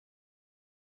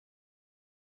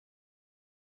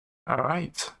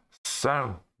Alright,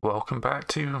 so welcome back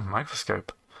to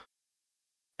Microscope.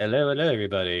 Hello,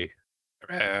 everybody.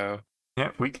 Hello.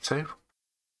 Yeah, week 2,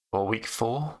 or week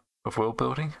 4 of world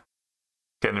building.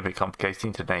 Getting a bit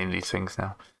complicating to name these things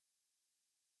now.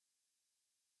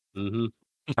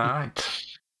 Alright,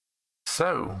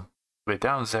 so we're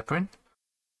down Zebrin.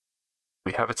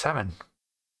 We have a Terran.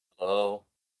 Oh,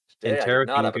 And today I Tara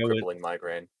did not can have a go crippling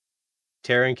migraine.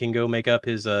 Taryn can go make up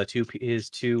his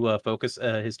two focuses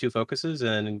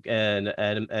and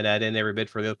add in every bit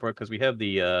for the other part because we have the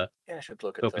Yeah, I should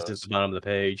look at focus at those. the bottom of the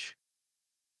page.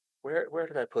 Where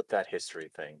did I put that history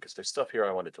thing? Because there's stuff here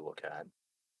I wanted to look at.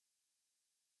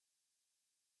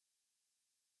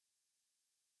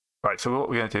 Right, so what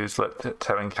we're going to do is let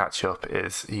Terran catch up.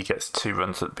 Is he gets 2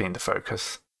 runs at being the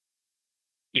focus.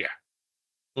 Yeah.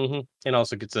 And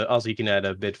also gets also you can add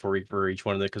a bit for each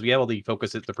one of them because we have all the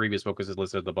focuses, the previous focuses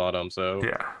listed at the bottom. So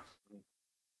yeah,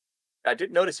 I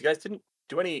did notice you guys didn't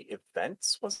do any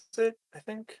events. Was it? I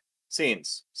think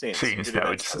scenes. Scenes.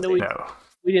 No,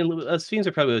 we didn't. Scenes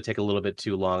are probably going to take a little bit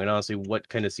too long. And honestly, what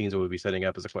kind of scenes would we be setting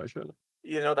up is a question.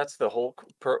 You know, that's the whole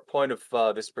point of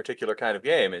this particular kind of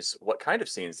game is what kind of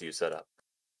scenes do you set up?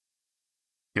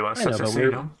 You want to set a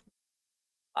scene on?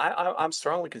 I'm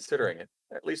strongly considering it.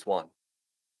 At least one.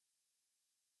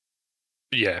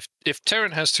 Yeah, if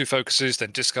Terran has 2 focuses,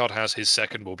 then Discard has his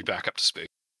second. We'll be back up to speed.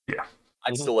 Yeah.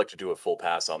 I'd still like to do a full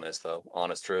pass on this, though,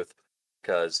 honest truth,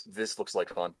 because this looks like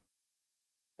fun.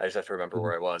 I just have to remember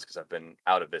where I was, because I've been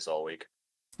out of this all week.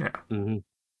 Yeah.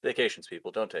 Vacations,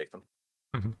 people, don't take them.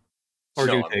 Or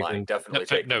no, do I'm take lying. them. Definitely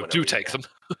take them. No, do take them.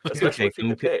 Especially if you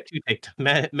get paid. Do take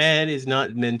them. Man is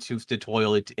not meant to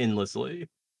toil it endlessly,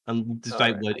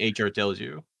 despite what HR tells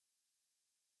you.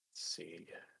 Let's see.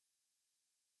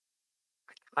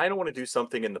 I don't want to do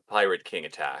something in the Pirate King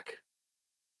attack.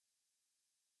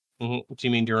 Do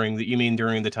you mean during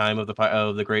the time of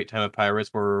the great time of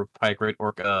pirates, where pirate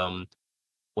what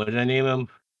did I name him?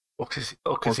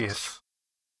 Orcisius.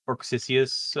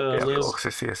 Orcisius lives.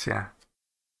 Orcisius, yeah.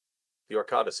 The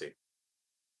Orcodyssey.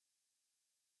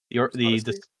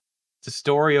 The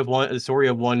story of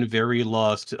one very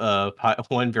lost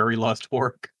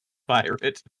orc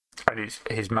pirate. And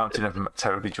his mountain of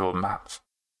terribly drawn maps.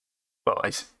 Well,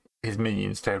 his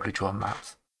minions terribly drawn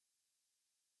maps.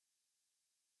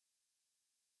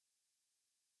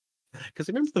 Because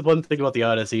I remember the one thing about the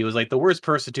Odyssey was like the worst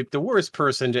person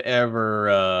to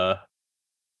ever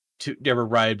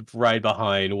ride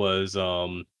behind was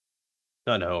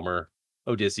not Homer,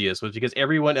 Odysseus, was because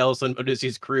everyone else on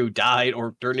Odysseus' crew died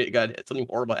or something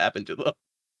horrible happened to them.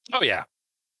 Oh yeah,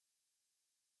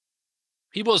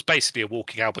 he was basically a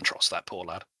walking albatross, that poor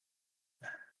lad.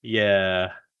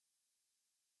 Yeah.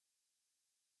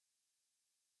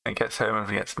 And gets home and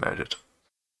he gets murdered.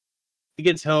 He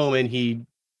gets home and he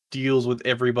deals with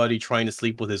everybody trying to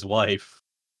sleep with his wife.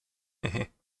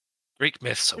 Greek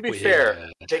myths are To be weird. fair,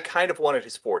 they kind of wanted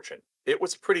his fortune. It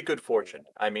was pretty good fortune.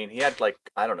 I mean, he had like,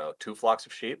 I don't know, 2 flocks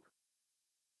of sheep.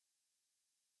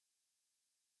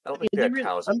 I don't think they had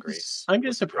cows in Greece. I'm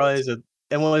just surprised that,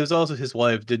 and well, it was also his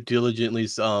wife did diligently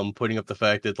putting up the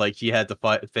fact that like he had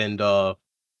to fend off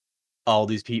all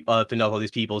these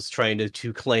people, trying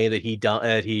to claim that he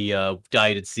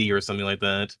died at sea or something like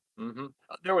that.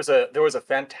 There was a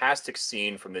fantastic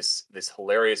scene from this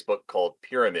hilarious book called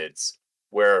Pyramids,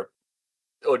 where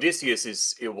Odysseus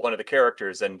is one of the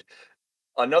characters, and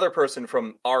another person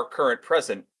from our current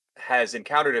present has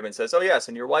encountered him and says, "Oh yes,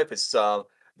 and your wife is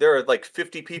there are like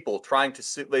 50 people trying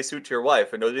to lay suit to your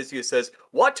wife," and Odysseus says,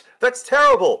 "What? That's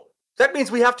terrible. That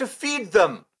means we have to feed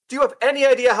them. Do you have any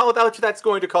idea how much that's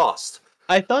going to cost?"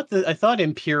 I thought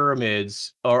in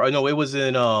Pyramids, or no, it was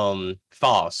in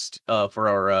Faust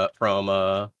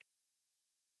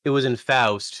it was in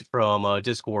Faust from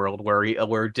Discworld,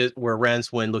 where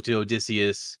Ranswin looked at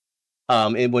Odysseus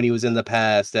and when he was in the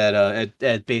past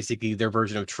at basically their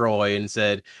version of Troy and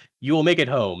said, "You will make it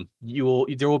home.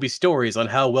 There will be stories on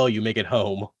how well you make it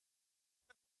home.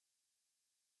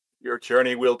 Your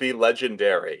journey will be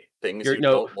legendary. Things you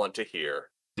don't want to hear."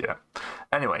 Yeah.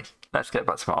 Anyway, let's get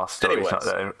back to our stories, not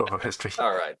the history.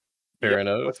 All right. Fair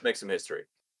enough. Let's make some history.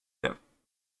 Yeah.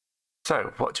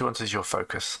 So, what do you want as your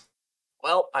focus?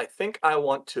 Well, I think I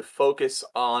want to focus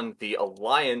on the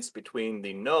alliance between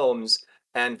the gnomes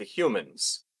and the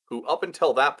humans, who up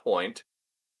until that point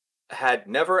had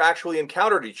never actually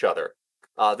encountered each other.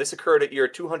 This occurred at year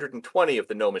 220 of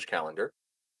the gnomish calendar.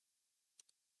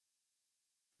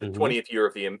 The 20th year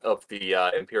of the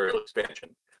imperial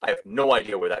expansion. I have no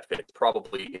idea where that fits.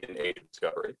 Probably in Age of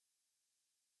Discovery.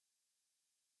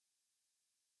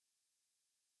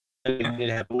 It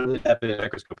happened. When did it happen in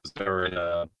Microscope? Or in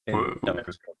not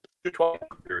Microscope? 212.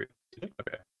 Period.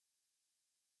 Okay.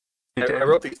 I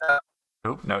wrote these down.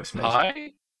 Oh, no, it's me.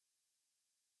 Hi.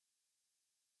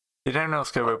 Did anyone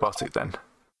else go robotic then?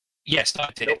 Yes, I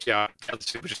did. Yeah, the other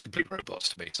two were just complete robots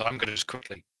to me. So I'm going to just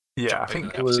quickly. Yeah, I jump in think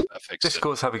and have a see if that fixes it.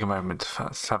 Discord's having a moment.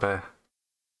 Let's have a...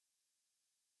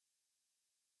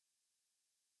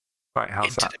 Right,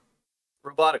 how's that?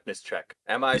 Roboticness check.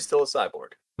 Am I still a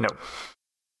cyborg? No.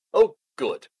 Oh,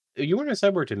 good. You weren't a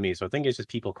cyborg to me, so I think it's just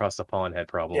people across the pond had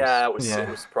problems. Yeah, it was. Yeah. It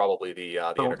was probably the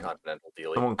Someone- intercontinental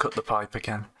dealie. Someone cut the pipe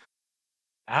again.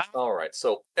 All right.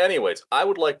 So, anyways, I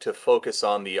would like to focus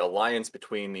on the alliance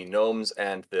between the gnomes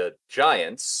and the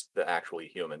giants, the actually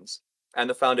humans, and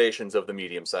the foundations of the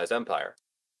medium-sized empire,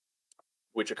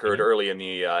 which occurred early in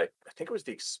the. I think it was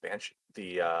the expansion,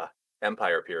 the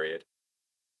empire period.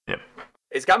 Yep.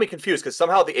 It's got me confused because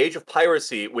somehow the Age of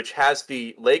Piracy, which has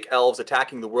the Lake Elves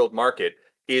attacking the world market,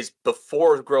 is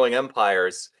before growing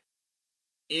empires,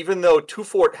 even though Two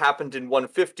Fort happened in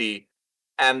 150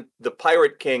 and the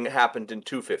Pirate King happened in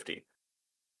 250.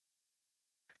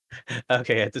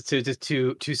 Okay, to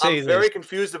say I'm this. very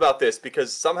confused about this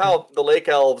because somehow the Lake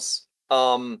Elves.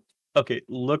 Okay,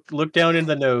 look down in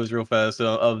the nose real fast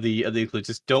of the eclipse.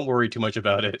 Just don't worry too much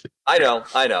about it. I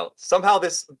know. Somehow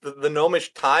the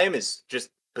gnomish time is just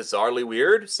bizarrely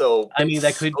weird. So I mean,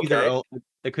 that could be their okay. own.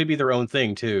 That could be their own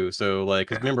thing too. So, like,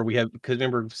 because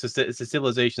remember,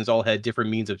 civilizations all had different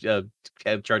means of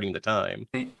charting the time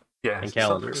Yeah. and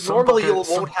calendars. Normally, you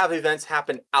won't have events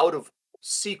happen out of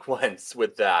sequence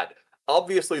with that.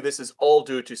 Obviously, this is all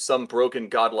due to some broken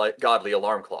godly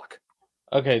alarm clock.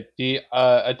 Okay, the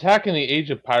attack in the Age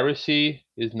of Piracy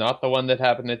is not the one that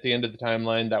happened at the end of the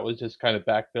timeline. That was just kind of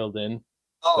backfilled in.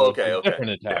 Oh, So it's okay, a okay.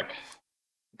 different attack.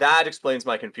 That explains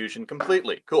my confusion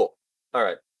completely. Cool. All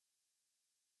right.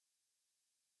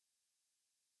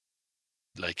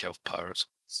 Lake Elf Pirates.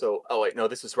 So, oh wait, no,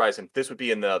 this is Rise and this would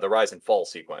be in the Rise and Fall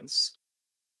sequence.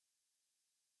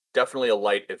 Definitely a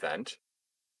light event.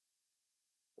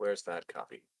 Where's that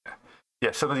copy?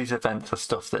 Yeah, some of these events are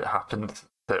stuff that happened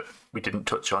that we didn't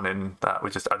touch on in that. We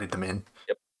just added them in.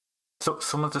 Yep. So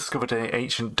someone discovered an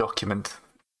ancient document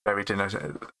buried in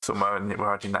somewhere, and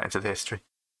we're adding that into the history.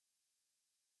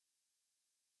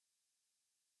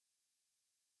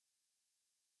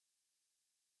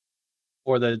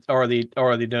 Or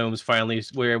the gnomes finally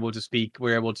were able to speak.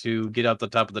 Were able to get up the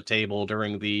top of the table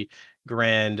during the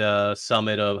grand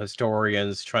summit of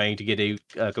historians trying to get a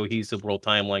cohesive world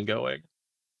timeline going.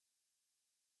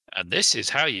 And this is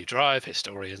how you drive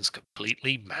historians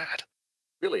completely mad.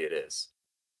 Really, it is.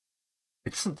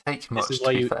 It doesn't take much, is to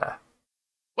why be you- fair.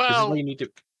 This is Well, why you need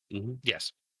to. Mhm.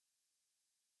 yes.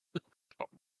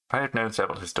 I have known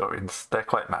several historians. They're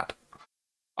quite mad.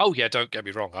 Oh yeah, don't get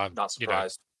me wrong. I'm Not you know,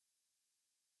 surprised.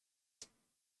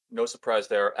 No surprise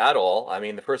there at all. I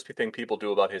mean, the first thing people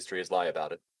do about history is lie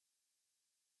about it.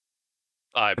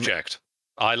 I object.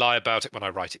 I lie about it when I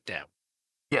write it down.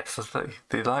 Yes,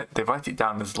 they write it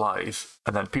down as lies,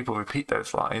 and then people repeat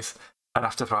those lies, and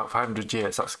after about 500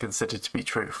 years, that's considered to be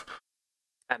truth.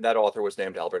 And that author was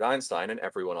named Albert Einstein, and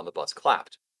everyone on the bus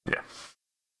clapped. Yeah.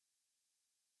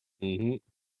 Mm-hmm.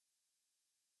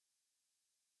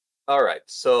 All right,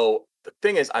 so the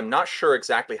thing is, I'm not sure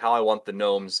exactly how I want the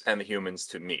gnomes and the humans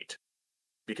to meet.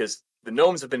 Because the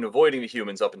gnomes have been avoiding the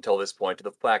humans up until this point, to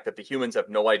the fact that the humans have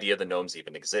no idea the gnomes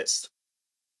even exist.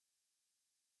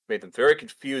 Made them very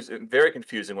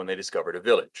confusing when they discovered a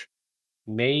village.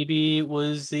 Maybe it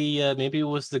was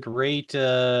the great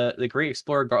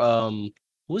explorer.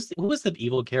 Who was the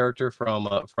evil character from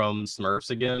Smurfs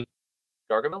again?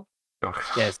 Gargamel?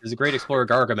 Yes, there's a great explorer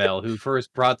Gargamel who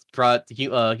first brought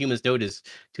humans notice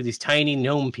to these tiny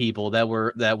gnome people that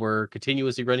were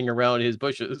continuously running around his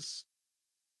bushes.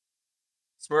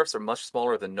 Smurfs are much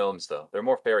smaller than gnomes, though. They're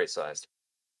more fairy-sized.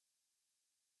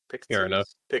 Fair enough.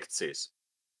 Pixies.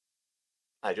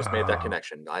 I just made that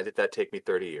connection. Why did that take me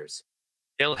 30 years?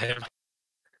 Kill him.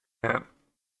 Yeah.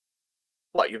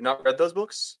 What, you've not read those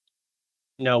books?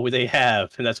 No, they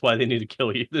have, and that's why they need to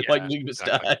kill you. That's why Yeah, you must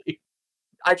exactly.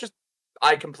 die.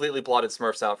 I completely blotted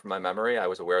Smurfs out from my memory. I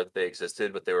was aware that they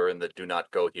existed, but they were in the do not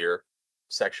go here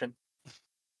section.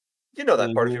 You know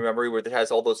that part of your memory where it has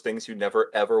all those things you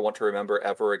never ever want to remember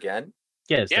ever again?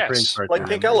 Yes, the Yes, prince part, Like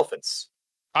pink remember. elephants.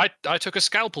 I took a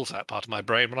scalpel to that part of my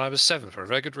brain when I was 7 for a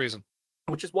very good reason.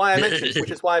 Which is why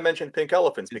I mentioned pink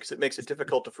elephants, because it makes it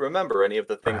difficult to remember any of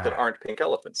the things that aren't pink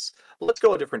elephants. Let's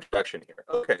go a different direction here.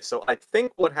 Okay, so I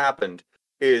think what happened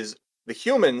is the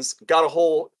humans got a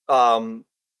whole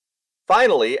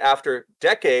finally, after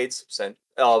decades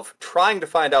of trying to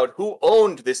find out who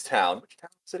owned this town. Which town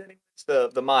is it anyways?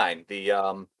 It's the mine. The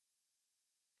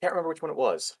can't remember which one it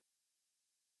was.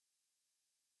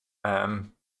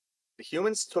 Um, The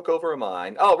humans took over a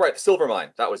mine. Oh, right, the silver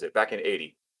mine. That was it. Back in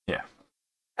 '80. yeah.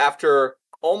 After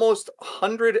almost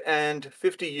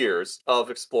 150 years of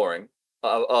exploring,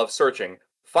 of searching,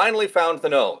 finally found the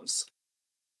gnomes,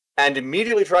 and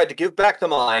immediately tried to give back the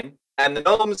mine. And the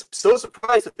gnomes, so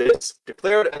surprised at this,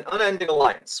 declared an unending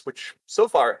alliance, which so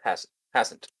far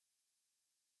hasn't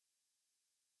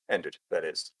ended. That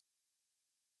is.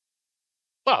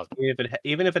 Well,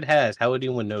 Even if it has, how would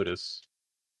anyone notice?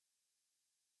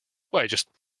 well,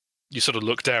 you sort of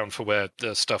look down for where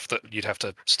the stuff that you'd have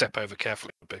to step over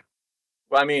carefully would be.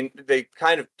 Well, I mean, they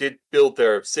kind of did build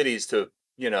their cities to,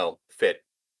 fit.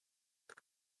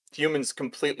 Humans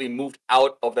completely moved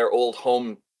out of their old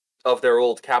home, of their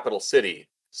old capital city.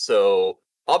 So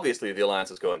obviously the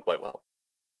alliance is going quite well.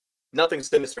 Nothing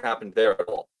sinister happened there at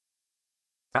all.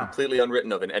 Ah. Completely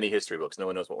unwritten of in any history books. No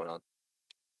one knows what went on.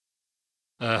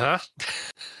 Uh-huh.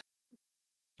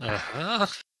 Uh-huh.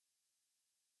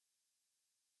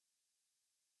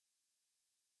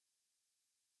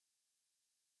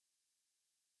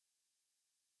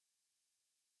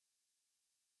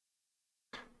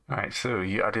 Right, so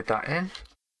you added that in.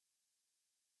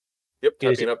 Yep, Yeah,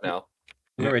 typing it up now.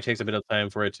 Remember, it takes a bit of time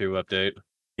for it to update.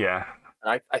 Yeah.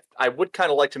 I would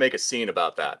kind of like to make a scene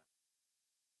about that.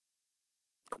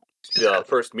 The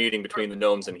first meeting between the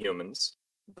gnomes and humans.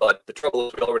 But the trouble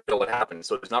is we already know what happened,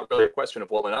 so there's not really a question of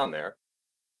what went on there.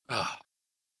 Ah,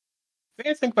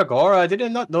 I think Bagora, I did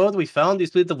not know that we found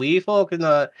these little wee folk in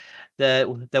that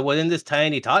were in this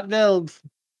tiny tot build.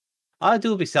 I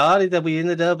do be sorry that we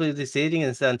ended up with this sitting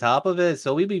and on top of it,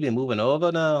 so we be moving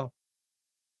over now.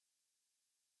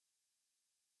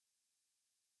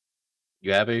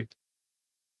 You happy?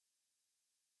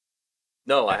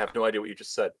 No, I have no idea what you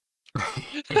just said.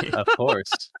 Of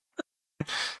course.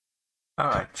 All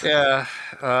right. yeah.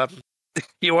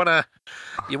 You wanna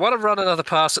run another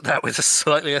pass at that with a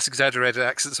slightly less exaggerated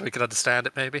accent so we can understand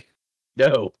it, maybe?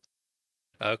 No,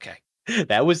 Okay.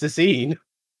 that was the scene.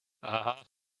 Uh-huh.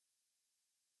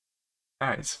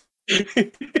 Right.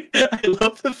 I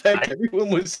love the fact everyone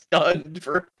was stunned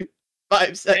for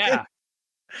 5 seconds. Yeah.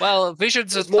 Well,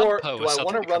 visions of It's more, Thumpo do are I want to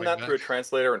suddenly run coming that back. through a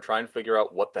translator and try and figure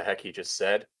out what the heck he just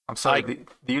said? I'm sorry. I-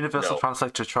 The universal No.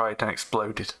 translator tried and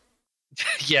exploded.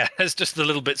 Yeah, there's just the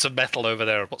little bits of metal over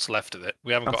there. What's left of it?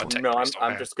 We haven't got a text. No, priest on I'm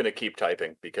hand. just going to keep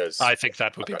typing because I think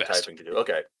that would I've be got best. typing to do.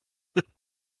 Okay.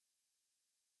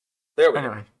 There we go.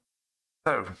 Anyway,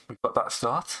 so we've got that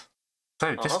start.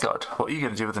 So, Discard, what are you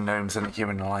going to do with the gnomes and the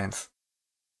human alliance?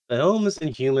 The Gnomes and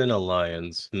Human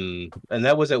Alliance. And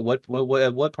that was at what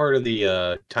part of the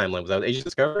timeline was that? Age of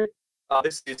Discovery?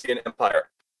 This is in Empire.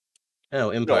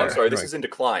 Oh, Empire. No, I'm sorry. This right. is in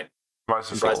Decline. Rise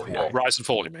and Rise Fall, and yeah. Fall. Rise and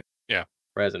fall, you mean? Yeah.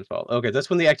 Rise and Fall. Okay, that's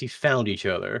when they actually found each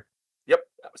other. Yep,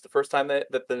 that was the first time that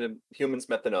the humans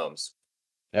met the gnomes.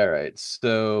 All right,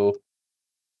 so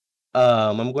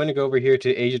I'm going to go over here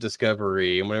to Age of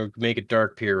Discovery. I'm going to make a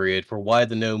dark period for why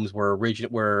the gnomes were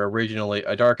originally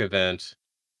a dark event.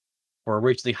 Were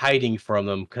originally hiding from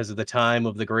them because of the time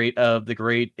of the great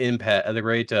impact of the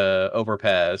great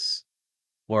overpass,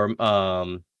 where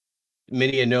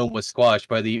many a gnome was squashed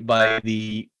by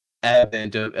the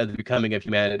advent of the becoming of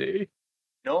humanity.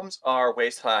 Gnomes are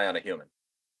waist high on a human.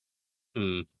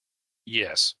 Hmm.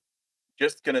 Yes.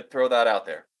 Just gonna throw that out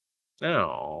there.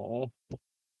 Oh,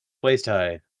 waist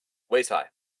high. Waist high.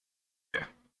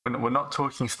 We're not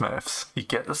talking Smurfs. You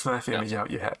get the Smurf No. image out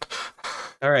your head.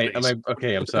 All right, Please.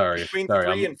 okay? I'm sorry. Between Sorry,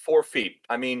 3 and 4 feet.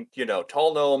 I mean,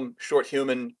 tall gnome, short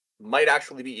human might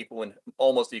actually be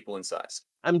almost equal in size.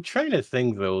 I'm trying to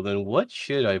think though. Then what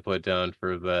should I put down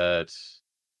for that?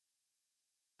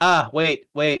 Ah, wait.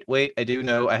 I do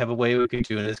know. I have a way we can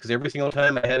do this because every single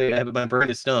time I have my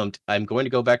brain is stumped. I'm going to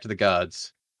go back to the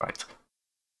gods. Right.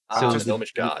 So The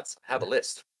gnomish gods. Have a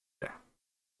list.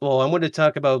 Well, I'm going to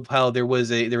talk about how there was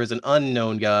an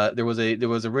unknown god. There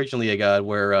was originally a god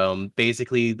where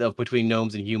basically between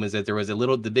gnomes and humans that there was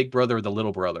the big brother of the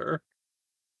little brother.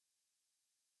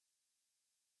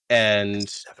 And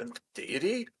Seventh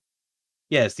deity?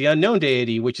 yes, the unknown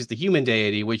deity, which is the human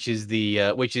deity, which is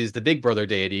the big brother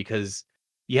deity, because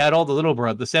you had all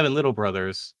the 7 little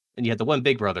brothers, and you had the one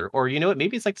big brother. Or you know what?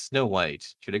 Maybe it's like Snow White.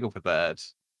 Should I go for that?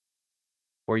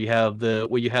 Or you have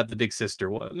the big sister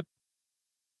one.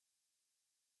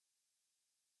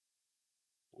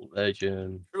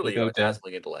 Legend. Truly, We'll you have go a down.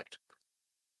 dazzling intellect.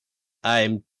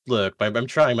 I'm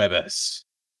trying my best.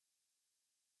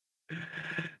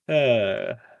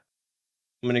 I'm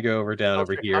gonna go over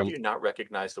here. How do you not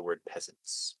recognize the word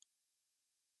peasants?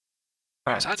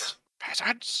 Right.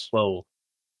 Peasants. Whoa.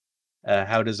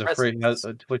 How does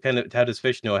how does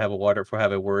fish know have a word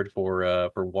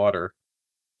for water?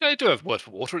 They do have a word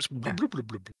for water. It's blub, blub, blub,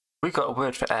 blub. We got a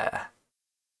word for air.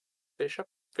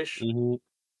 Fish. Mhm.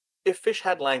 If fish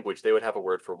had language, they would have a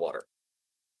word for water.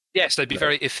 Yes, they'd be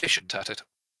very efficient at it.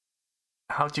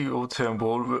 How do you all turn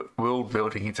world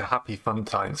building into happy fun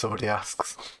time? Somebody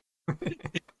asks.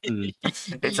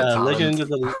 It's a Legend talent. of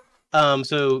the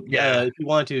if you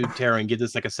want to, Taryn, give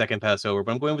this like a second pass over,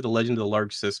 but I'm going with the Legend of the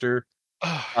Large Sister.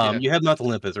 Yeah. You have Mount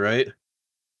Olympus, right?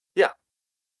 Yeah.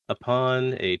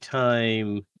 Upon a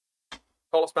time,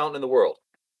 Tallest mountain in the world.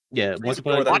 yeah, Please once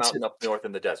ignore upon that What? mountain up north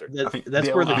in the desert. I think that's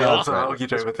the where the elves gods have are.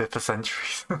 argued over this for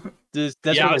centuries. That's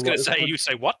Yeah, I where was the going to lo- say, you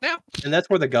say what now? and that's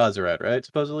where the gods are at, right?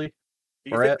 Supposedly. Do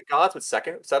you Or think at- the gods would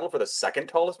settle for the second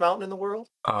tallest mountain in the world?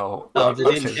 Oh, Oh, Well, they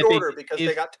much didn't- if they- shorter because they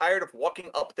if- got tired of walking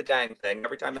up the dang thing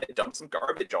every time they dumped some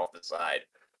garbage off the side.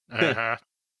 Uh-huh.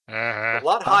 A Uh-huh.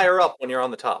 lot higher up when you're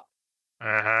on the top.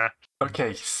 Uh-huh.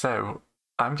 okay. So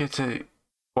I'm going to,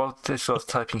 while this was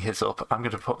typing his up, I'm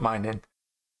going to put mine in.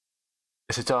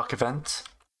 It's a dark event.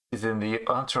 It's in the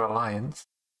Outer Alliance.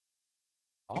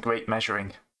 Great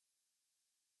measuring.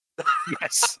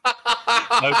 Yes.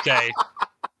 Okay.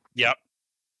 Yep.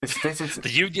 This is The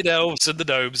Union Elves and the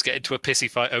Gnomes get into a pissy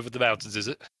fight over the mountains, is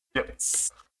it? yep.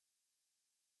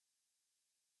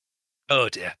 Oh,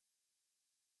 dear.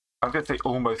 I'm going to say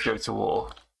almost go to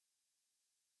war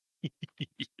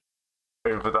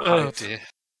over the Oh, height dear.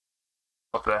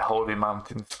 of their holy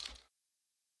mountains.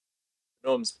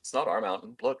 Gnomes, it's not our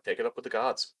mountain. Look, take it up with the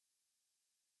gods.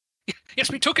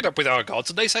 Yes, we took it up with our gods,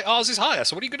 and they say ours is higher,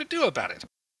 so what are you going to do about it?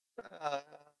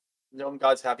 Gnome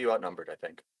gods have you outnumbered, I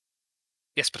think.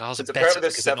 Yes, but ours are Since better. apparently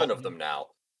there's because they're 7 not- of them now.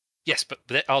 Yes, but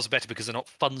ours are better because they're not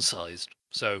fun-sized.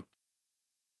 So,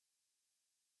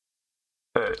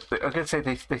 I'm going to say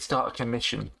they start a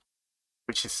commission,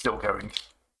 which is still going.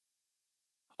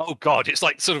 oh god, it's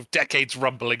like sort of decades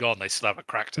rumbling on. They still haven't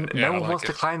cracked it. Yeah, No I one like wants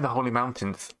to it. climb the holy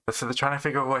mountains, so they're trying to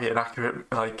figure a way an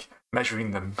accurate, like,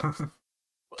 measuring them.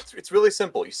 Well, it's really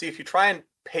simple. You see, if you try and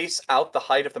pace out the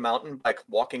height of the mountain by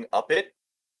walking up it,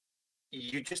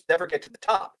 you just never get to the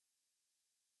top.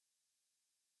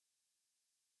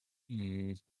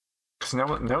 Hmm. Because no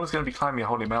one's going to be climbing a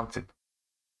holy mountain.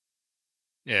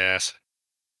 Yes.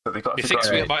 So they've got to It figure thinks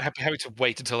out we a way. might have to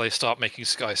wait until they start making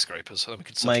skyscrapers, so then we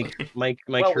can settle it. My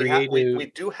Well, creative we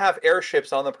do have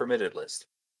airships on the permitted list.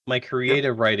 my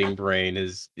creative writing brain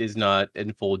is not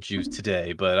in full juice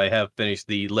today, but I have finished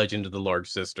the Legend of the Large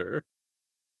Sister,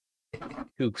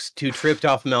 who tripped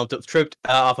off Mount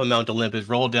Olympus,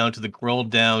 rolled down to the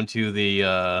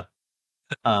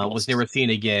was never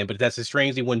seen again. But that's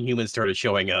strangely when humans started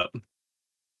showing up.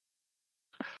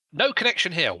 No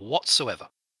connection here whatsoever.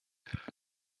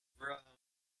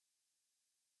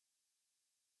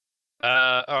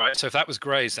 All right, so if that was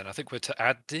Grey's, then I think we're to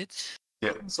add it.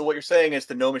 Yeah. So what you're saying is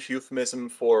the gnomish euphemism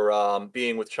for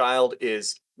being with child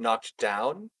is knocked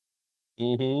down?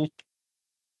 Mm-hmm.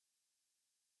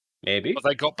 Maybe. But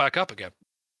they got back up again.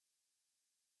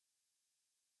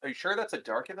 Are you sure that's a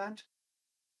dark event?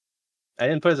 I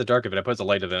didn't put it as a dark event. I put it as a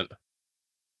light event.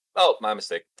 Oh, my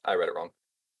mistake. I read it wrong.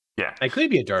 Yeah. It could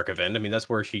be a dark event. I mean, that's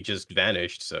where she just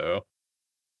vanished. So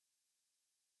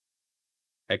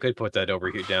I could put that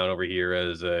down over here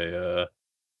as a.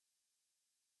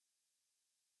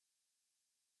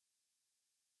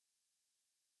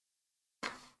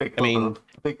 Big I mean-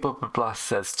 Bubba Blast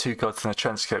says 2 gods in a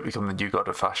trench coat become the new god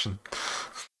of fashion.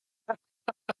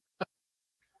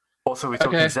 Also, we're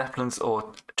talking Okay. Zeppelins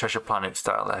or Treasure Planet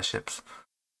style airships.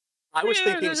 I was Yeah,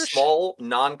 thinking there's- small,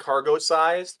 non-cargo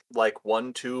sized, like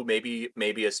 1, 2,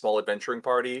 maybe a small adventuring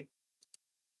party.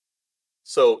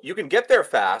 So you can get there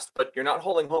fast, but you're not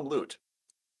hauling home loot.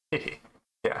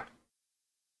 Yeah.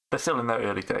 They're still in their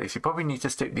early days. You probably need to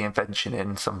stick the invention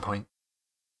in some point.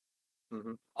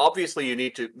 Obviously, you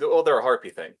need to. Well, they're a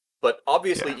harpy thing, but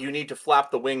obviously Yeah. you need to flap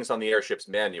the wings on the airships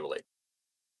manually. Of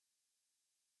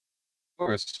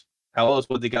course. How else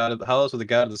would the god of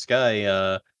the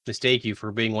sky mistake you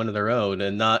for being one of their own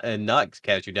and not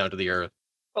catch you down to the earth?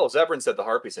 Well, Zebrin said the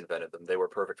harpies invented them. They were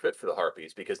perfect fit for the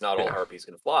harpies because not all Yeah. harpies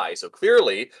can fly. So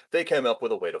clearly, they came up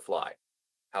with a way to fly.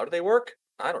 How do they work?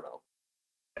 I don't know.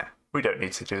 Yeah. We don't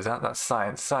need to do that. That's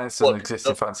science. Science doesn't exist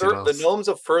in fancy The worlds. gnomes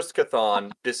of First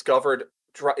Chthon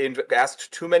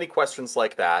asked too many questions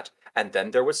like that, and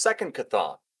then there was Second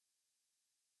Chthon.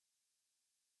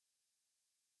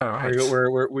 All right.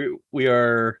 We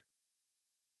are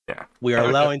Yeah. we are Okay.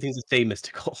 allowing things to stay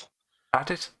mystical.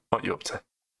 Added? What you up to?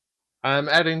 I'm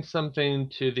adding something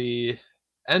to the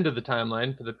end of the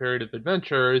timeline for the period of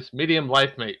adventurers, medium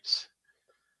life mates.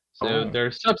 So Oh. there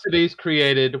are subsidies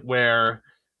created where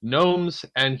gnomes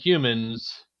and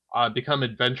humans become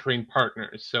adventuring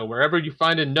partners. So wherever you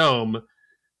find a gnome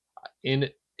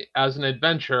as an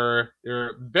adventurer,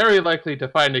 you're very likely to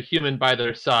find a human by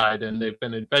their side, and they've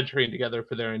been adventuring together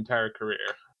for their entire career.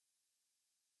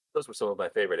 Those were some of my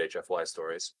favorite HFY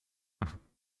stories.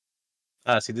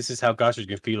 See, this is how Goshage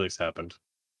and Felix happened.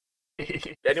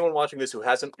 Anyone watching this who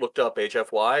hasn't looked up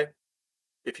HFY,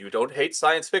 if you don't hate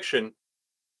science fiction,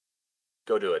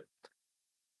 go do it.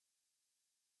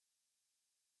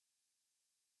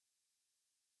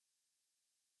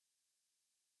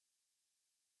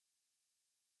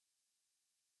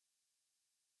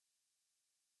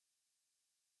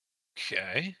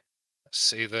 Okay. Let's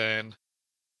see then.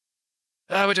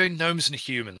 We're doing gnomes and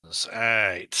humans.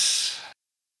 Right.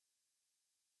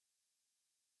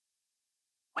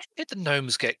 When did the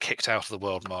gnomes get kicked out of the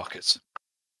world markets?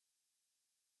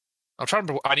 I'm trying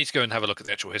to remember. I need to go and have a look at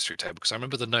the actual history table because I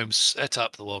remember the gnomes set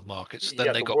up the world markets. Then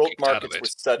Yeah, they the got world kicked out of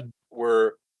markets it.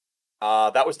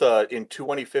 that was in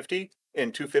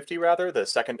 250 rather, the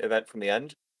second event from the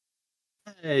end.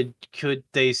 Could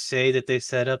they say that they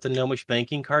set up the gnomish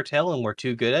banking cartel and were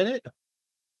too good at it?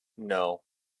 No.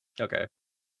 Okay.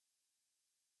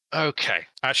 Okay.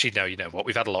 Actually, no. You know what?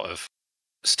 We've had a lot of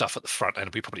stuff at the front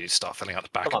end. We probably need to start filling out the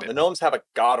back Come a on, bit. the gnomes have a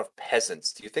god of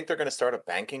peasants. Do you think they're going to start a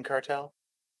banking cartel?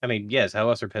 I mean, yes. How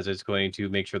else are peasants going to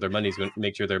make sure their money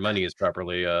is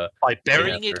properly By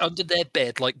burying after. it under their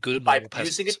bed like good By normal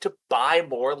peasants. using it to buy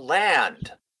more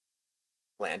land.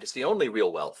 Land is the only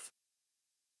real wealth.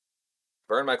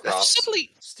 Burn my crops,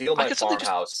 steal my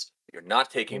farmhouse. You're not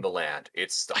taking the land.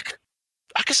 It's stuck.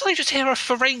 I can suddenly just hear a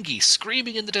Ferengi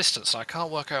screaming in the distance, and I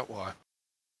can't work out why.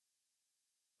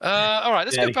 All right,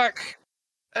 let's go back.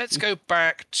 Let's go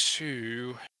back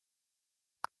to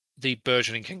the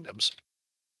burgeoning kingdoms.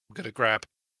 I'm gonna grab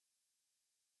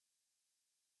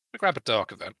a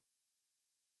dark event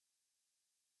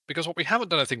because what we haven't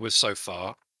done anything with so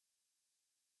far,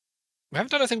 we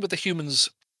haven't done anything with the humans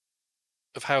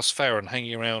of House Farron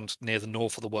hanging around near the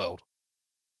north of the world.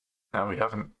 No, we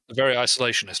haven't. The very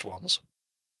isolationist ones.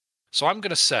 So I'm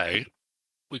going to say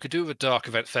we could do a dark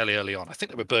event fairly early on. I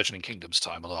think they were burgeoning kingdoms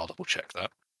time, although I'll double check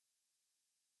that.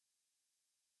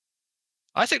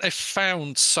 I think they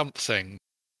found something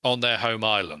on their home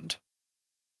island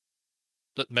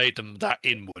that made them that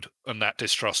inward and that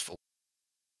distrustful.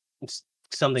 It's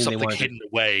something they want hidden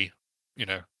away, you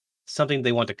know. Something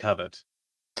they want to covet.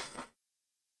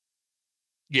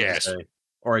 Yes.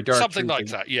 Or a dark something like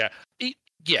that, yeah.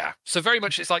 Yeah, so very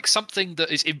much it's like something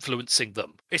that is influencing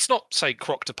them. It's not, say,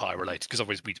 Croctopie related, because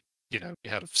obviously we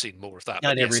have seen more of that.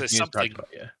 Not but yes, everything there's is something,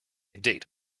 Croctopie, yeah. Indeed.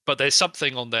 But there's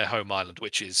something on their home island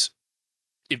which is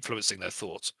influencing their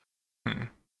thoughts.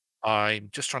 I'm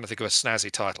just trying to think of a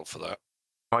snazzy title for that.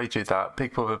 While you do that,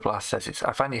 Big Brother Blast says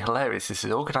I find it hilarious. This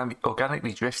is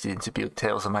organically drifted into build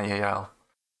Tales of Magial.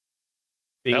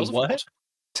 Tales of what?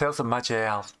 Tales of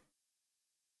Magial.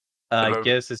 I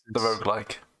guess it's the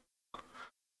roguelike.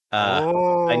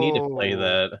 I need to play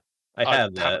that. I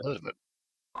have that. Heard of it.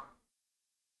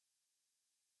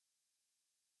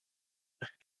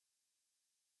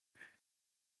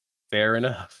 Fair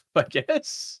enough, I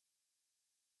guess.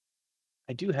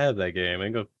 I do have that game. I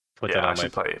can go put that on my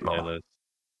playlist.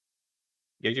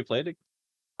 Yeah, you played it?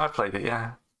 I played it,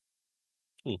 yeah.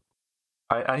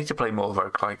 I need to play more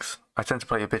roguelikes. I tend to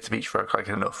play a bit of each roguelike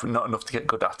not enough to get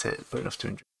good at it, but enough to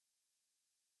enjoy.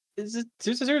 There's a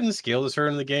certain skill to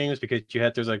certain the games because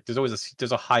there's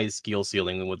always a high skill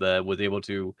ceiling with able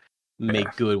to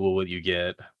make good with what you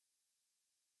get.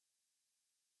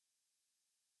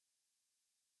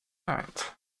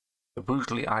 Alright. The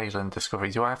Woodley Island discovery.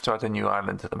 Do I have to add a new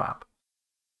island to the map?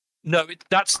 No,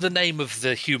 that's the name of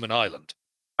the human island.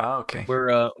 Oh, okay.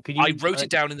 I wrote it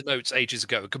down in the notes ages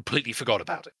ago and completely forgot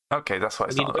about it. Okay, that's why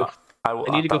it's not that. I will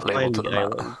need to go add that label to the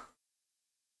map.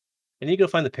 I need to go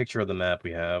find the picture of the map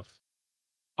we have.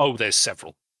 Oh, there's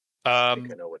several. I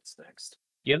think I know what's next.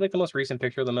 Do you have like the most recent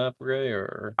picture of the map, Ray?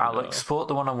 Or I'll export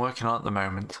the one I'm working on at the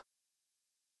moment.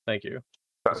 Thank you.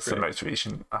 That's the most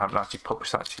recent. I haven't actually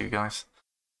published that to you guys.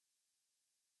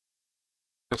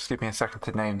 Just give me a second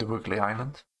to name the Woodley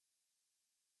Island.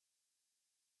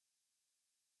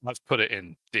 I've put it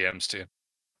in DMs to you.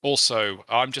 Also,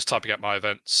 I'm just typing out my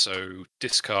events, so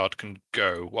discard can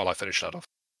go while I finish that off.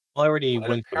 I already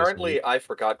went. Apparently, I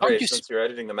forgot, Grace, since you're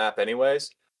editing the map anyways.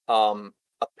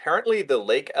 Apparently, the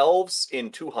Lake Elves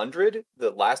in 200,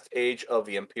 the last age of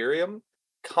the Imperium,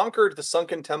 conquered the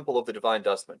sunken temple of the Divine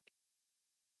Dustman.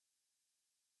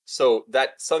 So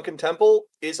that sunken temple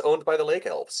is owned by the Lake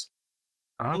Elves.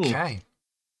 Okay.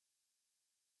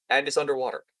 And it's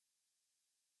underwater.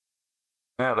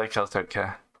 Yeah, Lake Elves don't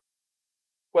care.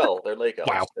 Well, they're lake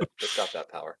elves. Wow. They've got that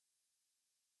power.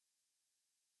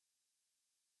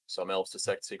 Some elves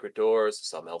dissect secret doors.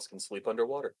 Some elves can sleep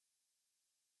underwater.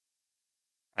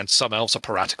 And some elves are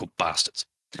piratical bastards.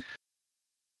 I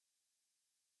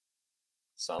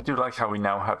Some. do like how we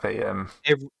now have a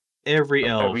Every a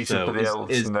elf reason though for the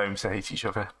elves is and gnomes to hate each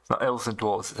other. It's not elves and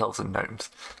dwarves, it's elves and gnomes.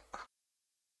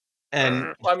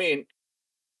 and I mean,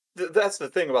 that's the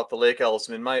thing about the lake elves.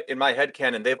 In my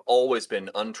headcanon, they've always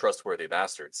been untrustworthy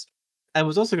bastards. I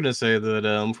was also going to say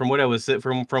that from what I was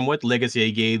from what legacy I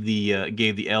gave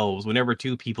the elves, whenever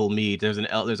two people meet, there's an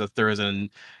elf, there is an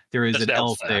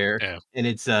elf there, Yeah. and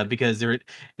it's because they're, and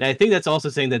I think that's also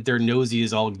saying that they're nosy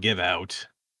as all give out.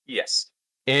 Yes.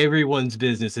 Everyone's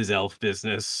business is elf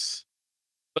business.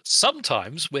 But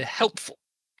sometimes we're helpful.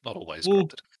 Not always,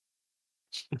 Mm.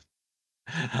 granted.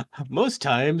 Most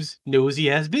times, nosy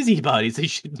has busybodies. They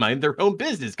should mind their own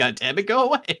business. God damn it, go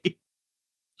away.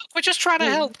 We're just trying to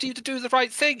help you to do the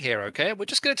right thing here, okay? We're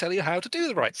just going to tell you how to do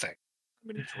the right thing.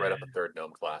 We need to write up a third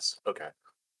gnome class. Okay.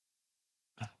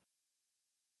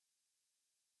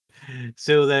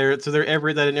 So they're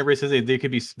everybody says they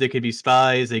could be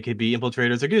spies, they could be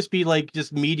infiltrators, they could just be like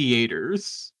just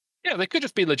mediators. Yeah, they could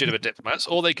just be legitimate diplomats,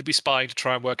 or they could be spying to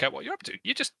try and work out what you're up to.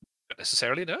 You just don't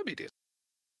necessarily know immediately.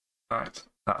 Right,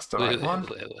 that's the right one.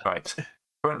 Right.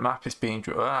 Current map is being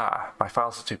drawn. My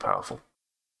files are too powerful.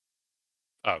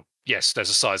 Oh, yes, there's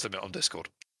a size limit on Discord.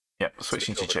 Yep,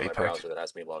 switching to Over my JPEG. browser that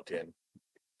has me logged in.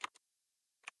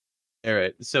 All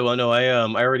right. So no, I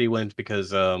already went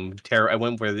because I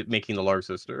went with making the Lark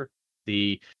sister,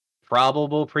 the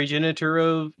probable progenitor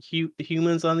of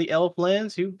humans on the elf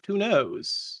lands. Who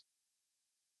knows?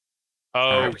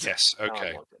 Oh, Right. yes, Now I'm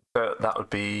okay. logged in. That would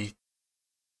be.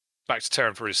 Back to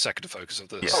Terran for his second focus of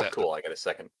the Yeah. Oh, set. cool. I got a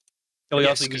second. Oh, you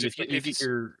Yes, also 'cause get if you- you if get it's-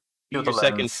 your You're the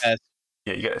second lens. test,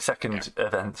 Yeah, you get a second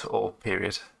event or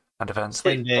period and event.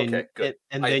 Sweet. and then Okay, good.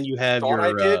 and then you have Thought your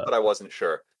I did, but I wasn't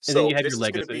sure. and then So you have this your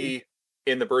is going to legacy. be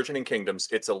in the burgeoning kingdoms.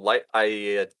 It's a light.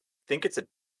 I think it's a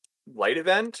light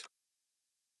event.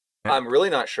 Yeah. I'm really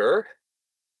not sure.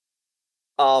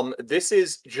 This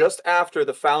is just after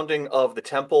the founding of the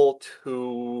temple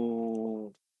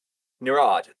to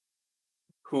Nirad,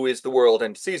 who is the world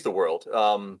and sees the world.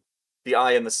 The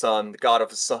eye and the sun, the god of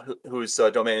the sun, whose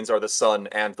domains are the sun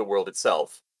and the world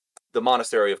itself. The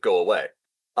monastery of Go Away.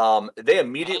 They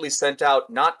immediately sent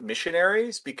out not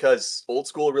missionaries, because old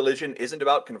school religion isn't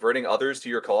about converting others to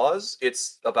your cause.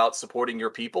 It's about supporting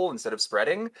your people instead of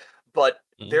spreading. But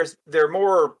they're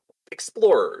more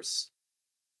explorers.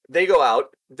 They go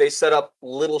out, they set up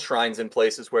little shrines in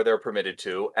places where they're permitted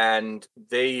to, and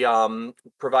they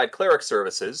provide cleric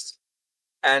services.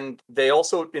 And they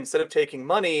also, instead of taking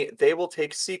money, they will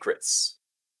take secrets.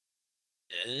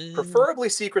 Preferably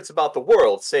secrets about the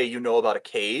world. Say you know about a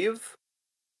cave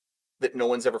that no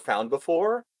one's ever found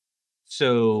before.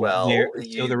 So Well,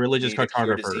 the religious need to cure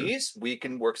cartographers. disease. We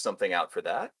can work something out for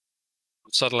that.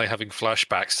 Suddenly having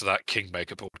flashbacks to that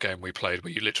Kingmaker board game we played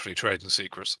where you literally trade in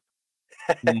secrets.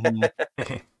 Mhm.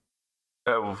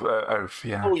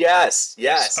 Yeah. Oh yes,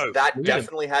 So, that yeah.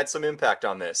 definitely had some impact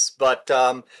on this. But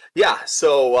yeah,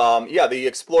 so the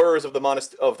explorers of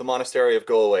the monastery of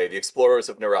Go Away, the explorers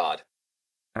of Nirad,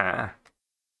 the well,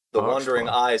 that's wandering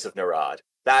fun. eyes of Nirad.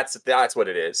 That's what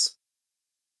it is.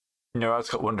 Nirad's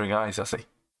got wandering eyes, has he?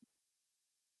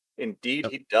 Indeed,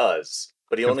 Yep. he does.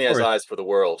 But he Of only has course. eyes for the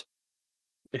world.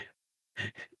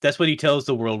 That's what he tells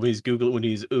the world when he's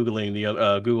googling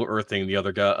the Google Earthing the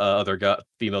other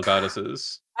female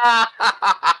goddesses.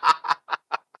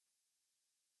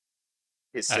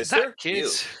 His and sister? that kid, Ew.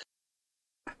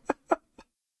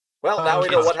 Well, now Oh, we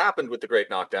know God. what happened with the Great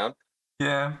Knockdown.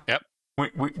 Yeah. Yep.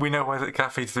 We know why the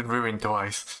cafe's been ruined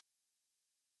twice.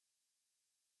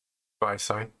 Twice,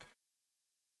 sorry.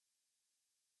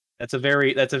 That's a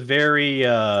very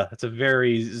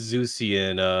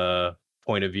Zeusian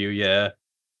point of view, yeah.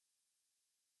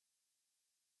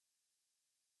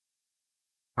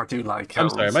 I do like how I'm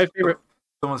sorry, my favorite.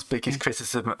 someone's biggest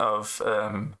criticism of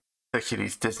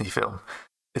Hercules Disney film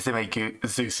is they make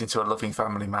Zeus into a loving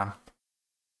family man.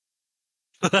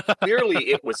 Clearly,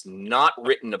 it was not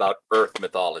written about Earth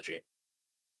mythology.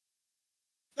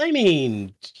 I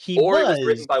mean, he Or was. it was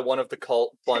written by one of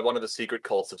the secret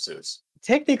cults of Zeus.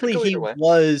 Technically, Could go he either way.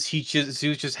 was.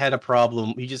 Zeus just had a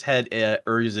problem. He just had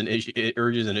urges and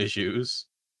issues.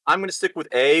 I'm going to stick with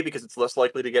A because it's less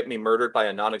likely to get me murdered by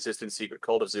a non-existent secret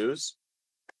cult of Zeus.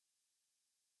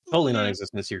 Totally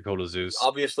non-existent secret cult of Zeus.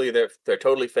 Obviously, they're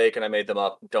totally fake, and I made them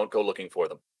up. Don't go looking for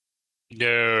them.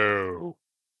 no.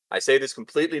 I say this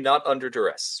completely not under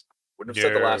duress. Wouldn't have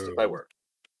said the last if I No. were.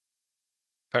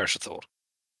 Perish a thought.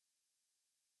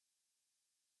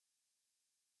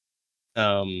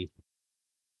 All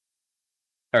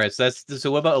right, so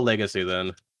what about a legacy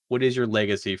then? What is your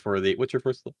legacy for the? What's your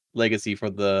first legacy for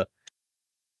the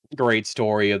great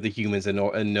story of the humans and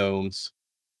gnomes?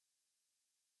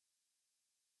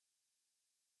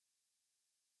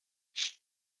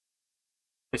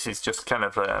 This is just kind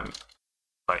of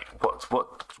like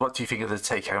what do you think of the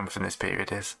take home from this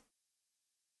period is?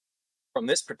 From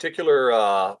this particular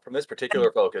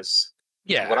focus,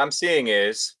 Yeah. what I'm seeing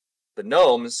is the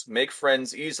gnomes make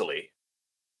friends easily,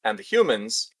 and the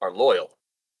humans are loyal.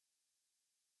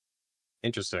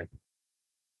 Interesting.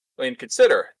 I mean,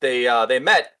 consider they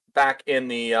met back in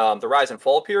the Rise and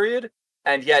Fall period,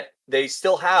 and yet they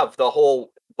still have the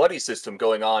whole buddy system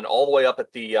going on all the way up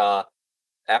at the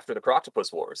after the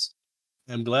Croctopus Wars.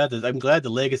 I'm glad the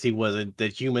legacy wasn't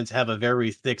that humans have a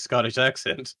very thick Scottish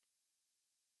accent.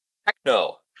 Heck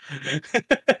no.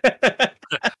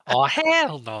 Oh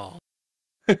hell no!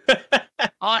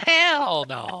 Oh hell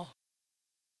no!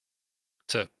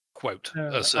 To quote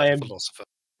a certain philosopher.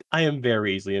 I am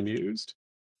very easily amused.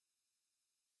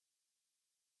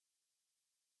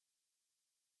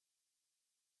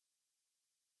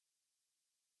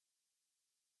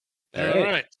 All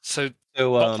right. So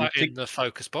pop that in the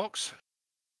focus box.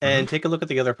 And take a look at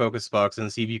the other focus box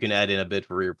and see if you can add in a bit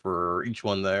for each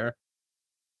one there.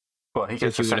 Well, he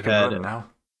gets a second run now.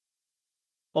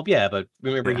 Well, yeah, but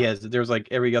remember there's like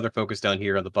every other focus down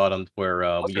here on the bottom where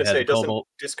I was going to say, doesn't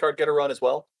discard get a run as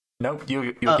well? Nope,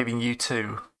 you're giving you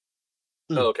 2.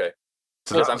 Oh, okay.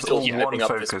 So that's I'm still one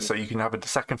focus, so you can have a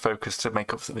second focus to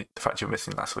make up for the fact you're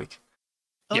missing last week.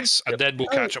 Yes, and then we'll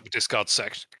catch up with discard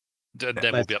section. Then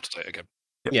we'll be up to date again.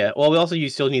 Yep. Yeah, well, you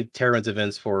still need Terran's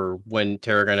events for when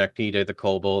Terran needed the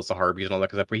kobolds, the harpies, and all that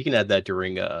kind of stuff. He can add that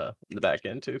during the back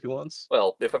end too if he wants.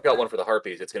 Well, if I've got one for the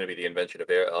harpies, it's going to be the invention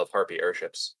of harpy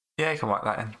airships. Yeah, you can write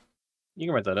that in. You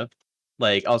can write that in.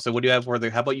 Like, also, what do you have for the?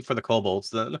 How about you for the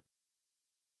kobolds then?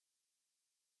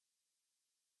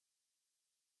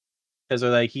 Because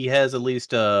like he has at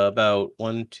least about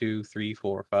 1, 2, 3,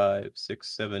 4, 5, 6,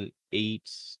 7, 8.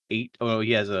 Oh no,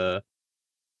 he has 8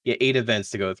 events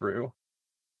to go through.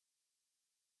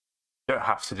 You don't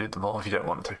have to do them all if you don't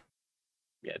want to.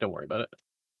 Yeah, don't worry about it.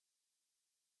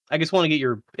 I just want to get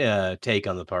your take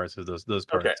on the parts of those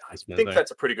parts. Okay, I think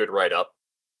that's a pretty good write-up.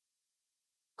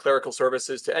 Clerical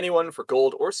services to anyone for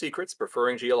gold or secrets,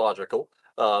 preferring geological.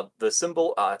 The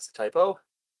symbol, it's a typo.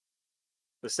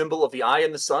 The symbol of the eye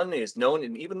in the sun is known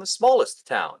in even the smallest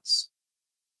towns.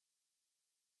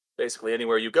 Basically,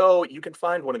 anywhere you go, you can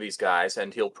find one of these guys,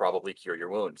 and he'll probably cure your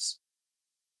wounds.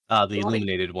 The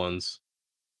illuminated ones.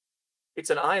 It's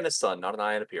an eye in the sun, not an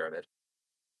eye in a pyramid.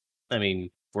 I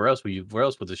mean, where else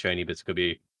would the shiny bits could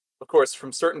be? Of course,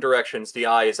 from certain directions, the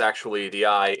eye is actually the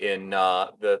eye in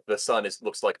the sun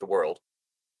looks like the world.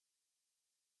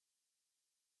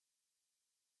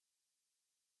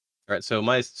 All right, so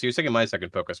you're taking my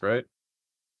second focus, right?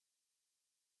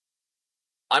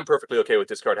 I'm perfectly okay with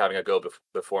discard having a go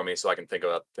before me, so I can think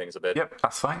about things a bit. Yep,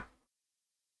 that's fine.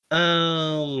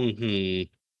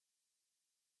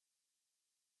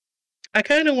 I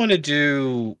kind of want to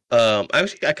do.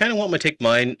 I kind of want to take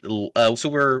mine. So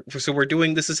we're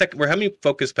doing this. How many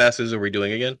focus passes are we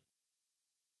doing again?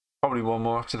 Probably one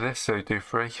more after this, so do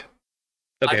 3. Okay,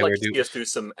 I'd like to see us do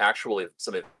some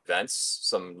events,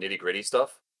 some nitty gritty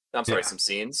stuff. I'm sorry, some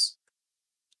scenes.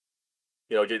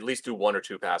 You know, at least do 1 or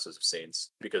 2 passes of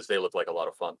scenes because they look like a lot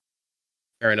of fun.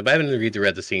 All right, but I haven't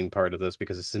read the scene part of this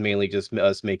because this is mainly just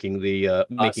us making the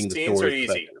scenes the story. Scenes are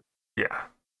easy. Yeah.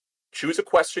 Choose a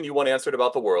question you want answered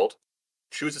about the world.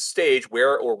 Choose a stage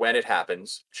where or when it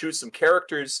happens. Choose some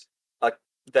characters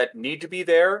that need to be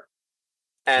there,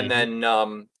 and then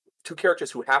 2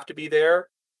 characters who have to be there,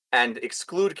 and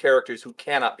exclude characters who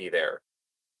cannot be there.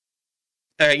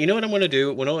 All right, you know what I'm going to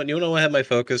do? You know I have my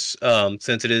focus,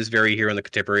 since it is very here in the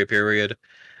contemporary period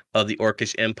of the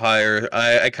Orcish Empire.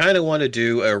 I kind of want to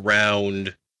do a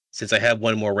round, since I have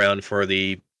one more round for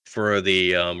the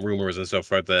rumors and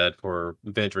stuff like that for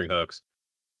venturing hooks.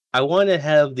 I want to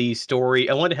have the story.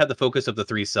 I want to have the focus of the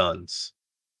 3 sons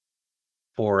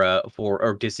for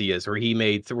Odysseus, where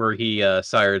he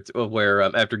sired, where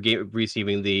after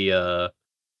receiving the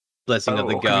blessing of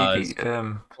the gods.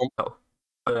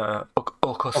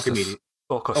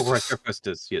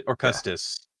 Orcustus,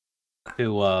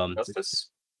 who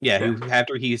who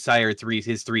after he sired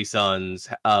his 3 sons,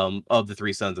 of the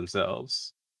 3 sons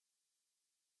themselves.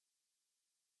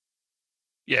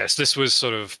 Yes, this was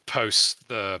sort of post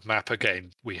the Mappa game.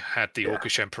 We had the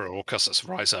Orcish Emperor Orcustus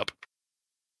rise up.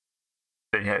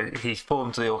 Yeah, he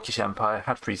formed the Orcish Empire,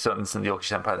 had 3 sons, and the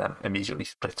Orcish Empire then immediately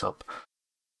split up.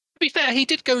 be fair, he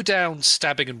did go down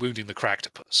stabbing and wounding the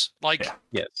Cractopus. Like,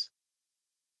 Yes.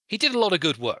 he did a lot of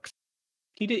good work.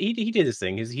 He did his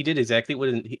thing. He did exactly what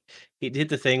he did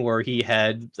the thing where he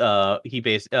had he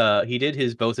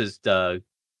did both his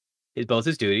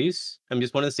duties. I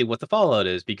just wanted to see what the fallout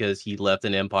is because he left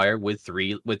an empire with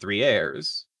three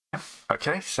heirs.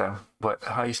 Okay, so how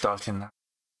are you starting that?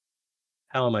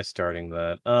 How am I starting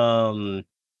that?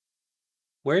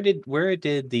 Where did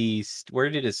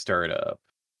it start up?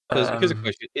 Because a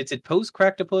question: is it post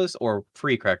Cractopus or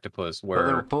pre Cractopus? Well, they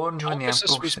were Where born during the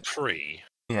Caucasus Empire. was pre.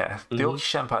 Yeah, the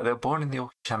Orcish Empire. They were born in the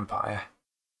Orcish Empire,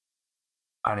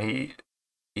 and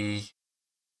he.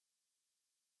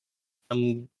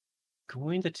 I'm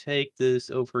going to take this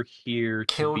over here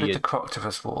to killed be at the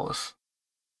Croctopus Wars.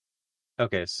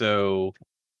 Okay, so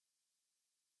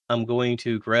I'm going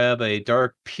to grab a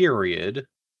dark period,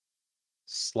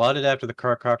 slot it after the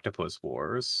Croctopus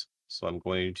Wars. So I'm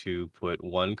going to put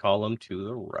one column to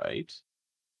the right.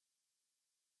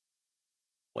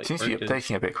 Wait, Seems to be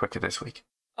updating a bit quicker this week.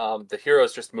 The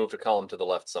heroes just moved a column to the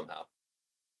left somehow.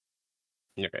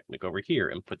 Okay, let me go over here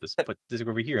and put this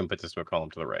over here and put this to a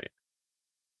column to the right.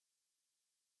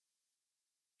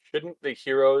 Shouldn't the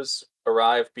heroes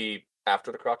arrive be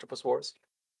after the Croctopus Wars?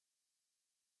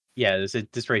 Yeah,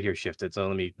 this right here shifted. So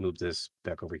let me move this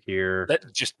back over here.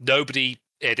 Let just nobody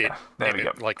edit. There we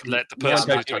go. Like let the No one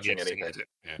person who's doing touching editing anything. edit.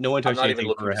 Yeah. No one I'm touched not even anything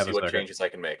looking for to half see a what second. changes I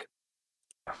can make.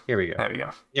 Here we go. There we go.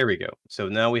 Here we go. So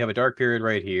now we have a dark period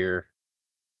right here,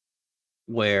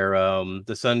 where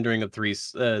the sundering of three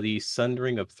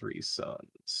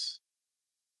suns.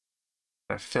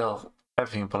 I fill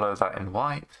everything below that in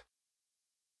white.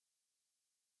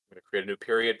 I'm going to create a new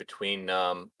period between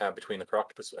the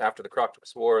Croctopus after the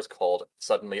Croctopus Wars called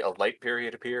 "Suddenly a Light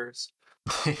Period Appears."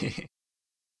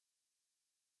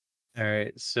 All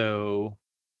right, so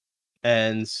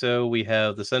we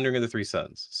have the sundering of the three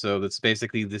suns. So that's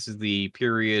basically this is the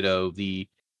period of the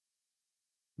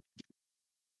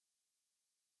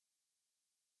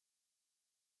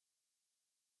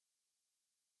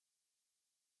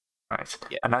Right.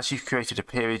 Yeah. And as you've created a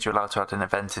period, you're allowed to add an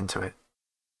event into it.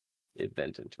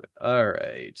 event into it. All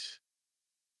right.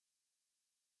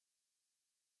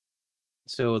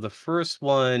 So the first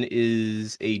one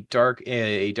is a dark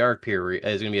period.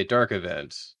 It's going to be a dark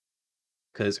event.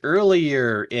 Because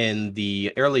earlier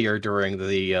during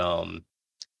the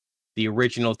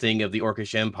original thing of the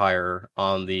Orcish Empire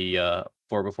on the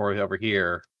before over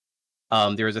here,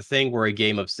 there was a thing where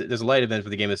there's a light event for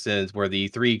the Game of Sins where the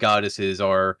three goddesses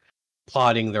are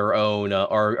plotting their own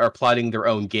are plotting their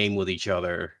own game with each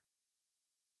other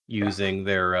using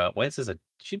their why is this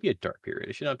should be a dark period.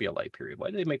 It should not be a light period.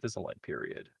 Why did they make this a light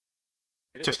period?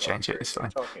 Just change it. It's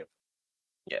fine.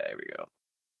 Yeah, there we go.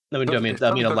 I It's mean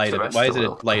probably a good light for the event. rest Why of is the it a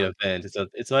world, light though. event?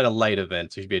 It's not a light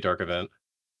event, so it should be a dark event.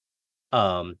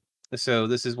 So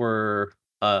this is where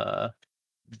the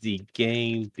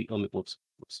game whoops.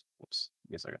 Give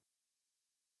me a second.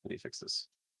 Let me fix this.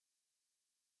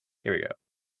 Here we go.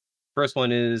 First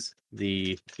one is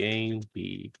the game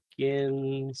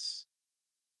begins.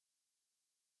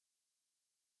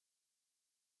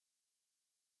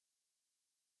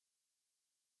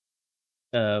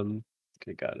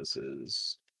 Okay,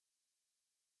 goddesses.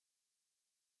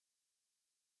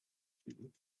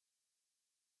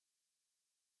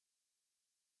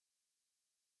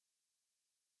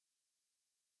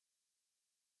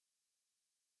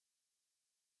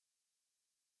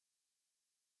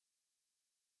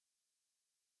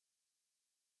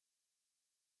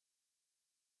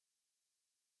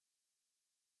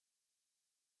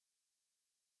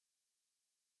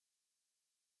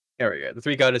 There we go. The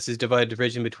three goddesses divide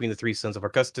division between the three sons of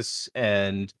Augustus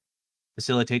and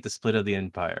facilitate the split of the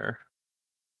empire.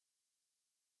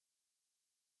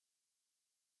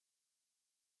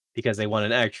 Because they want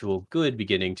an actual good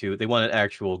beginning to. They want an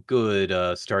actual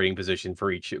good starting position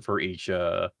for each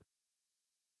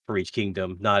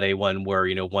kingdom, not a one where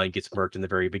one gets murked in the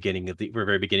very beginning of the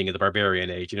barbarian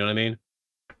age. You know what I mean?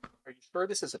 Are you sure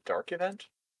this is a dark event?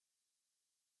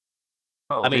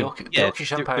 Well, I mean, the yeah,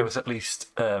 Orcish Empire was at least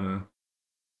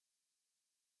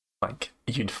like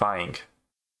unifying.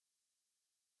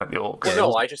 Like the orcs.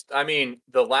 Well, no, I mean,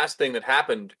 the last thing that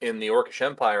happened in the Orcish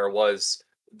Empire was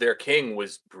their king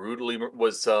was brutally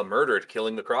murdered,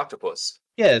 killing the Croctopus.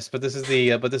 Yes, but this is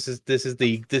the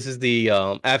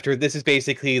after this is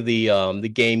basically the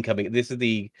game coming. This is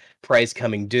the price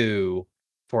coming due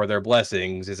for their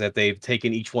blessings. Is that they've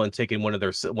taken one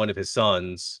of his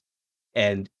sons,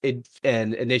 and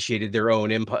initiated their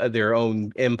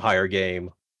own empire game.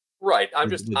 Right. I'm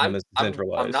with them as I'm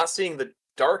centralized. not seeing the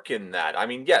dark in that. I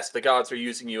mean, yes, the gods are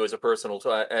using you as a personal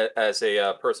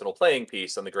personal playing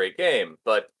piece on the great game,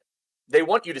 but they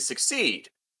want you to succeed.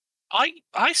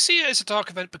 I see it as a dark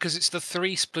event because it's the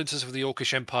three splinters of the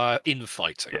Orcish Empire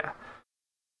infighting. Yeah.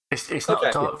 It's not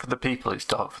Okay. dark for the people, it's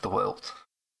dark for the world.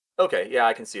 Okay, yeah,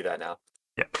 I can see that now.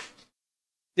 Yeah.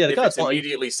 Yeah, the If gods it's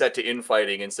immediately set to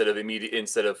infighting instead of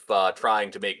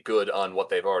trying to make good on what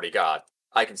they've already got,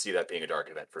 I can see that being a dark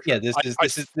event for sure. Yeah,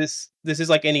 this is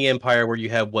like any empire where you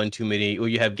have one too many, or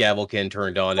you have Gavelkin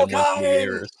turned on and one too many Gavelkin!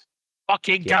 errors.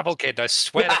 Fucking Yeah. Gavelkin, I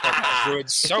swear to God, that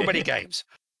ruined so many games.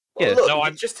 Well, Yeah, look, no,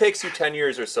 it just takes you 10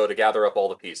 years or so to gather up all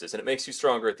the pieces, and it makes you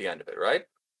stronger at the end of it, right?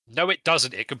 No, it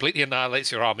doesn't. It completely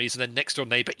annihilates your armies, and then next door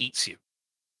neighbor eats you.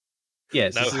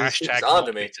 Yes, No this is- hashtag it's on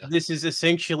to not me. Peter. This is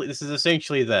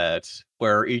essentially that,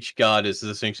 where each god is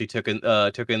essentially took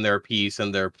in their piece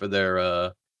and their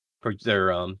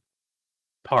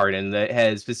part, and that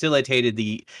has facilitated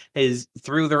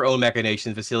through their own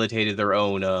machinations facilitated their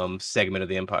own segment of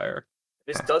the empire.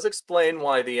 This does explain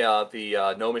why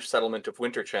the gnomish settlement of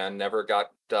Winterchan never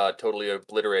got totally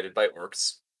obliterated by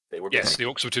orcs. They were Yes, busy. the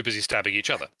orcs were too busy stabbing each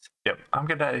other. Yep. I'm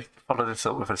going to follow this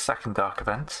up with a second dark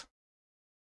event.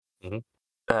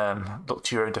 Look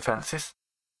to your own defences.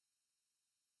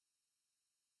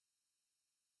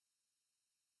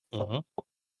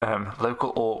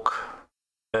 Local orc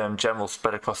generals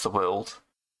spread across the world.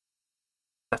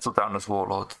 Settled down as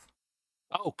warlords.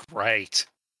 Oh, great.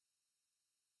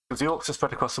 Because the orcs are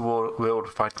spread across the world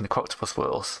fighting the Croctopus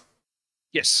Wars.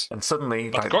 Yes. And suddenly,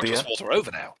 But the Croctopus Wars are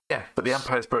over now. Yeah, but the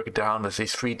Empire's broken down. There's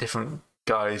these three different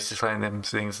guys deciding them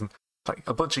things, and like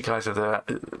a bunch of guys are there.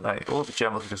 Like all the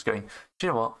generals are just going, do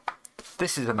you know what?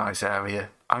 This is a nice area.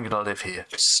 I'm gonna live here.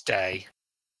 Just stay.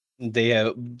 They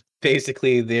have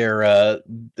basically the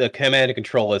command and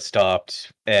control has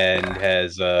stopped and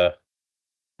has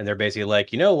and they're basically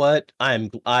like, you know what?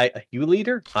 You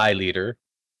leader, I leader.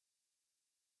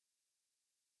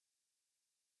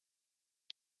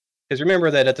 Because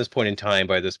remember that at this point in time,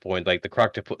 by this point, like the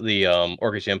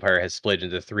Orcish Empire has split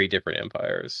into 3 different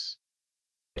empires.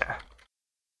 Yeah.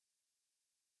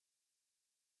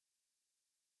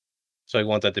 So I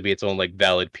want that to be its own like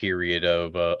valid period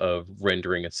of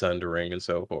rendering and sundering and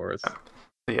so forth.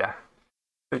 But yeah.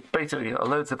 But basically,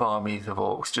 loads of armies of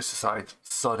orcs just decide,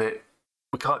 sod it.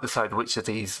 We can't decide which of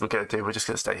these we're going to do. We're just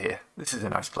going to stay here. This is a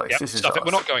nice place. Yep, This is stuff it. ours.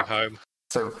 We're not going home.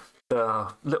 So there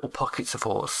are little pockets of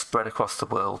orcs spread across the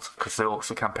world because the orcs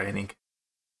are campaigning.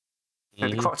 The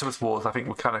Croctopus Wars, I think,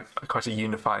 were kind of quite a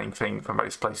unifying thing for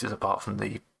most places apart from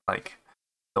the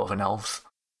Northern Elves.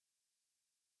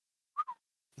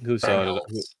 Who sawed it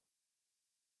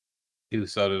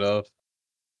off?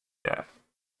 Yeah.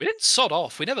 We didn't sod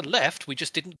off. We never left. We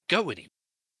just didn't go anywhere.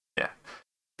 Yeah.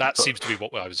 That seems to be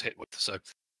what I was hit with. So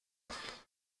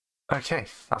Okay,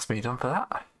 that's me done for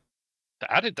that.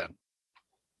 added then.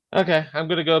 Okay, I'm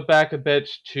going to go back a bit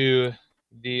to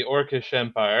the Orcish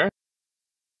Empire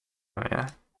Oh, yeah.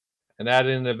 and add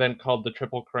in an event called the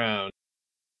Triple Crown.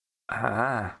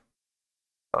 Ah.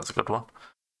 That's a good one.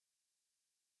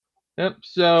 Yep,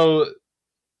 so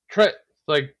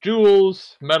like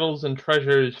jewels, metals, and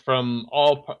treasures from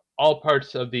all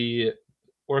parts of the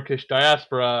Orcish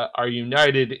diaspora are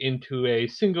united into a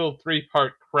single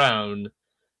 3-part crown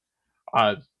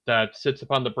that sits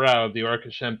upon the brow of the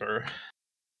Orcish Emperor.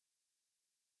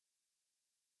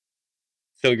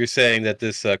 So you're saying that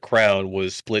this crown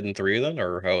was split in 3 then,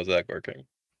 or how is that working?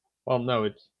 Well, no,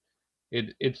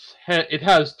 it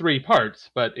has 3 parts,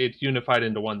 but it's unified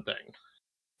into one thing.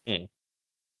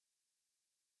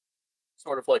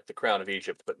 Sort of like the Crown of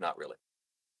Egypt, but not really.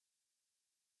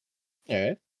 All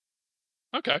right.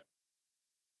 Okay.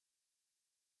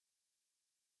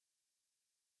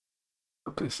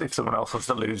 If someone else wants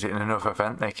to lose it in another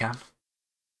event, they can.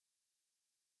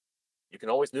 You can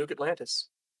always nuke Atlantis.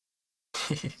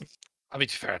 I mean,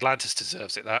 to be fair, Atlantis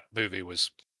deserves it. That movie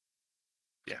was,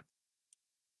 yeah.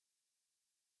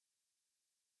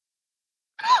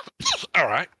 All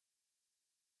right.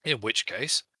 In which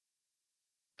case,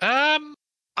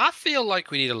 I feel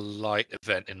like we need a light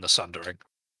event in the Sundering.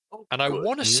 Oh, And I good.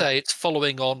 want to say it's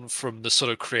following on from the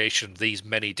sort of creation of these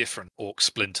many different orc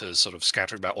splinters sort of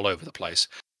scattering about all over the place.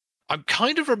 I'm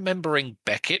kind of remembering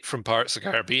Beckett from Pirates of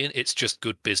the Caribbean. It's just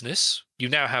good business. You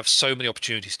now have so many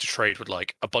opportunities to trade with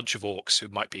like a bunch of orcs who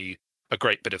might be a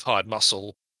great bit of hired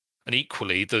muscle. And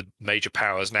equally, the major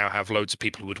powers now have loads of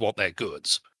people who would want their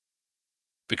goods.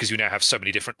 Because you now have so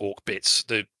many different orc bits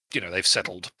that, they've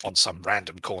settled on some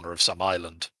random corner of some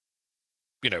island.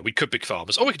 We could be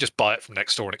farmers, or we could just buy it from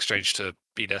next door in exchange to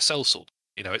be their sellsword.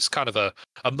 It's kind of a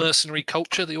mercenary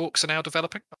culture the orcs are now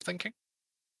developing, I'm thinking.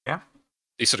 Yeah.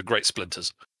 These sort of great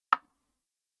splinters. I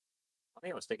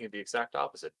think I was thinking the exact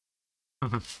opposite.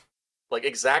 Like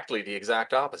exactly the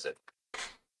exact opposite.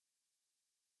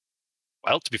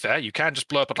 Well, to be fair, you can just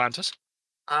blow up Atlantis,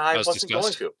 I as wasn't going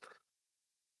discussed. to.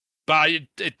 But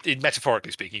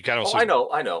metaphorically speaking, you can also. I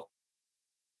know.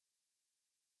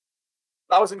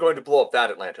 I wasn't going to blow up that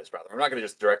Atlantis, rather. I'm not going to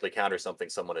just directly counter something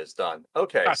someone has done.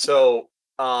 Okay, That's so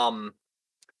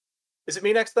is it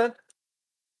me next then?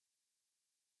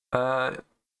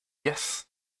 Yes.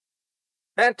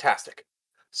 Fantastic.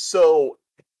 So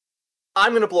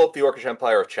I'm going to blow up the Orcish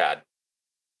Empire of Chad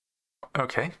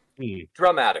Okay.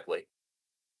 dramatically.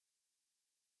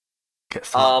 Get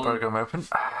the program open.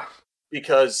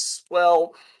 Because,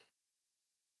 well,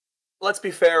 let's be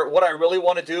fair. What I really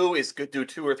want to do is do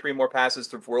 2 or 3 more passes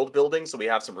through world building, so we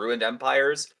have some ruined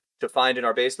empires to find in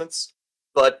our basements.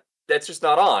 But that's just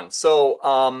not on.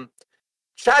 So,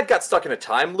 Chad got stuck in a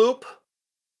time loop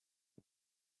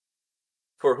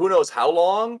for who knows how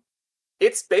long.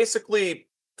 It's basically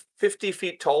 50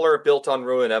 feet taller, built on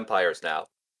ruined empires now.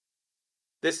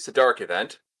 This is a dark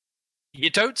event. You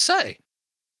don't say.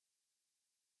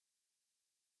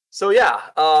 So yeah,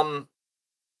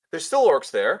 there's still orcs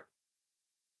there.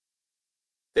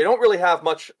 They don't really have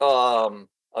much of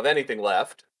anything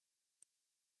left.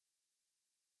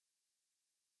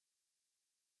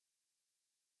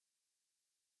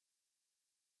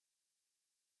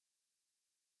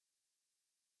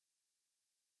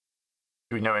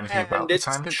 Do we know anything about And the it's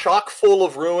time loop? chock full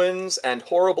of ruins and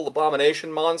horrible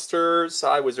abomination monsters.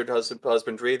 Hi, Wizard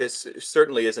Husbandry. This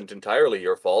certainly isn't entirely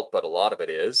your fault, but a lot of it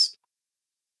is.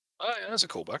 Oh, yeah, that's a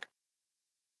callback.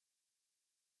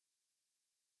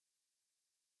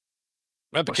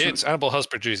 Remember, kids, animal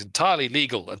husbandry is entirely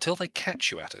legal until they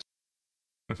catch you at it.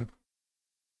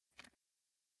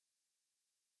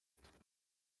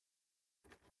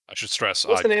 I should stress.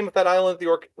 What's the name of that island?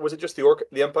 Was it just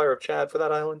the Empire of Chad for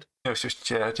that island? It was just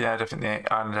Chad. Yeah, I don't think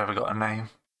the island ever got a name.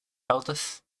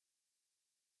 Elders?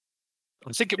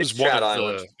 I think it was It's one Chad of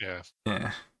Island. the.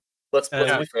 Yeah. Let's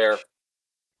be fair.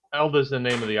 Elda's the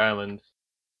name of the island.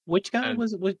 Which guy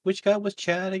was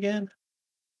Chad again?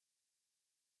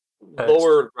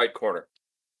 Lower right corner.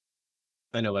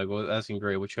 I know, like, I was asking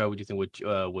Gray, which guy would you think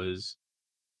was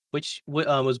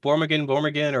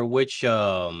Bormagan, or which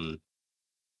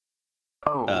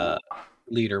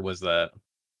leader was that?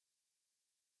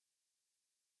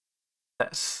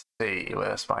 Let's see,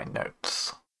 where's my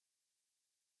notes?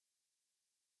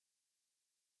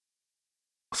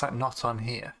 What's that not on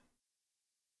here?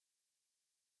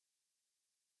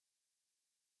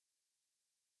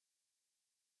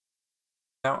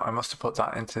 No, I must have put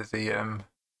that into the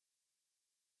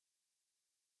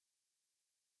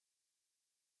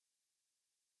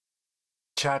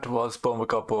Chad was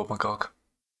Bormagog.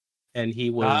 And he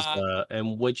was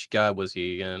and which guy was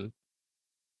he again?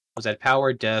 Was that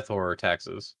power, death, or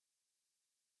taxes?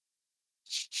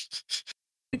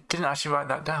 It didn't actually write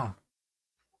that down.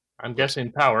 I'm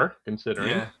guessing power, considering.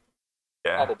 Yeah.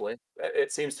 Probably.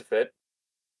 It seems to fit.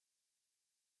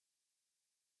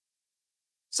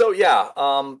 So yeah,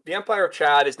 the Empire of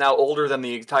Chad is now older than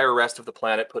the entire rest of the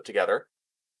planet put together.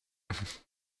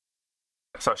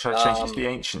 So should I change it to the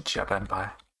ancient Chad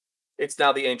Empire? It's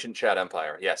now the ancient Chad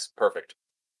Empire. Yes, perfect.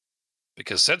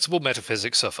 Because sensible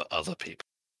metaphysics are for other people.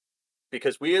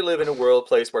 Because we live in a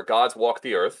place where gods walk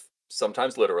the earth,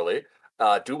 sometimes literally,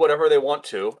 do whatever they want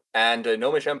to, and a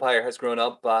gnomish empire has grown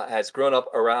up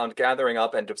around gathering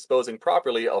up and disposing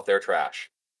properly of their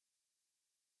trash.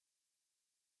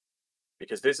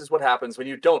 Because this is what happens when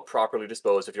you don't properly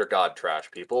dispose of your god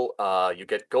trash, people. You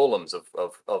get golems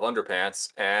of underpants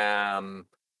and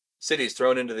cities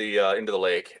thrown into the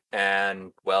lake,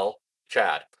 and well,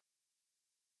 Chad.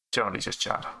 Generally just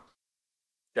Chad.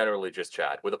 Generally just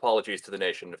Chad, with apologies to the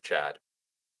nation of Chad.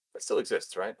 That still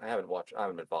exists, right? I haven't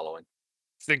been following.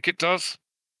 Think it does?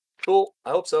 Cool. I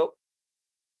hope so.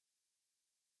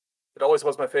 It always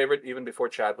was my favorite, even before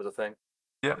Chad was a thing.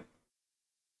 Yep.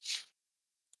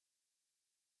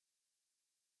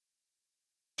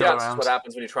 Yeah, this is what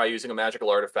happens when you try using a magical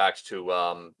artifact to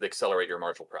accelerate your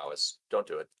martial prowess. Don't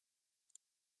do it.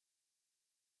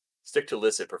 Stick to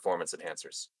illicit performance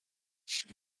enhancers.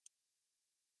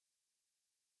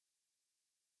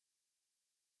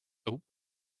 Oh.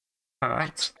 All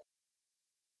right.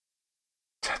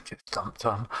 That gets dumped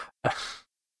on.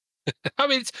 I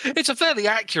mean, it's a fairly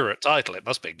accurate title, it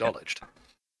must be acknowledged.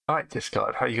 All right,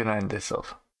 Discard, how are you going to end this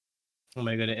off? How am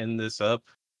I going to end this up?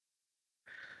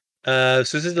 So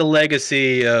this is the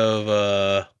legacy of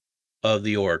the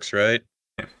orcs, right?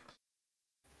 Yeah.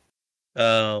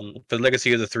 The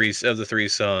legacy of the three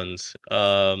sons.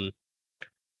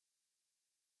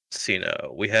 see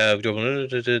now. We have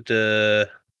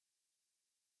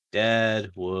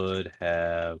Dad would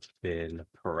have been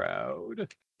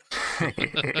proud.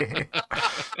 I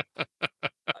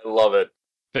love it.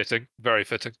 Fitting, very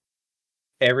fitting.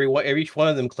 Each one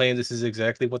of them claims this is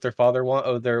exactly what their father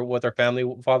what their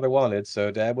family father wanted. So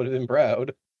Dad would have been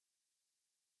proud.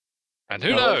 And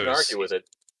who No one can knows? argue with it.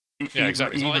 Yeah,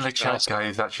 exactly. It's not Even like the you can Chad ask. guy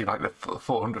is actually like the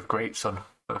 400th great son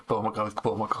of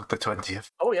Bormagog the 20th.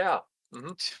 Oh yeah.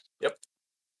 Hmm. Yep.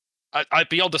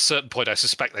 Beyond a certain point, I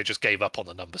suspect they just gave up on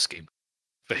the number scheme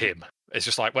for him. It's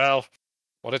just like, well,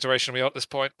 what iteration are we on at this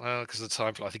point? Well, because of the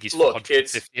time, I think he's Look,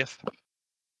 it's 450th.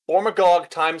 Bormagog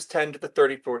times 10 to the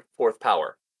 34th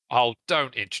power. Oh,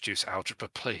 don't introduce algebra,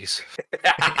 please.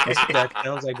 That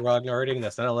sounds like grognarding.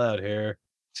 That's not allowed here.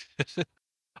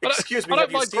 Excuse me, I don't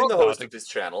have you mind seen the host grognarding. of this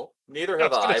channel? Neither Yeah, I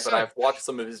have was gonna I, but say. I've watched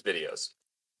some of his videos.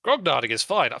 Grognarding is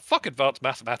fine. I fuck advanced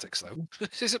mathematics, though.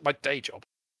 This isn't my day job.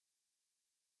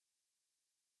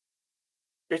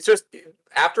 It's just,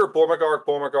 after Bormagog,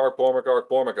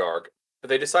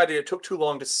 they decided it took too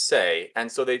long to say, and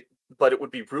so but it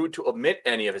would be rude to omit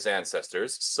any of his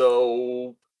ancestors,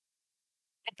 so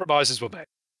Compromises were made.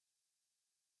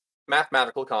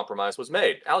 mathematical compromise was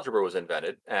made. Algebra was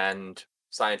invented, and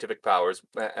scientific power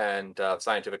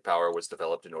was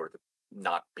developed in order to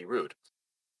not be rude.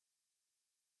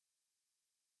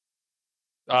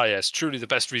 Ah, yes, truly the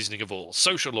best reasoning of all.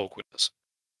 Social awkwardness.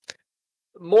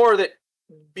 More that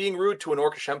being rude to an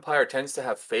Orcish empire tends to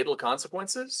have fatal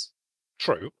consequences.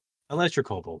 True. Unless you're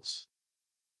kobolds.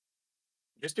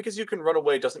 Just because you can run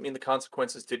away doesn't mean the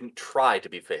consequences didn't try to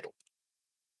be fatal.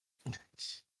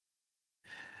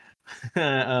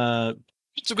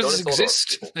 Consequences insult our exist.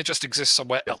 people. They just exist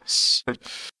somewhere else.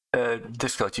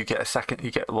 Discord, you get a second.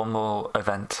 You get one more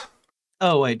event.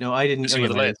 Oh wait, no, I didn't. Busy Oh, yeah,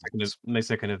 with landings. my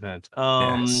second event.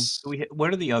 Yes.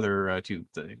 What are the other two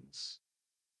things?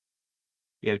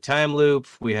 We have time loop.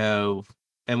 We have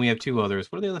two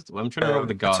others. What are the other? I'm trying to remember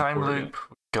the god. time for loop.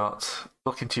 Got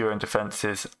look into your own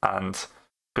defenses and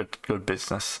good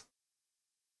business.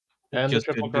 And Just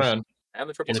the Triple good- Crown. And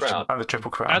the Triple And the Crown. And the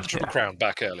triple crown. And the Triple Crown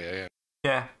back earlier, yeah.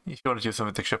 Yeah, if you want to do something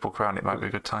with the triple crown, it might be a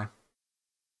good time.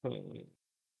 I think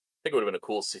it would have been a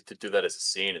cool to do that as a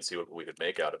scene and see what we could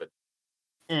make out of it.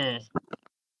 And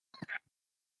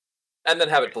then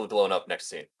have it blown up next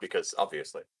scene, because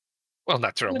obviously. Well,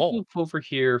 natural I'm more. gonna move over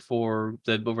here for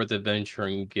the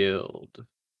Venturing Guild.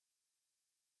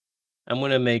 I'm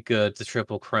gonna make the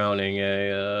triple crowning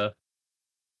a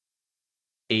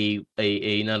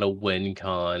not a win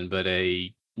con, but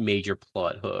a major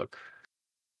plot hook.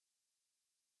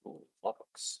 Ooh,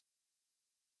 hooks.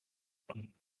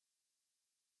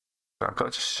 I've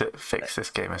got to just fix this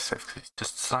game as if it's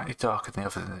just slightly darker than the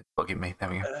others and it's bugging me. There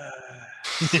we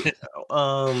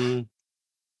go.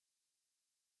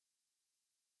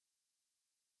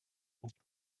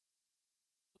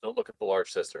 Don't look at the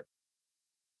large sister.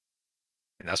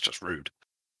 And that's just rude.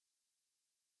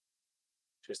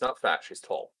 She's not fat, she's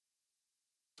tall.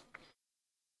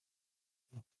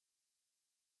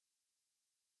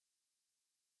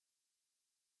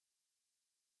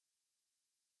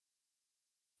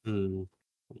 Hmm.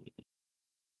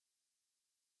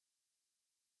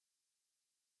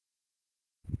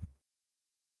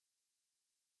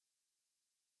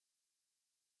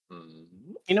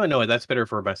 You know, no, that's better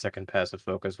for my second passive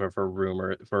focus for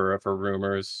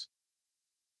rumors.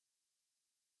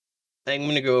 I'm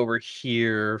gonna go over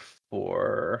here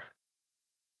for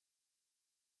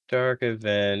dark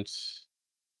event.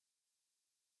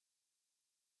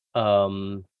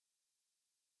 While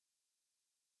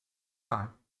I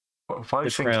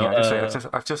was thinking,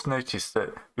 I've just noticed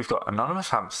that we've got anonymous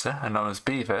hamster, anonymous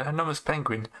beaver, anonymous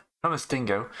penguin, anonymous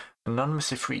dingo,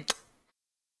 anonymous ifrit.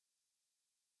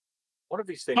 One of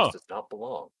these things does not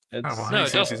belong. No,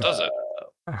 it doesn't, does it?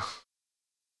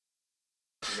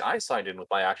 I signed in with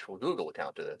my actual Google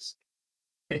account to this.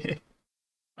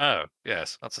 Oh,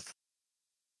 yes, that's a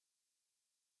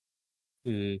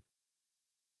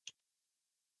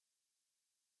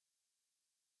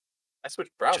I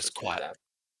switched browsers. Just quiet.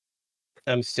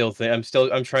 I'm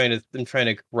trying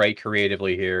to write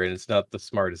creatively here, and it's not the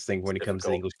smartest thing when it comes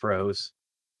to English prose.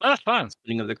 That's fine.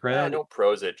 Spinning of the Yeah, crown. don't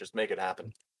prose it, just make it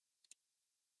happen.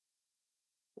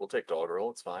 We'll take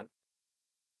doggerel, it's fine.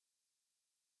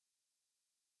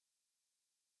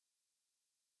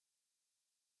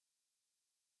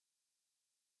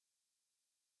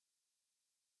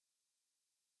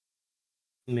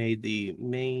 Made the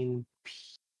main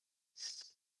piece.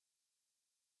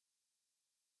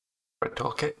 Red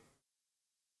toolkit.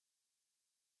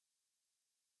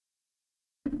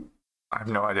 I have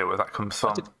no idea where that comes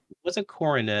from. What's a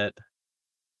coronet?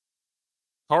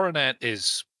 coronet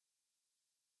is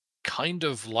kind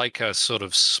of like a sort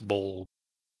of small.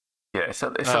 Yeah, it's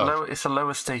a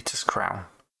lower status crown.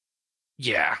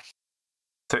 Yeah.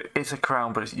 So it's a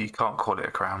crown, but you can't call it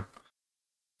a crown.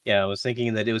 Yeah, I was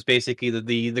thinking that it was basically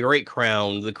the Great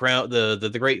Crown, the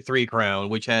Great Three Crown,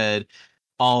 which had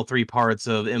all three parts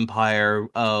of empire,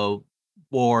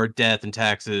 war, death, and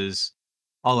taxes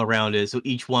all around it. So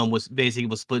each one was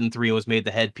split in three and was made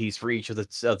the headpiece for each of the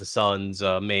sun's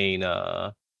main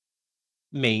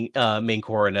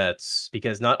coronets,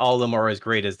 because not all of them are as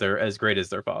great as their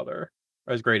father,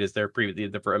 or as great as their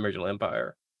the original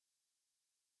empire.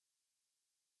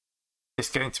 It's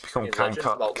going to become Any kind legends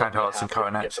about what would hearts and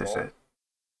happen if you coronets, get them is all? it?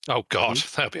 Oh God,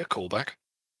 that'd be a callback.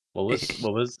 What was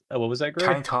that, Greg?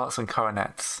 Kind hearts and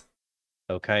coronets.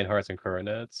 Oh, kind hearts and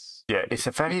coronets. Yeah, it's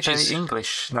a very, very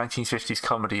English 1950s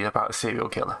comedy about a serial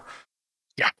killer.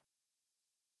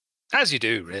 As you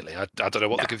do, really. I don't know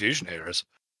what the confusion here is.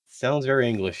 Sounds very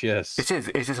English, yes. It is.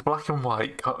 It is a black and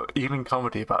white evening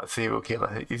comedy about a serial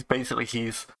killer. He's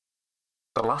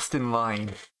the last in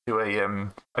line to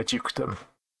a dukedom,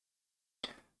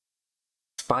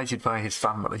 spited by his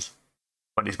family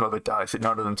when his mother dies. That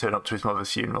none of them turn up to his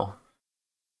mother's funeral.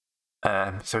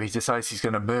 So he decides he's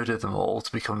going to murder them all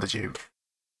to become the duke.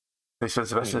 So he spends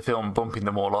the rest of the film bumping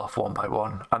them all off one by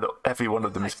one, and every one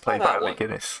of them is played by Alec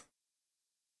Guinness.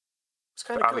 It's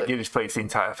kind of Alec Guinness plays the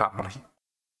entire family.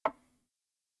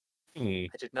 I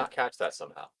did not catch that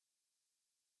somehow.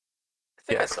 I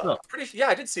think I saw it.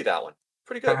 I did see that one.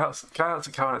 Pretty good. Kind Hearts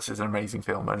and Coronets is an amazing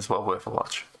film and it's well worth a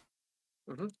watch.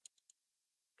 Mm-hmm.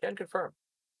 Can confirm.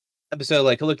 So,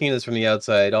 like, looking at this from the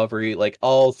outside,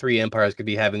 all three empires could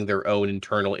be having their own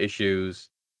internal issues.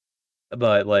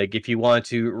 But, like, if you want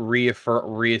to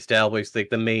reestablish, like,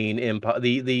 the main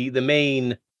the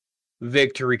main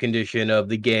victory condition of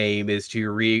the game is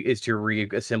to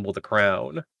reassemble the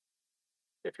crown.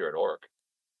 If you're an orc.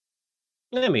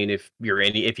 I mean, if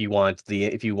you want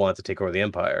to take over the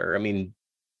empire, I mean,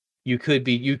 you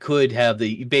could have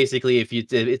basically, if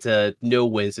it's a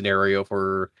no-win scenario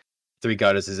for three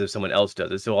goddesses if someone else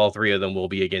does it. So all three of them will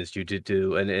be against you to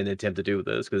do an attempt to do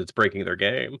this because it's breaking their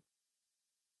game.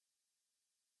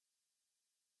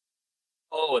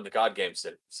 Oh, and the god game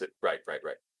right.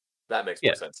 That makes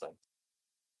more sense then.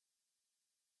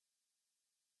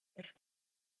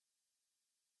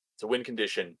 It's a win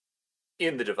condition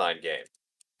in the divine game.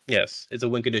 Yes, it's a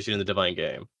win condition in the divine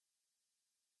game.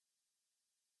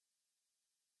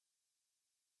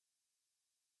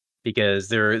 Because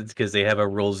they have a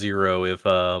rule 0 if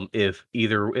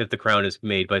the crown is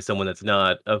made by someone that's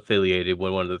not affiliated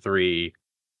with one of the three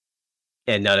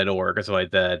and not an orc or something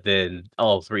like that, then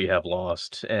all three have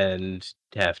lost and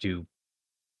have to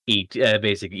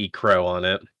basically eat crow on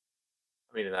it.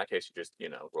 I mean, in that case, you just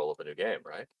roll up a new game,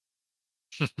 right?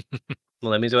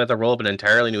 Well, that means we have to roll up an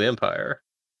entirely new empire.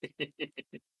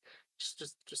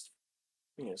 just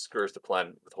scourge the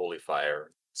planet with holy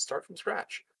fire. Start from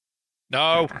scratch.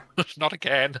 No, not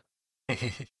again.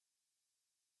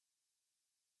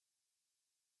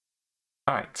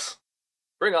 Alright.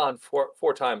 Bring on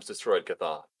four times destroyed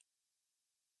Cathan.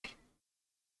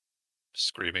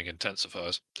 Screaming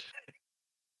intensifiers.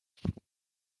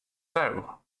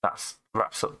 So, that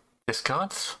wraps up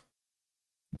discards.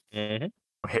 Mm-hmm.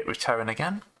 We'll hit with Terran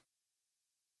again.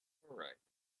 All right.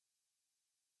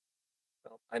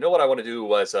 Well, I know what I want to do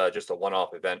was just a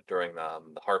one-off event during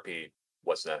the Harpy,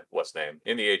 what's name,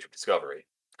 in the Age of Discovery.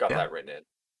 Got that written in.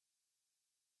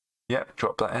 Yep,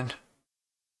 drop that in.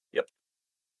 Yep.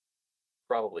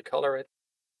 Probably color it.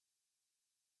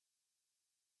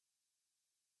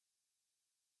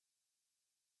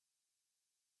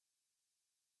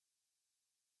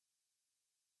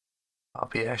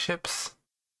 Harpy airships.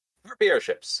 Harpy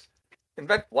airships.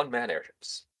 Invent one-man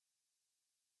airships.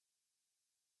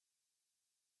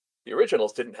 The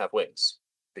originals didn't have wings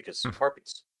because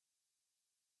harpies.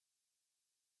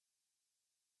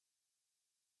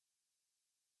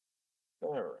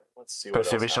 All right, let's see what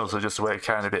else. The originals are just a way of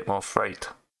carrying a bit more freight.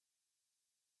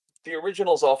 The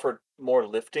originals offered more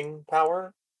lifting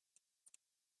power.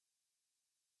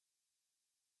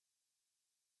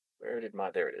 There it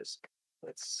is.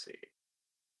 Let's see.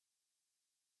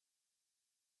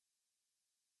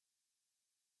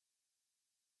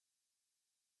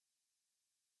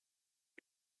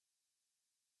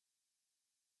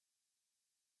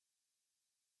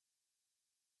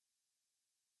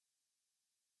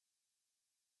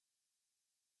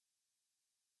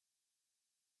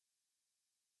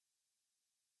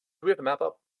 Do we have the map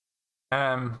up?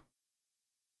 I've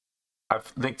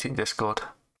linked in Discord.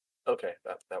 Okay,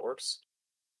 that works.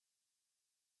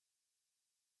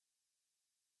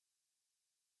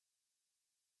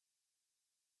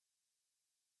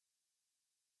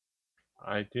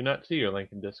 I do not see your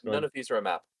link in Discord. None of these are a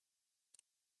map.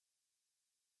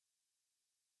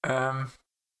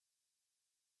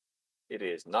 It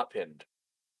is not pinned.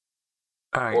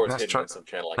 All right, Or it's let's hidden try. in some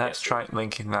channel I can't Let's see. try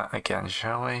linking that again,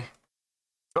 shall we?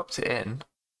 Dropped it in.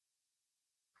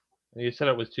 You said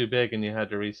it was too big and you had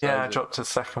to resize Yeah, I it. dropped the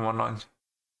second one on.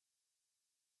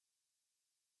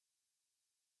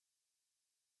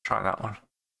 Try that one.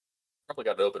 Probably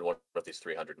got to open one of these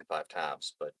 305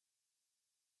 tabs, but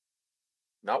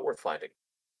not worth finding.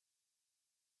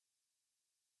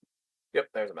 Yep,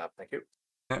 there's a map. Thank you.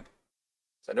 Yep.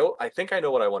 So I think I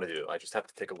know what I want to do. I just have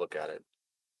to take a look at it.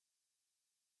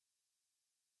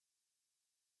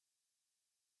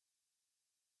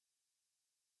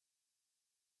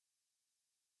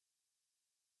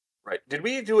 Right. Did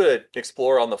we do an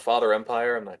explore on the Father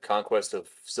Empire and the conquest of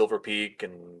Silver Peak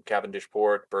and Cavendish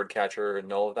Port, Birdcatcher,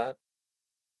 and all of that?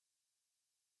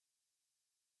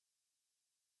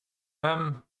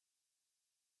 Not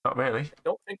really.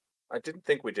 I didn't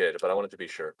think we did, but I wanted to be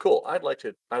sure. Cool. I'd like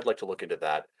to look into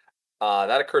that.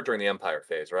 That occurred during the Empire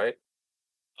phase, right?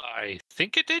 I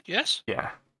think it did, yes.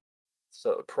 Yeah.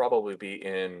 So it would probably be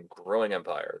in Growing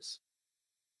Empires.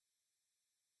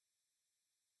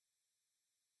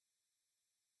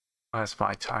 Where's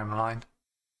my timeline?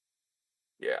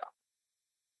 Yeah.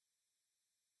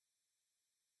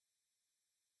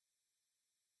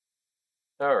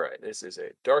 All right. This is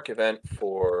a dark event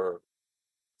for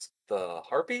the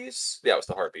Harpies. Yeah, it was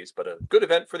the Harpies, but a good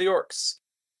event for the Orcs.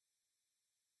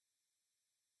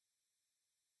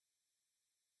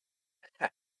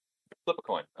 Flip a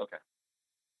coin. Okay.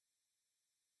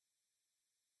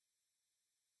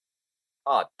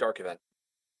 Dark event.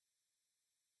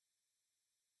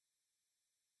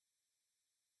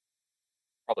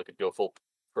 Probably could go for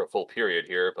a full period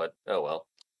here, but oh well.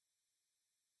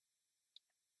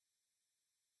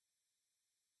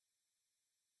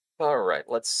 All right,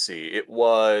 let's see. It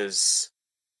was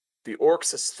the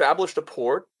Orcs established a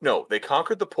port. No, they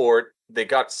conquered the port. They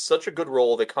got such a good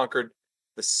roll. They conquered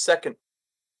the second.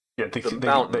 Yeah, they conquered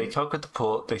the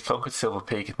port. They conquered Silver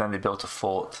Peak, and then they built a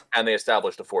fort. And they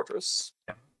established a fortress.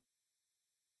 Yeah.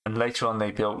 And later on,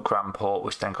 they built Grand Port,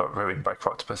 which then got ruined by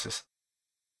croctopuses.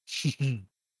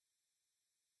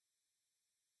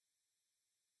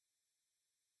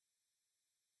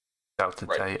 Out of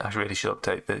date. I really should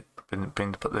update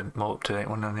put the more up to date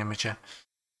one on the Imager.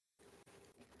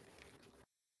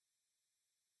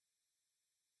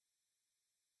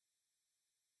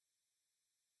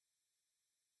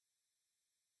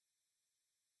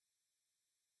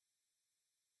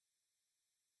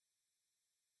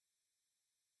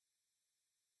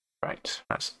 Right,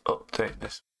 let's update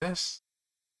this.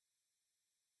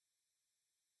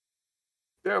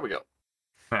 There we go.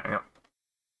 There we go.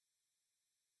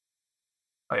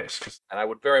 Oh yes, and I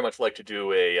would very much like to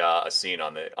do a scene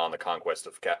on the conquest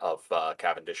of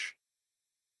Cavendish.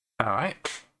 All right.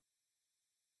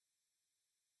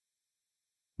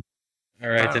 All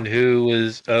right, then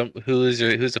who's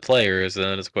the player is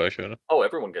the question. Oh,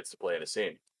 everyone gets to play in a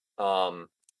scene. The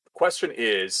question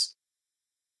is,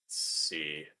 let's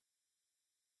see,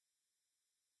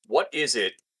 what is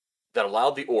it that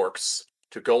allowed the Orcs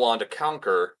to go on to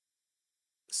conquer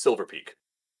Silver Peak?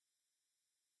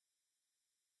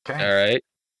 Okay. All right.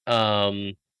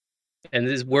 And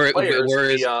this where is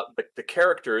the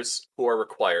characters who are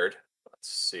required? Let's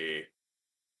see.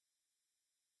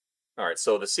 All right,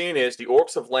 so the scene is the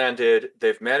Orcs have landed.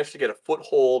 They've managed to get a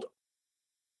foothold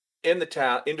in the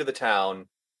town, into the town,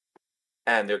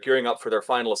 and they're gearing up for their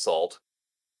final assault.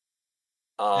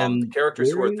 The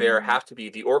characters who are there have to be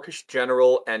the Orcish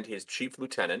general and his chief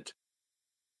lieutenant.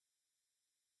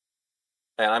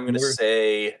 And I'm going to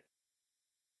say,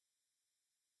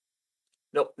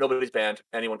 nope, nobody's banned.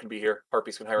 Anyone can be here.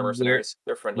 Harpies can hire mercenaries.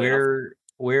 They're friendly enough.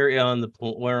 Where on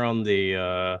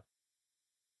the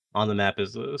map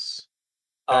is this?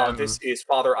 This is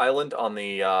Father Island on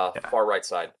the far right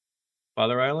side.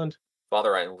 Father Island?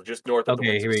 Father Island, just north of the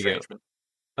Winds of Estrangement.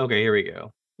 Okay, here we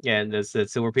go. Yeah, and that's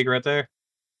Silver Peak right there?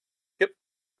 Yep.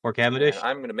 Or Cavendish? And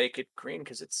I'm going to make it green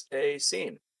because it's a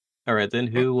scene. All right,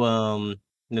 then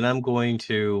then I'm going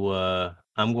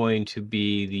to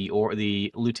be the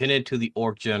lieutenant to the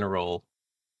Orc general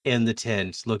in the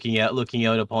tent, looking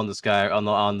out upon the sky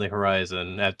on the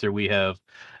horizon after we have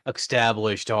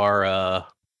established our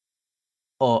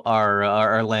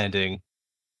landing.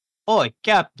 Oi,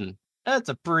 Captain, that's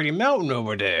a pretty mountain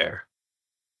over there.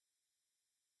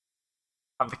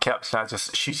 I'm the captain. I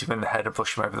just shoot him in the head and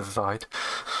push him over the side.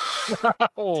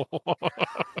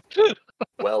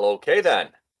 Well, okay then.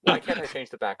 Why can't I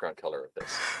change the background color of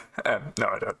this? No,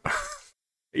 I don't.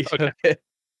 Okay.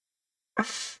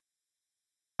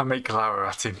 I make glower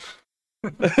at him.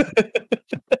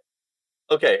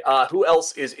 Okay, who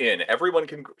else is in? Everyone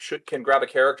can grab a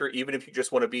character, even if you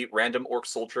just want to be random orc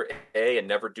soldier A and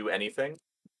never do anything.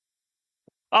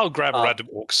 I'll grab a random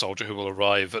orc soldier who will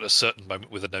arrive at a certain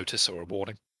moment with a notice or a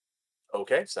warning.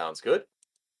 Okay, sounds good.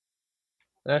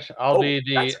 That's, I'll be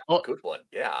the That's a good one.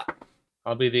 Yeah.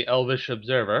 I'll be the elvish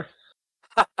observer.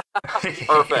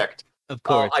 Perfect. Of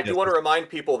course. I do want to remind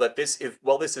people that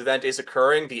while this event is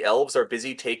occurring, the elves are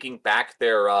busy taking back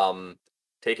their island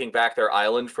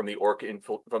from the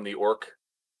orc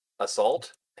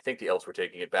assault. I think the elves were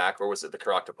taking it back, or was it the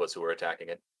Croctopus who were attacking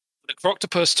it? The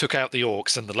Croctopus took out the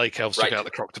orcs, and the Lake Elves took out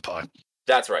the Croctopi.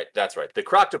 That's right. The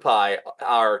Croctopi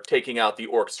are taking out the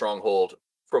orc stronghold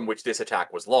from which this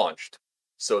attack was launched.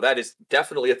 So that is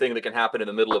definitely a thing that can happen in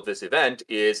the middle of this event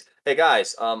is, hey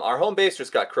guys, our home base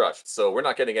just got crushed, so we're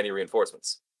not getting any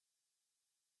reinforcements.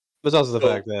 There's also the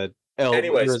fact that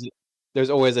there's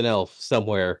always an elf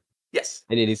somewhere. Yes.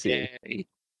 In any scene.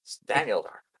 Dang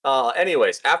Eldar.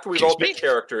 Anyways, after we've all picked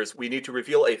characters, we need to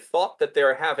reveal a thought that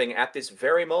they're having at this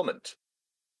very moment.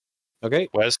 Okay.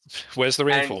 Where's the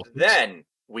reinforcement? And then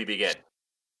we begin.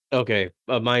 Okay.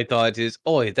 My thought is,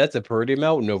 oi, that's a pretty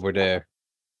mountain over there.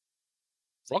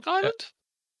 Rock Island?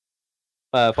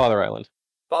 Father Island.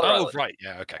 Island. Right.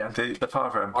 Yeah, okay. Yeah, the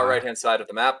Father Empire. Our right-hand side of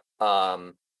the map.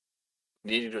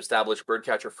 Needing to establish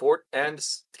Birdcatcher Fort and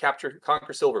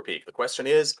conquer Silver Peak. The question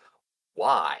is,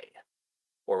 why?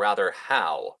 Or rather,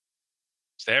 how?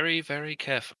 Very, very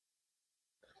careful.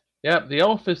 Yep, the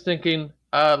elf is thinking,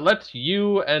 let's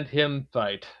you and him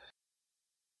fight.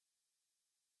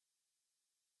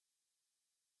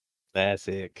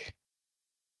 Classic.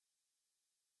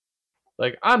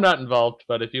 Like, I'm not involved,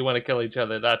 but if you want to kill each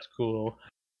other, that's cool.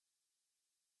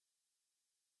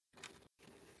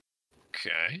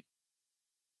 Okay.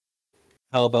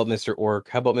 How about Mr. Orc?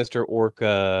 How about Mr. Orc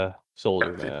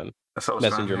Soldier Man?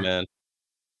 Messenger Man.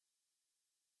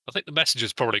 I think the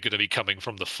messenger's probably going to be coming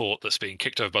from the fort that's being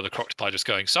kicked over by the Croctopi, just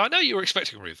going, so I know you were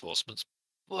expecting reinforcements,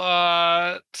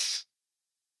 but,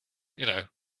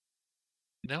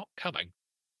 not coming.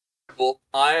 Well,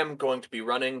 I am going to be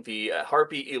running the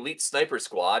Harpy Elite Sniper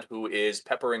Squad, who is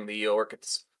peppering the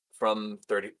orcs from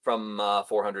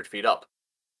 400 feet up.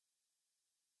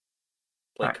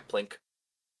 Plink, plink.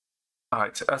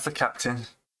 Alright, as the captain,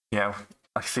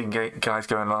 I see guys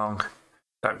going along.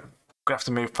 We're going to have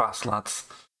to move fast, lads.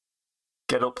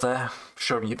 Get up there,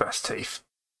 show me your best teeth.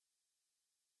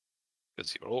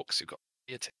 Because you're orcs, you've got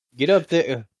your teeth. Get up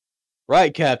there.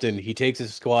 Right, Captain. He takes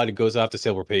his squad and goes off to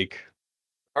Silver Peak.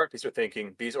 Harpies are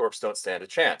thinking, these orcs don't stand a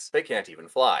chance. They can't even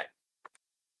fly.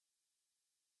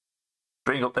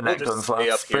 Bring up the net guns,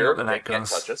 lads. Bring up the net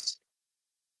guns. Touch us.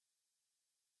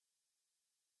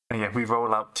 And we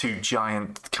roll out two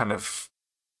giant kind of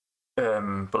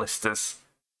ballistas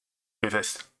with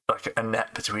this, like a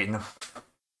net between them.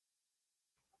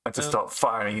 And to start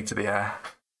firing into the air.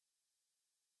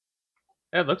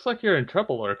 Yeah, it looks like you're in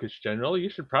trouble, Orcish General. You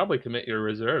should probably commit your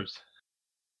reserves.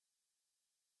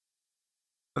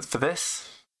 But for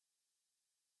this?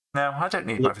 No, I don't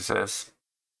need my reserves.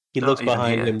 He looks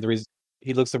behind him.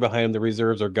 He looks behind him. The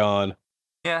reserves are gone.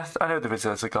 Yes, I know the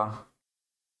reserves are gone.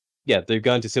 Yeah, they've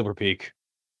gone to Silver Peak.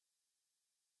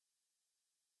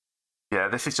 Yeah,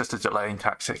 this is just a delaying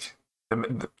tactic.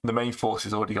 The main force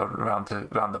is already gone around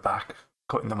the back,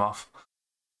 cutting them off.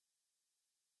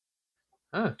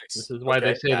 This is why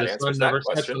they say the sun never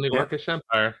sets on the Orcish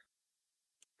Empire.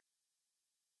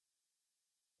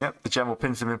 Yep, the general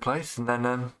pins them in place, and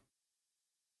then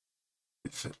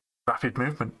it's a rapid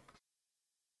movement.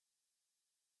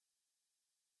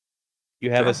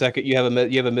 You have a second. You have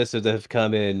a missive that have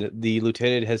come in. The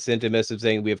lieutenant has sent a message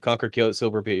saying we have conquered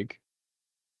Silver Peak.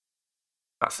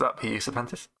 That's that for you,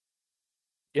 Serpentis?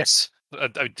 Yes.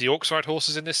 The orcs ride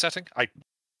horses in this setting?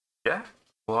 Yeah.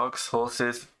 Wargs,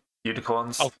 horses,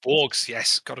 unicorns. Oh, wargs,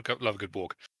 yes. Gotta love a good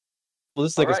warg. Well,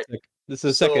 this is like this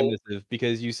is a second missive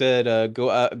because you said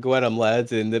go at 'em,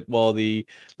 lads, and while the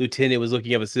lieutenant was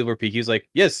looking up at Silver Peak, he was like,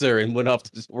 "Yes, sir," and went off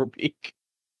to Silver Peak.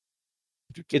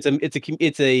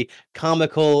 It's a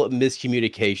comical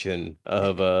miscommunication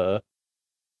of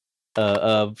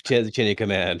the chain of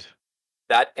command.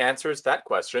 That answers that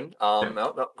question.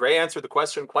 No, Gray answered the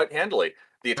question quite handily.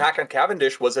 The attack on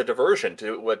Cavendish was a diversion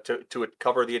to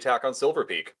cover the attack on Silver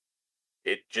Peak.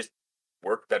 It just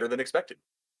worked better than expected.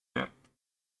 Yeah.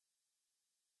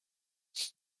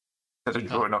 Instead of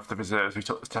drawing off the reserves, we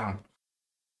took the town.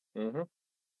 Mm-hmm.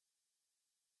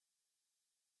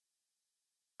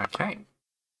 Okay.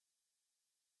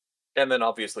 And then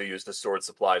obviously use the stored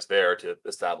supplies there to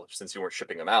establish, since you weren't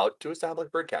shipping them out, to establish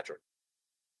Birdcatcher.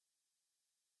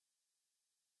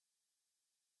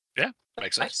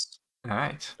 Makes sense. Nice. All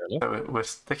right. Fair enough. So we're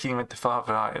sticking with the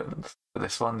Father Islands. For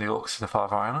this one, the Orcs of the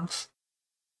Father Islands.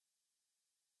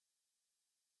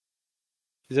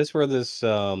 Is this where this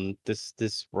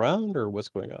this round or what's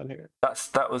going on here?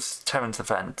 That was Terran's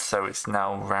event, so it's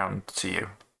now round to you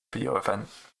for your event.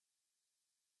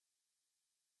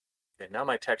 Okay, now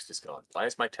my text is gone. Why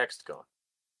is my text gone?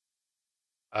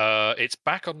 It's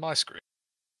back on my screen.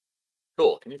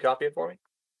 Cool. Can you copy it for me?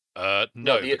 No,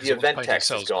 the because it wasn't event painting text is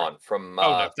Cell's screen. gone from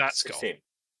Oh, no, that's 16. gone.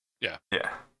 Yeah. Yeah.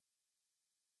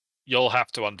 You'll have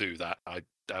to undo that. I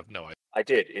have no idea. I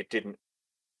did. It didn't.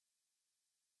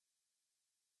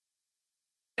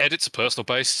 Edits are personal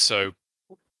based, so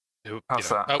How's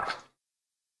that? Oh,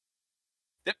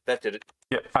 Yep, that did it.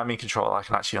 Yeah, I'm in control. I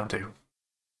can actually undo.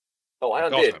 Oh, I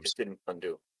God undid. knows. It didn't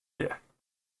undo. Yeah.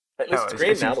 At least No, it's it's-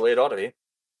 green it's now, in- the way it ought to be.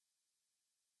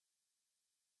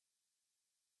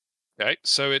 okay.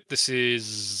 So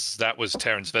that was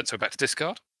Terran's event. So back to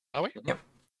discard. Are we?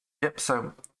 Yep.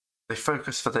 So the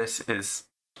focus for this is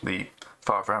the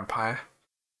Father Empire.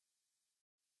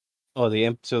 Oh,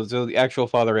 so the actual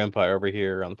Father Empire over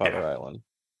here on Father Yeah. Island.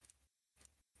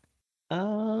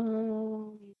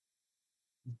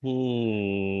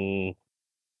 Hmm.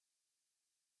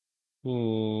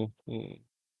 Hmm. Hmm.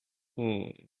 Hmm.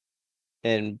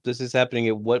 And this is happening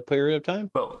at what period of time?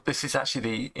 Well, this is actually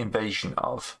the invasion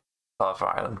of Father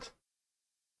Island.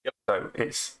 Yep. So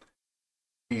it's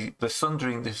the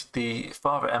sundering. The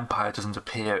Father Empire doesn't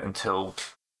appear until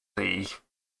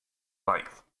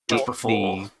just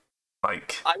before. I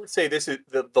would say this is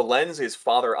the lens is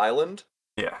Father Island.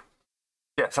 Yeah.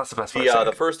 Yes, that's the best way to say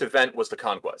The it. first event was the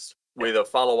Conquest, with a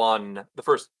follow-on. The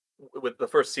first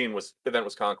event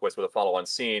was Conquest, with a follow-on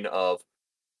scene of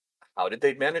how did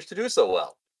they manage to do so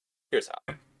well? Here's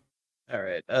how. All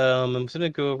right. I'm just gonna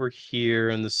go over here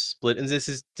in the split, and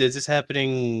is this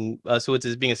happening? So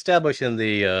it's being established in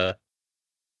the.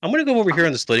 I'm gonna go over here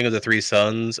in the splitting of the three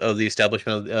sons of the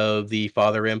establishment of the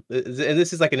Father and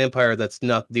this is like an empire that's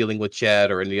not dealing with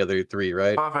Chad or any other three,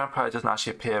 right? Father Empire doesn't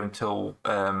actually appear until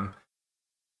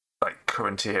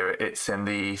current era. It's in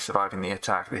the Surviving the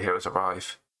Attack, the Heroes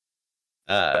Arrive.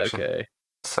 Okay.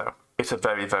 So it's a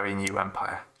very, very new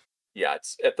empire. Yeah,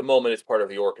 it's at the moment it's part of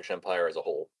the Orcish Empire as a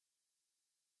whole,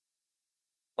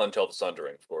 until the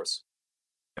Sundering, of course.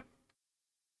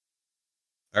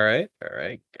 All right.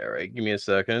 Give me a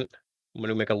second. I'm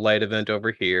gonna make a light event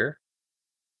over here,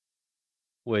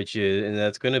 and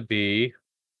that's gonna be.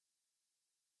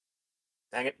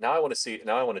 Dang it! Now I want to see.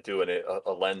 Now I want to do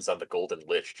a lens on the Golden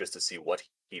Lich just to see what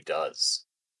he does.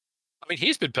 I mean,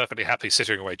 he's been perfectly happy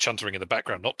sitting away, chuntering in the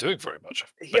background, not doing very much.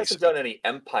 He hasn't done any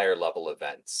Empire level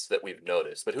events that we've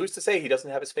noticed, but who's to say he doesn't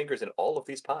have his fingers in all of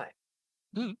these pies?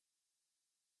 Hmm.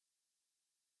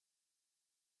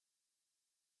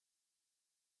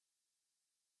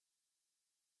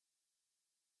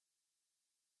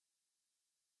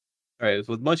 All right.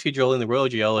 With Munchie Joel and the Royal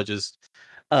Geologist,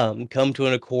 come to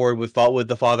an accord with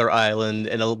the Father Island,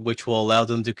 and which will allow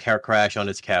them to crash on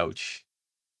its couch.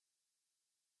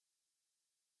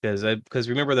 Because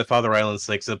remember the Father Island's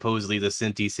like supposedly the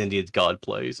sentient god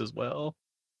place as well.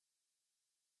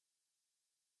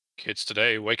 Kids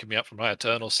today waking me up from my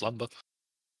eternal slumber.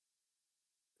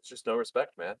 It's just no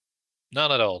respect, man.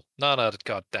 None at all. None at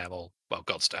goddamn all. Well,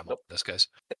 God's damn all Nope. in this case.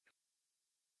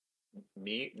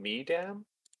 Me, damn.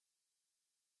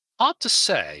 Hard to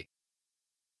say.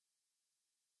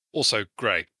 Also,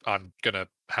 Grey, I'm gonna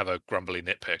have a grumbly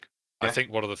nitpick. I Yeah.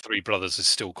 think one of the three brothers is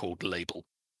still called Label.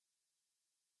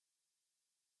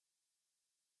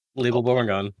 Label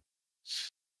Borngon.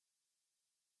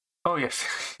 Oh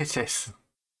yes, it is.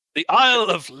 The Isle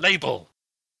of Label.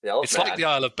 The It's like the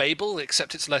Isle of Babel,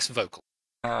 except it's less vocal.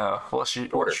 What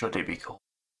should it be called?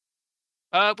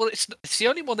 Well, it's the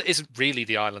only one that isn't really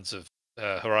the islands of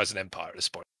Horizon Empire at this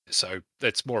point, so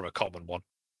it's more of a common one.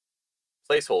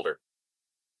 Placeholder.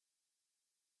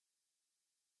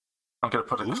 I'm going to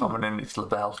put a Ooh. common in its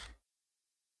label.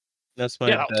 That's my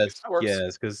Yeah, best that works.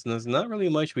 guess, because there's not really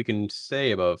much we can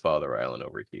say about Father Island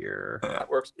over here. That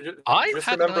works. I Just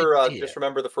had an remember, idea.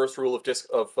 the first rule of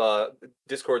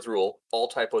Discord's rule: all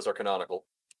typos are canonical.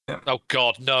 Oh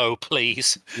God, no!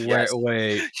 Please. Yes.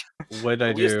 Wait, what did I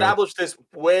We do? established this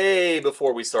way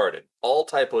before we started. All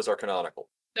typos are canonical.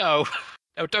 No,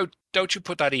 don't you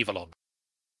put that evil on.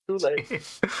 Too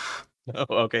late. Oh,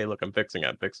 okay, look, I'm fixing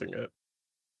it.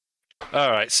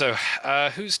 All right, so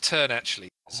whose turn actually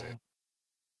is it?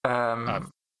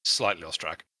 I've slightly lost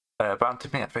track. Bound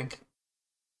to me, I think.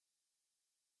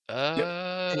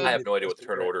 I have no idea what the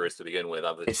turn order is to begin with.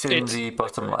 It's in the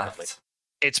bottom left.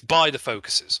 It's by the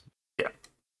focuses.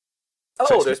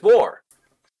 Oh, there's more.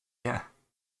 Yeah.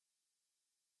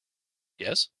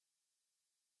 Yes.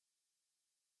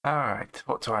 Alright,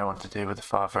 what do I want to do with the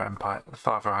Father Empire, the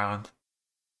Father Island?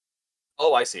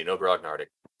 Oh, I see. No Grognardic.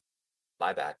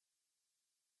 My bad.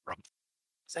 Wrong.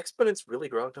 Is Exponents really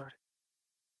Grognardic?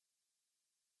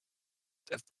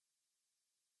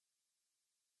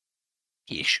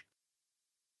 Ish.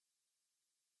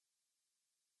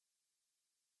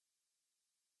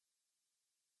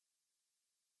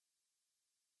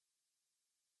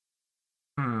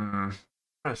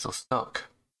 I'm still stuck.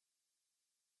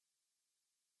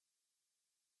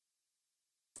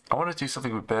 I want to do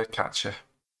something with Birdcatcher.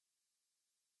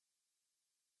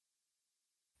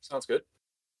 Sounds good.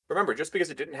 Remember, just because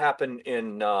it didn't happen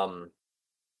in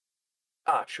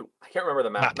shoot, I can't remember the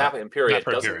map. Mappa. Mappa Imperia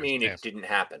Mappa doesn't Imperia, mean yeah. it didn't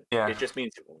happen. Yeah. It just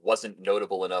means it wasn't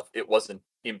notable enough. It wasn't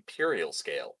imperial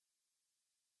scale.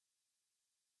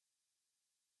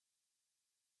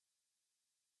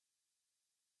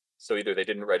 So either they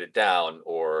didn't write it down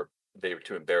or they were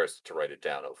too embarrassed to write it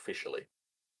down officially.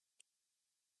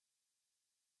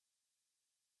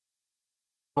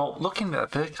 Well, looking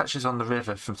at Birdcatcher's on the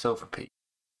river from Silver Peak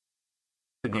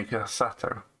to New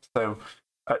Sato, so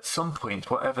at some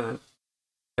point, whatever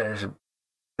there's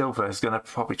Silver is going to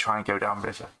probably try and go down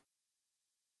river.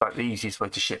 Like the easiest way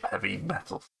to ship heavy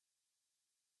metals.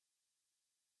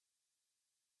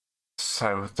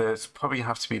 So there's probably going to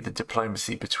have to be the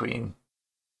diplomacy between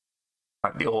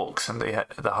like the orcs and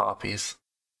the harpies.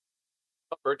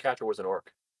 Birdcatcher was an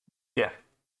orc. Yeah.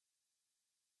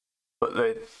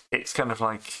 But it's kind of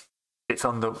like it's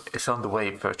on the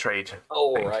way for a trade.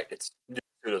 Oh, thing. right. It's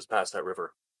Kudos past that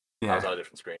river. I was Yeah. on a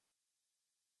different screen.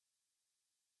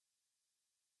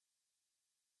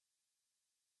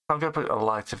 I'm going to put a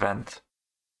light event.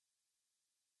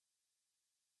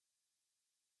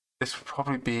 This would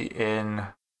probably be in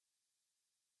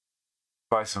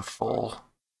Rise and Fall.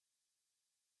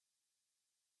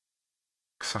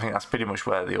 Because I think that's pretty much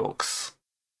where the orcs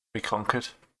we conquered.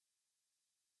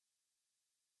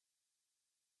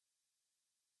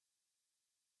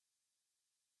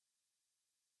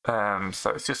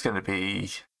 So it's just going to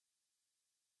be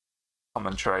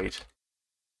common trade.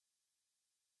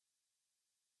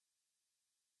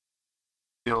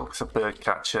 The orcs are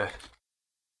Birdcatcher.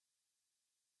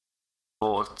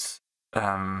 But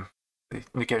they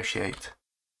negotiate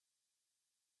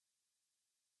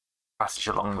passage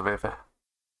along the river.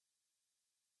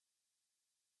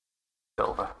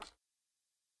 Silver.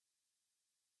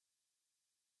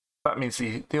 That means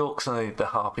the orcs and the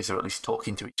harpies are at least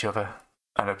talking to each other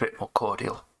and a bit more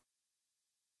cordial.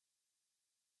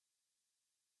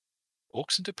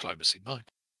 Orcs and diplomacy, mine.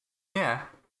 Yeah,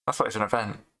 that's why it's an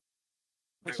event.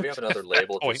 Do we have another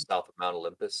label Point. just south of Mount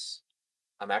Olympus?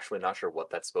 I'm actually not sure what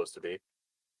that's supposed to be.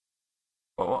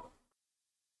 What?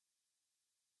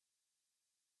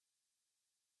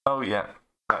 Oh yeah,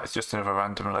 that's just another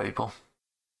random label.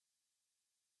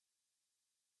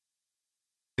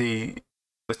 The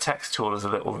text tool is a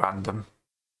little random.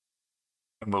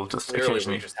 And we'll just Clearly,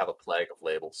 occasionally... we just have a plague of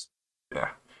labels. Yeah.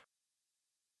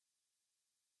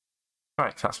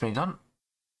 Right, that's me done.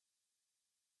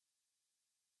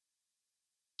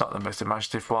 Not the most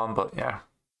imaginative one, but yeah.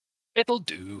 It'll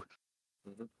do.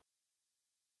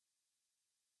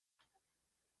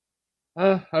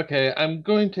 Okay, I'm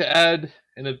going to add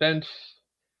an event,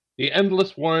 the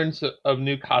Endless Warrens of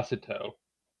New Cosito,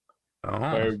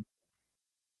 where,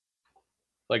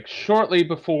 like, shortly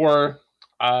before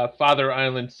Father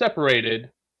Island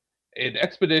separated, an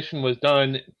expedition was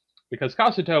done because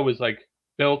Cosito was, like,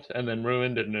 built and then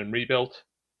ruined and then rebuilt.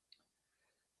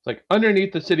 It's like,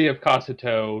 underneath the city of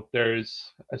Cosito,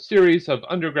 there's a series of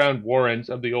underground warrens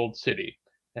of the old city,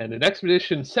 and an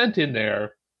expedition sent in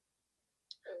there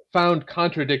found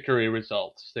contradictory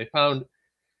results. They found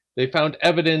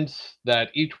evidence that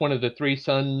each one of the three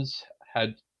sons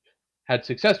had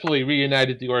successfully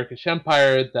reunited the Orcish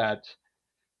Empire, that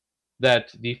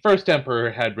the first emperor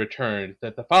had returned,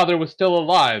 that the father was still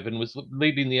alive and was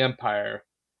leading the empire,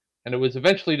 and it was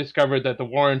eventually discovered that the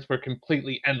Warrens were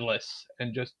completely endless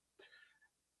and just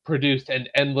produced an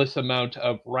endless amount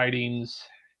of writings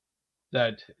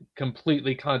that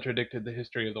completely contradicted the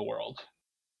history of the world.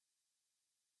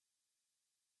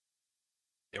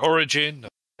 The origin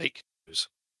of fake news.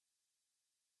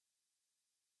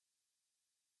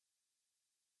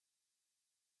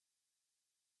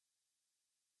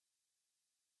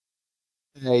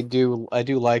 I do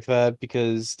like that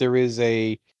because there is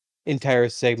a entire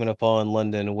segment upon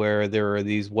London where there are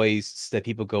these wastes that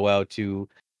people go out to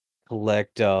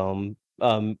collect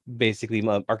basically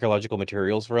archaeological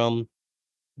materials from,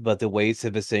 but the wastes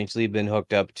have essentially been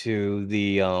hooked up to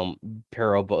the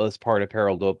parabola, part of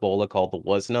parabola called the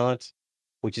Was Not,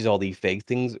 which is all the fake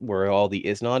things, where all the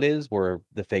is not is, where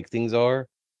the fake things are.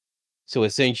 So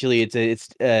essentially, it's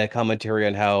a commentary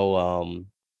on how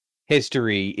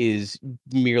history is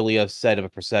merely a set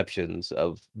of perceptions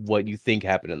of what you think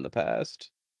happened in the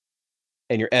past,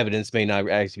 and your evidence may not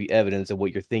actually be evidence of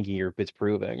what you're thinking it's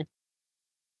proving.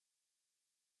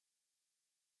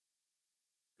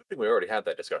 I think we already had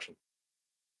that discussion.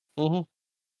 Mm-hmm.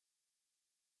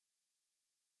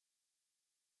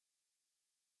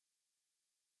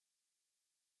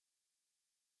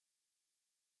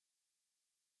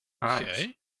 Right.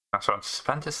 Okay. That's what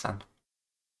Suspenders then.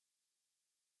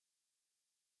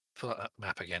 Pull out that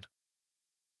map again.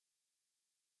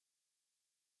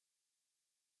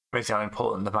 Crazy how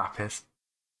important the map is.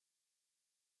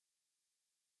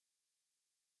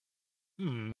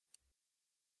 There's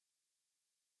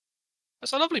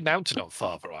a lovely mountain on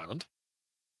Father Island.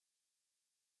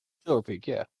 Silver Peak,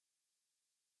 yeah.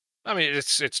 I mean,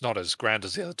 it's not as grand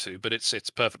as the other two, but it's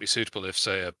perfectly suitable if,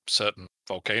 say, a certain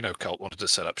volcano cult wanted to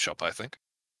set up shop, I think.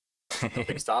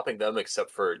 Nothing stopping them except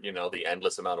for, the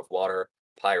endless amount of water,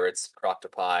 pirates,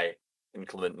 croctopi,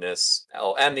 inclementness,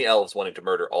 and the elves wanting to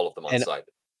murder all of them on sight.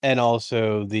 And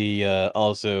also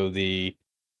the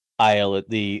isle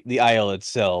the isle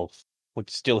itself,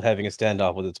 which is still having a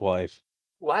standoff with its wife.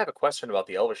 Well, I have a question about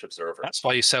the Elvish Observer. That's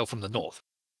why you sail from the north.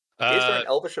 Is there an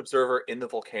Elvish Observer in the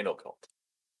volcano cult?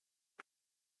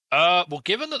 Well,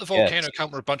 given that the volcano Yes.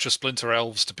 cult were a bunch of splinter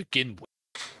elves to begin with.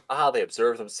 They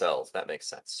observe themselves. That makes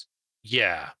sense.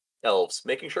 Yeah. Elves,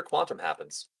 making sure quantum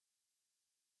happens.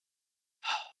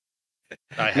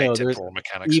 I hate No, temporal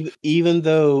mechanics. even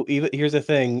though here's the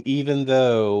thing, even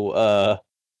though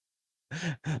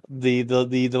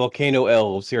the volcano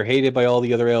elves are hated by all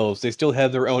the other elves, they still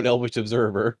have their own Elvish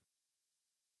Observer.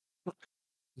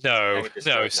 No,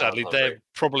 Now sadly, I'm they're hungry.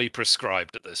 probably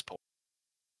prescribed at this point.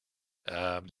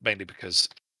 Mainly because,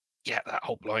 that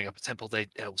whole blowing up a temple,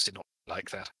 elves did not like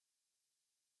that.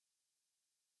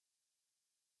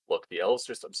 Look, the elves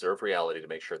just observe reality to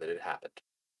make sure that it happened.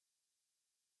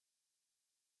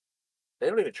 They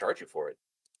don't even charge you for it.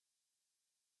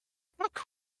 Look,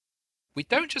 we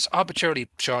don't just arbitrarily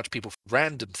charge people for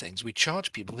random things. We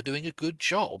charge people for doing a good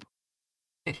job.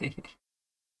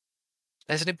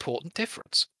 There's an important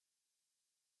difference.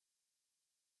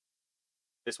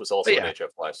 This was also Yeah. an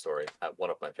HF5 story,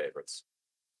 one of my favorites.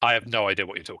 I have no idea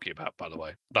what you're talking about, by the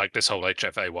way. Like this whole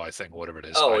HFAY thing, or whatever it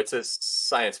is. Oh, it's a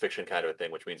science fiction kind of a thing,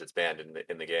 which means it's banned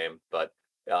in the game. But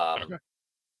Okay.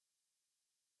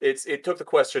 it took the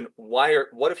question: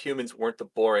 what if humans weren't the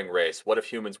boring race? What if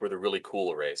humans were the really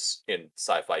cool race in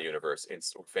sci-fi universe, in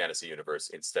fantasy universe,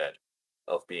 instead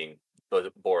of being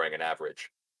boring and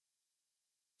average?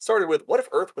 Started with, what if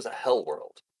Earth was a hell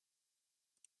world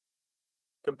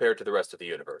compared to the rest of the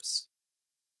universe?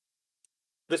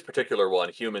 This particular one,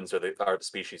 humans are the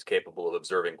species capable of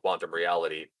observing quantum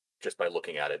reality just by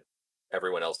looking at it.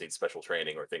 Everyone else needs special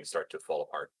training or things start to fall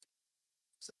apart.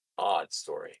 It's an odd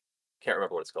story. Can't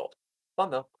remember what it's called.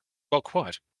 Fun though. Well,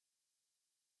 quite.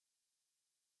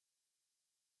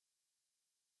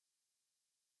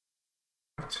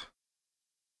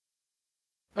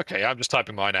 Okay, I'm just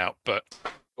typing mine out, but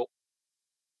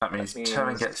That means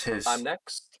Terran gets his. I'm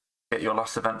next. Get your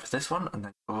last event for this one, and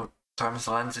then your time as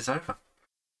the lens is over.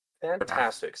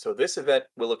 Fantastic. So this event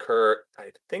will occur,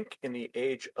 I think, in the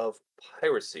age of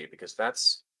piracy, because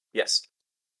that's, yes.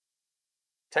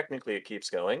 Technically it keeps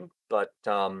going, but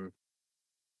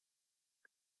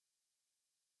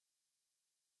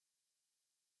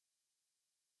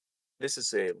this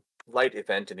is a light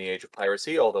event in the age of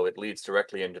piracy, although it leads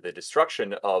directly into the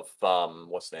destruction of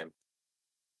what's the name?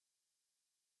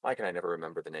 Why can I never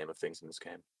remember the name of things in this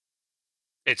game?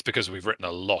 it's because we've written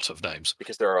a lot of names.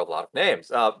 Because there are a lot of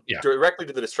names. Yeah. Directly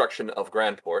to the destruction of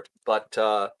Grandport, but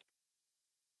the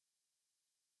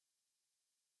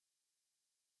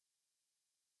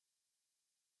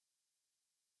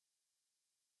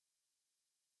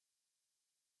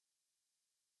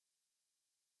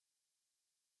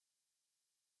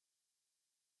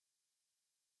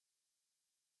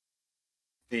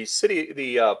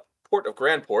port of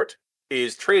Grandport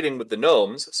is trading with the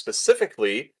gnomes,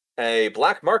 specifically a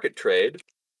black market trade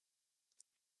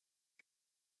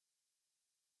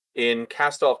in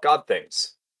cast-off god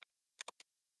things.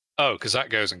 Oh, because that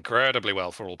goes incredibly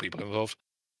well for all people involved.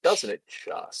 Doesn't it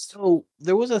just? Oh,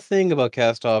 there was a thing about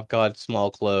Cast Off God Small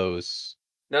Clothes.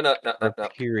 No.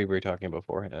 Period we were talking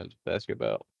beforehand. Ask you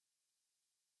about.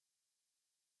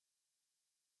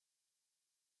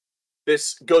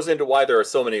 This goes into why there are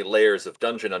so many layers of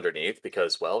dungeon underneath,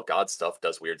 because, well, god stuff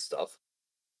does weird stuff.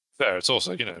 Fair, it's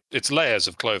also, it's layers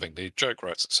of clothing. The joke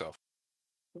writes itself.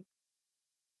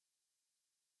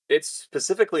 It's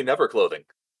specifically never clothing.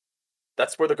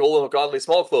 That's where the golem of godly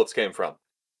small clothes came from.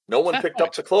 No one Fair picked up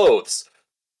point. the clothes.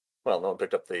 Well, no one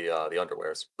picked up the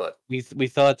underwears, but We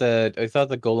thought that I thought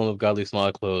the golem of godly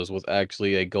small clothes was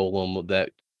actually a golem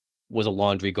that was a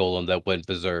laundry golem that went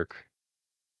berserk.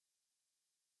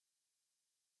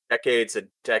 decades and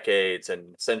decades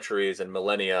and centuries and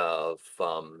millennia of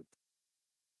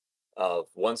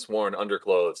once worn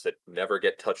underclothes that never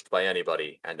get touched by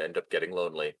anybody and end up getting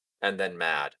lonely and then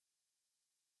mad.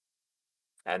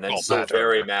 And then Oh, so mad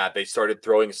very over. mad they started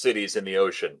throwing cities in the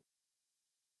ocean.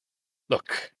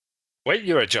 Look, when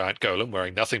you're a giant golem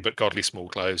wearing nothing but godly small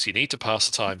clothes, you need to pass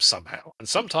the time somehow. And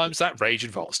sometimes that rage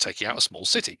involves taking out a small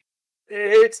city.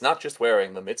 It's not just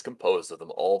wearing them, it's composed of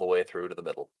them all the way through to the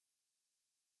middle.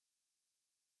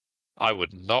 I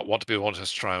would not want to be one to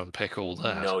try and pick all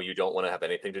that. No, you don't want to have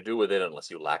anything to do with it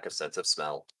unless you lack a sense of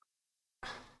smell.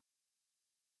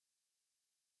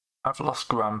 I've lost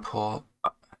Grandport.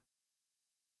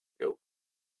 Go.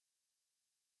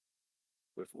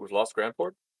 We've lost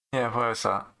Grandport? Yeah, where is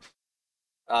that?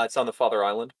 It's on the Father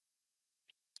Island,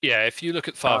 Yeah, if you look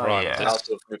at Father Oh, Island, yeah. south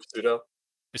of Muksudo.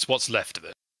 it's what's left of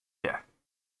it. Yeah.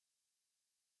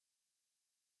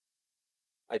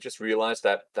 I just realized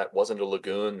that that wasn't a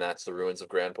lagoon, that's the ruins of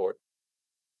Grandport.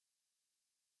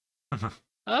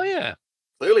 Oh, yeah.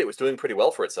 Clearly, it was doing pretty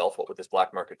well for itself, what with this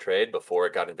black market trade, before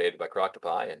it got invaded by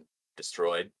Croctopi and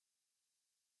destroyed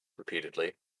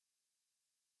repeatedly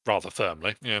Rather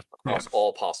firmly, yeah. across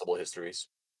all possible histories.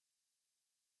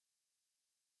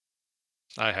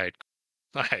 I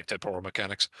hate temporal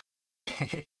mechanics.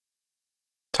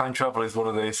 Time travel is one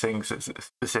of those things that's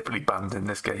specifically banned in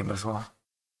this game as well.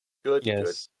 Good, good.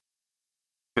 Yes.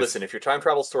 Listen, if your time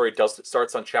travel story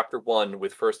starts on chapter 1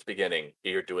 with first beginning,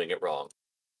 you're doing it wrong.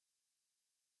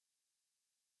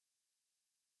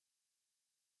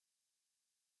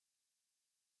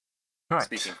 Right.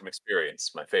 Speaking from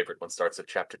experience, my favorite one starts at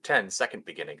chapter 10, second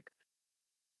beginning.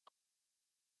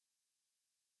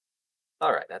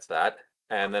 All right, that's that.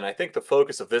 And then I think the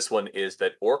focus of this one is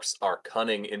that orcs are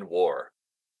cunning in war.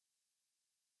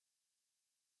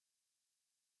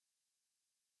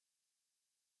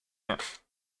 All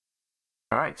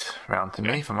right, round to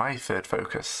me for my third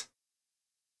focus.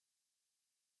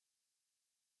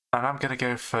 And I'm going to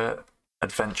go for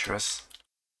adventurous.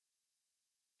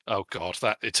 Oh, God,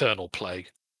 that eternal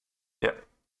plague. Yep.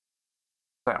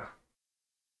 So,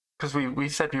 because we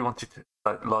said we wanted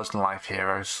like large than life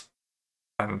heroes,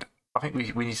 and I think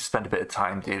we need to spend a bit of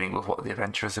time dealing with what the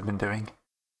adventurers have been doing.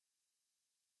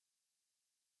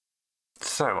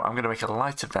 So I'm going to make a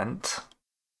light event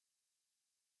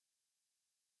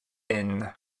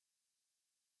in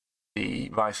the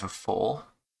Rise and Fall.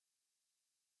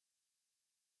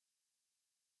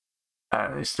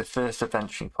 It's the first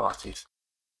adventuring parties.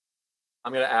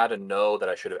 I'm going to add a no that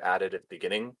I should have added at the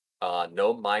beginning.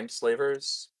 No mind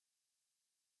slavers.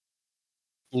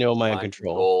 No mind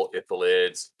control.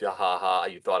 Ithalids. Ha.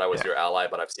 You thought I was Yeah. your ally,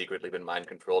 but I've secretly been mind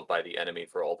controlled by the enemy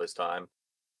for all this time.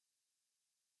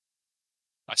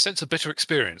 I sense a bitter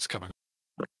experience coming.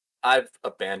 I've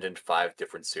abandoned 5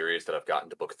 different series that I've gotten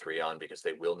to book 3 on because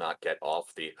they will not get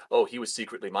off the, oh, he was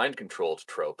secretly mind controlled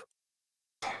trope.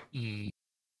 It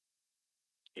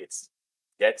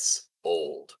gets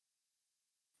old.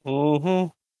 Mm-hmm.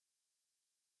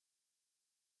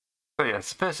 So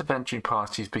yes, first adventuring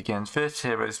parties begin. First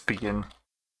heroes begin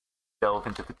delve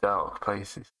into the dark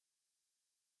places.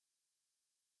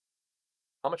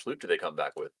 How much loot do they come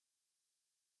back with?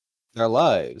 Their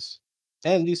lives.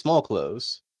 And these small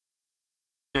clothes.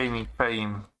 Gaining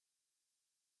fame.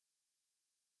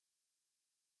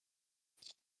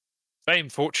 Fame,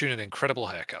 fortune, and incredible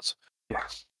haircuts. Yeah.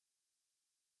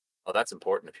 Oh, that's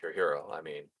important if you're a hero. I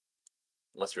mean,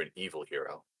 unless you're an evil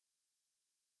hero.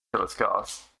 Killer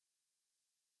scars.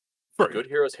 Good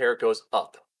hero's hair goes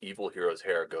up. Evil hero's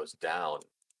hair goes down.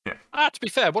 To be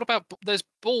fair, what about there's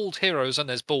bald heroes and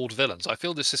there's bald villains? I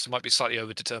feel this system might be slightly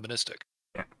over-deterministic.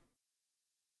 Yeah.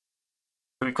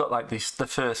 We've got like the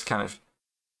first kind of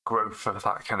growth of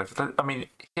that kind of. I mean,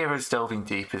 heroes delving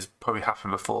deep has probably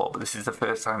happened before, but this is the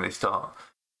first time they start.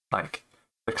 Like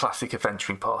the classic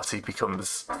adventuring party becomes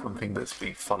something that's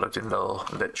being followed in lore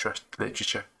literature.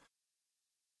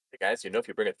 Hey guys, you know if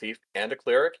you bring a thief and a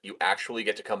cleric, you actually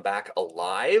get to come back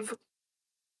alive?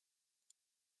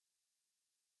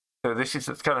 So this is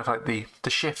kind of like the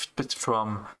shift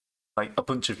from like a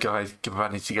bunch of guys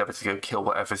running together to go kill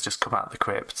whatever's just come out of the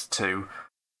crypt to,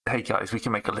 hey guys, we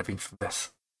can make a living from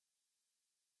this.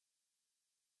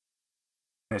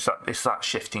 It's that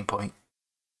shifting point.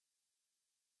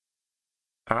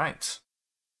 All right,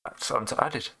 that's on to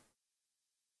added.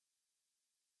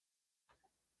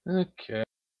 Okay.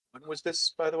 When was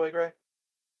this, by the way, Gray?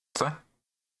 So,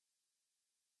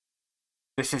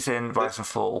 this is in Rise and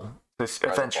Fall. This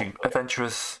Rise and Fall, okay.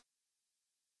 Adventurers,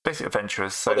 basic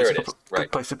adventurers. So there it's it a is, right.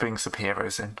 good place to bring some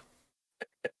heroes in.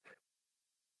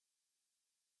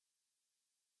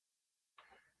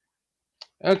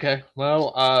 Okay,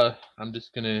 well, I'm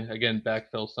just gonna again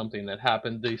backfill something that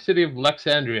happened. The city of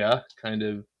Alexandria, kind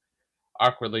of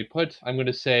awkwardly put, I'm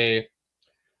gonna say,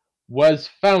 was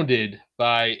founded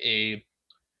by a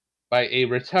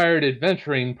retired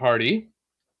adventuring party,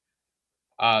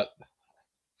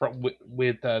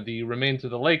 with the remains of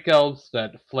the lake elves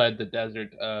that fled the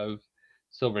desert of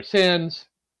Silver Sands,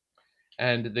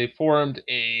 and they formed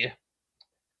a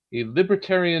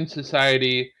libertarian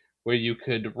society where you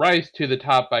could rise to the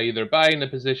top by either buying a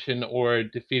position or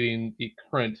defeating the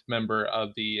current member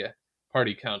of the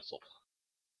party council.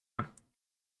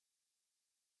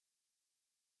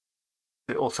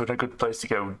 It's also a good place to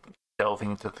go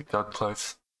delving into the god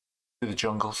clothes, through the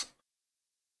jungles.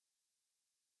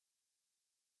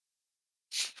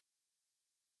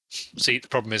 See, the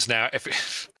problem is now,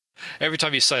 every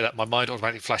time you say that, my mind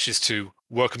automatically flashes to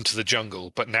 "Welcome to the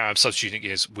Jungle," but now I'm substituting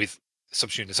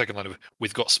the second line of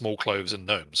 "We've got small clothes and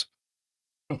gnomes,"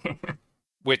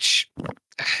 which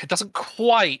it doesn't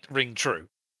quite ring true.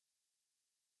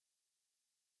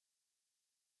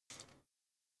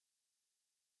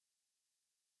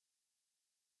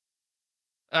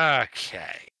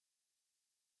 Okay,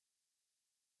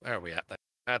 where are we at then?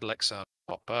 Add Lexar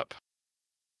pop up.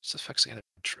 What's the effects against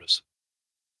adventurers?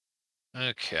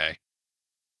 Okay.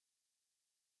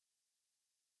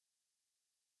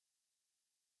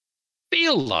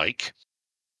 Feel like,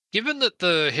 given that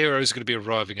the heroes are going to be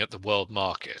arriving at the world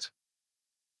market,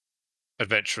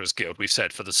 Adventurers Guild, we've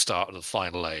said, for the start of the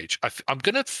final age, I'm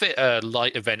going to fit a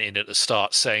light event in at the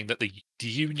start saying that the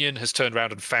Union has turned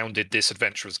around and founded this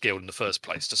Adventurers Guild in the first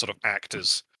place to sort of act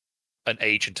as an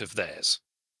agent of theirs.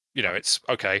 You know, it's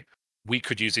okay, we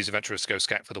could use these adventurers to go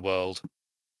scout for the world.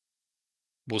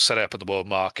 We'll set it up at the world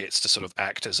markets to sort of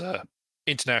act as a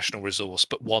international resource,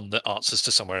 but one that answers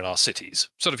to somewhere in our cities.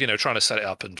 Sort of, trying to set it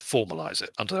up and formalize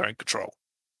it under their own control.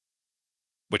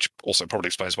 Which also probably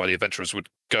explains why the adventurers would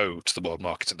go to the world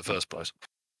market in the first place.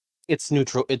 It's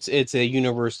neutral. It's a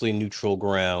universally neutral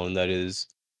ground that is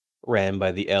ran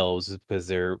by the elves because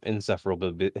they're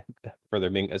insufferable for their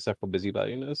being insufferable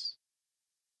busybodiness.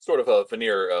 Sort of a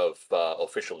veneer of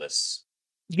officialness.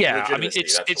 Yeah, I mean,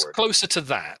 Legitimacy, it's closer to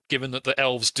that, given that the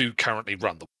elves do currently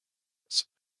run the world.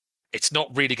 It's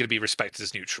not really going to be respected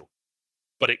as neutral,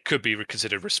 but it could be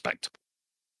considered respectable.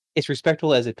 It's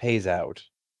respectable as it pays out.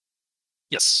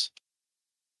 Yes.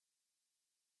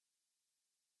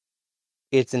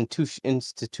 It's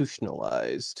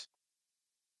institutionalized.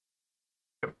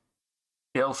 The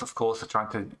elves, of course, are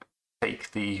trying to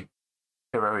take the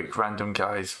heroic random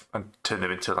guys and turn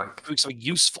them into doing something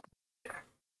useful.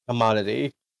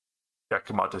 Commodity. Yeah,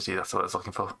 commodity. That's what I was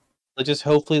looking for. Just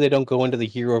hopefully they don't go into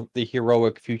the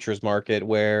heroic futures market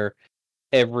where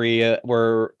every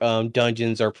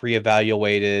dungeons are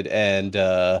pre-evaluated and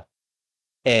with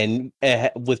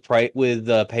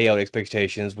payout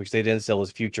expectations, which they then sell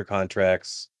as future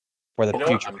contracts for the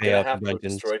future I'm payout gonna have for to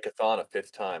dungeons. destroy Cthon a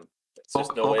fifth time.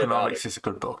 There's no way about it. Is a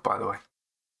good book, by the way.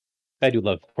 I do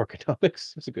love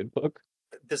Orconomics. It's a good book.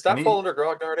 Does that fall under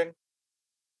grognarding?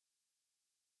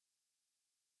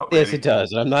 Yes, it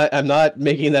does. I'm not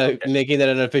making that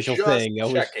an official thing. I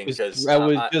was just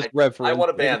referencing. I want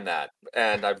to ban that,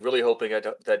 and I'm really hoping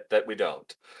that we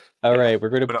don't. All right, we're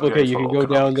gonna. Okay, you can go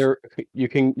down there. You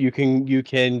can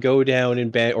go down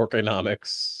and ban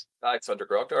Orconomics. It's under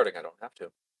grognarding. I don't have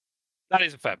to. That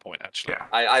is a fair point, actually. Yeah.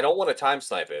 I don't want to time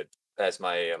snipe it, as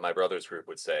my brother's group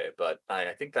would say, but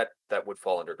I think that would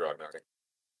fall under grognarding.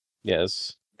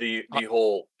 Yes. The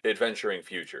whole adventuring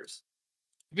futures.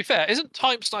 To be fair, isn't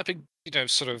time sniping,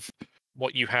 sort of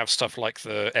what you have stuff like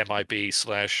the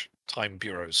MIB/time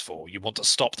bureaus for? You want to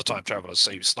stop the time travelers,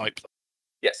 so you snipe them.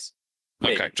 Yes.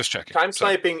 Okay, just checking. Time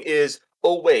sniping is,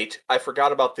 oh wait, I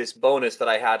forgot about this bonus that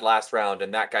I had last round,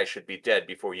 and that guy should be dead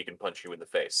before he can punch you in the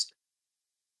face.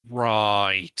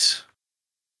 Right.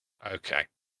 Okay.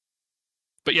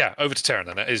 But yeah, over to Terran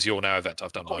then. That is your now event.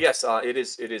 I've done mine. Yes, it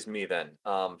is me then.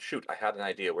 Shoot, I had an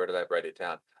idea. Where did I write it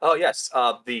down? Oh yes,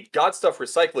 the God Stuff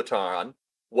Recyclotron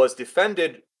was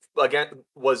defended from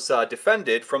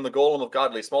the Golem of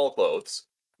Godly Small Clothes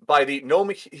by the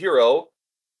gnome hero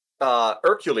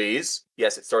Hercules.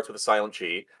 Yes, it starts with a silent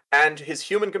G, and his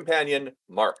human companion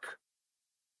Mark.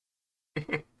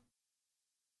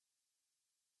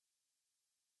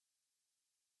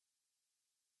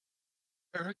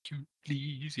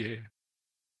 Hercules, yeah.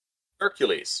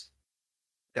 Hercules.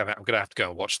 Damn it, I'm going to have to go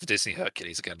and watch the Disney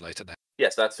Hercules again later now.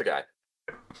 Yes, that's the guy.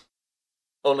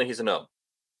 Only he's a gnome.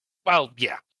 Well,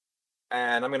 yeah.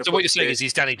 And I'm going to. So what you're saying is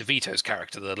he's Danny DeVito's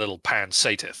character, the little pan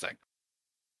satyr thing.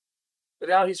 But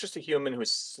now he's just a human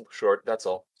who's short. That's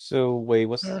all. So wait,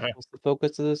 what's Alright. the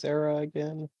focus of this era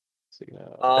again? So,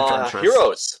 Adventurers.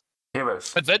 Heroes.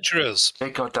 Heroes. Adventurers.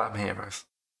 Big goddamn heroes.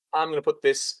 I'm going to put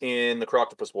this in the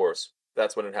Croctopus Wars.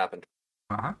 That's when it happened.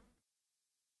 Uh-huh.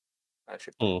 I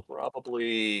should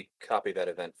probably copy that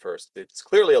event first. It's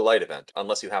clearly a light event,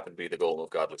 unless you happen to be the Golem of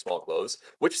Godly Small Clothes,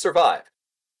 which survived.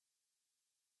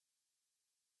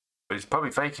 But he's probably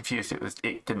very confused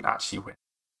it didn't actually win.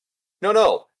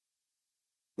 No.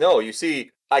 No, you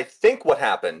see, I think what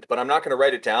happened, but I'm not going to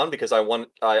write it down because I want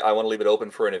to leave it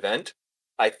open for an event.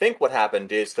 I think what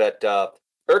happened is that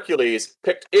Hercules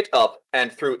picked it up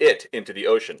and threw it into the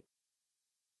ocean.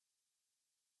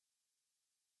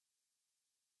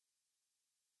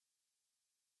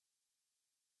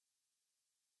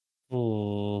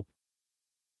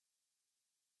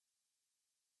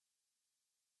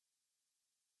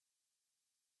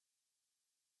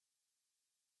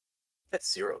 That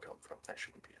zero come from? That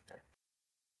shouldn't be in there.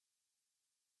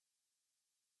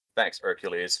 Thanks,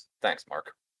 Hercules. Thanks,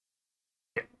 Mark.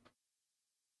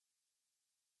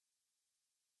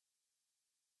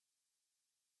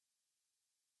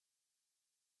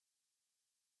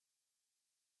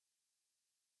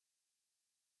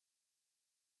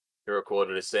 Hero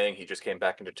quoted as saying he just came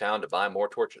back into town to buy more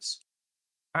torches.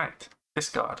 Alright.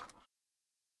 Discard.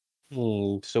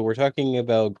 So we're talking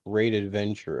about great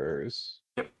adventurers.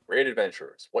 Great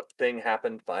adventurers. What thing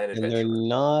happened by an And adventurer? they're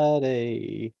not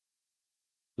a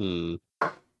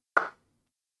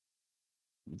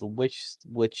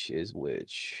which is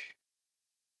which?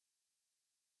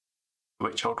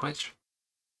 Which old witch?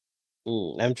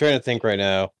 I'm trying to think right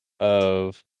now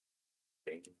of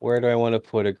where do I want to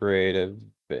put a great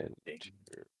adventure.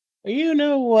 You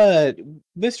know what?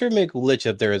 Mr. McLitch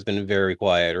up there has been very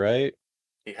quiet, right?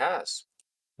 He has.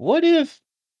 What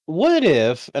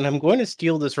if, and I'm going to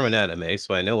steal this from an anime,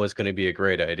 so I know it's going to be a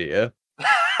great idea.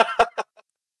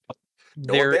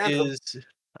 There is,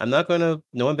 I'm not going to,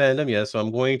 no one banned him yet, so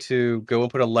I'm going to go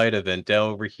and put a light event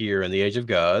down over here in the Age of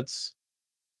Gods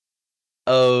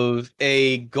of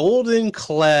a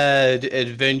golden-clad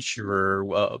adventurer,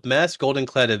 masked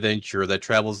golden-clad adventurer that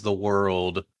travels the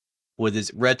world with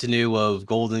his retinue of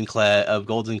golden-clad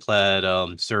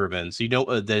servants. You know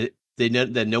that they know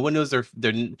that no one knows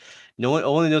no one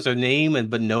only knows their name,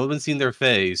 but no one's seen their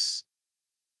face.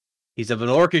 He's of an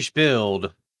orcish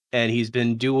build, and he's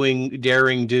been doing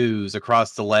daring do's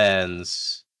across the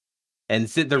lands. And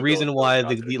the reason why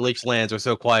the Lich lands are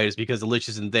so quiet is because the Lich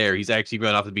isn't there. He's actually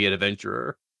run off to be an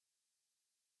adventurer.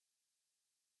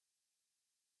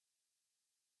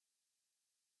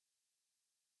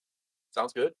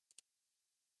 Sounds good.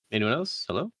 Anyone else?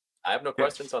 Hello? I have no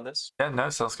questions on this. Yeah, no,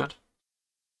 sounds good.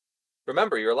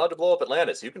 Remember, you're allowed to blow up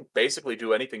Atlantis. You can basically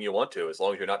do anything you want to, as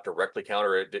long as you're not directly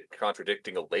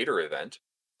contradicting a later event.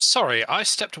 Sorry, I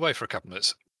stepped away for a couple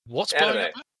minutes. What's blowing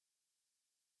Anime. up?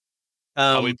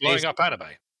 Are we blowing up anime?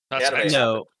 That's Anime. excellent.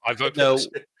 No. I vote for No. this.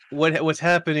 What's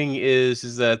happening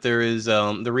is that there is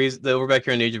the reason that we're back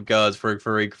here in Age of Gods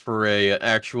for a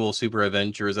actual super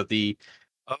adventure is that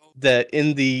that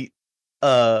in the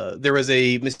there was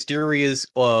a mysterious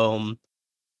orc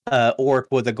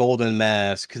with a golden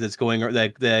mask that's going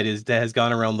that has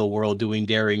gone around the world doing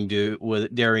daring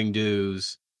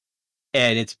do's,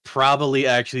 and it's probably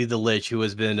actually the Lich who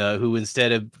has been who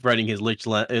instead of running his Lich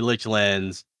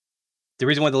lands. The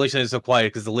reason why the Lich Land is so quiet is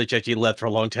because the Lich actually left for a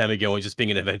long time ago and just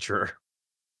being an adventurer.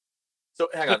 So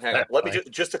hang on. Let me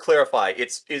just to clarify.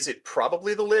 Is it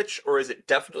probably the Lich, or is it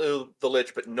definitely the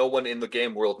Lich, but no one in the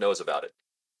game world knows about it?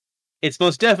 It's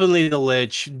most definitely the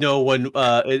Lich. No one.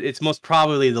 It's most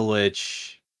probably the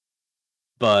Lich,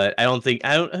 but I don't think.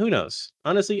 Who knows?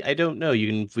 Honestly, I don't know.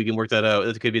 We can work that out.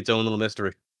 It could be its own little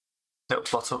mystery. Little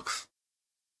plot hooks.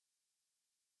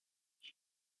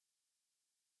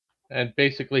 And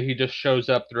basically, he just shows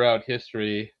up throughout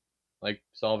history, like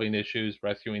solving issues,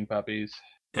 rescuing puppies.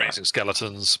 Raising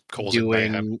skeletons, causing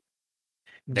mayhem,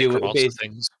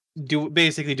 things.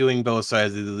 Basically doing both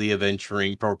sides of the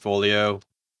adventuring portfolio.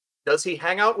 Does he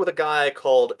hang out with a guy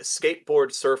called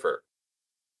Skateboard Surfer?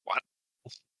 What?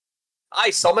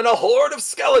 I summon a horde of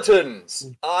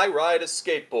skeletons! I ride a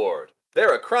skateboard.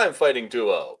 They're a crime-fighting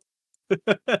duo.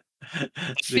 I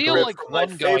feel like my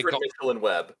one guy favorite got... Michelin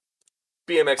Web,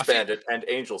 BMX Bandit, and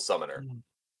Angel Summoner.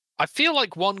 I feel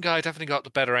like one guy definitely got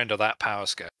the better end of that power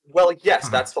scale. Well, yes,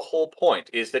 that's the whole point,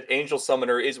 is that Angel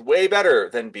Summoner is way better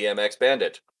than BMX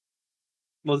Bandit.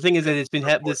 Well, the thing is that it's been Of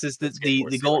this course, is the it's getting more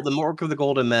gold. The serious. mark of the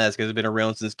golden mask has been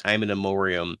around since time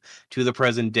immemorial to the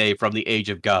present day, from the age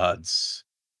of gods.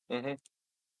 Mhm.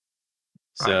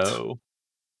 So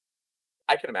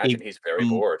I can imagine he's very m-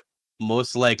 bored.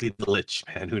 most likely the Lich,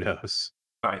 man. Who knows?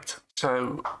 Right.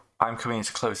 So I'm coming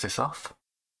to close this off.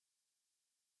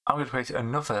 I'm going to create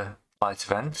another light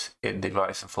event in the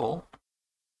Rise and Fall.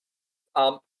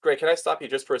 Greg, can I stop you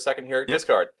just for a second here? Yep.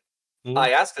 Discard. Mhm.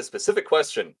 I asked a specific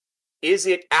question. Is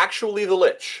it actually the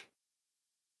Lich?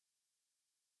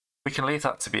 We can leave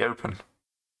that to be open.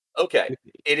 Okay.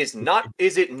 It is not.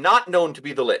 Is it not known to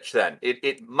be the Lich then?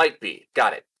 It might be.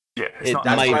 Got it. Yeah, it's It not.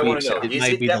 That's might what I be- want to know. it Is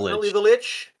might it be the definitely Lich. the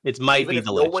Lich? It might Even be if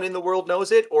the no Lich. one in the world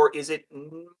knows it, or is it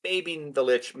maybe the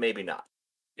Lich, maybe not?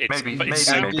 Maybe- But it maybe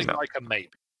sounds not. like a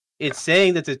maybe. It's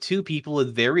saying that the two people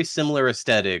with very similar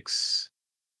aesthetics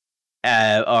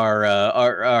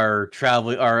are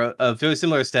traveling very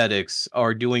similar aesthetics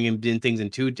are doing things in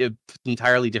two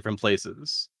entirely different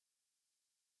places.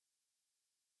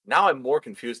 Now I'm more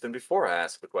confused than before I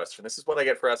asked the question. This is what I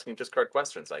get for asking discard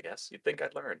questions, I guess. You'd think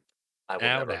I'd learn. I will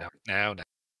never learn. Now.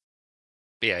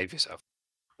 Behave yourself.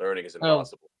 Learning is Well,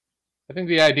 impossible. I think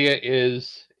the idea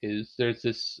is there's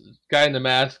this guy in the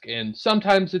mask, and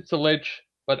sometimes it's a Lich,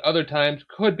 but other times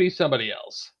could be somebody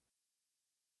else.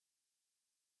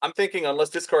 I'm thinking unless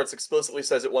discards explicitly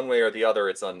says it one way or the other,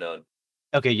 it's unknown.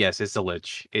 Okay, yes, it's the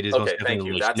Lich. It is most Okay, definitely thank the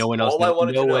you. Lich. That's No one else. all I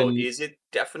wanted no to know. one. Is it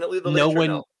definitely the No Lich or one.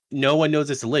 no? No one knows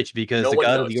it's a Lich because No the one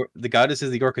god of knows. the goddess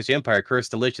of the Orcish Empire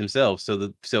cursed the Lich himself.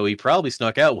 So he probably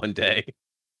snuck out one day.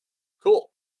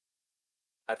 Cool.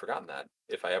 I'd forgotten that,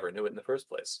 if I ever knew it in the first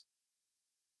place.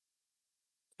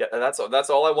 Yeah, and that's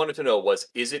all I wanted to know was,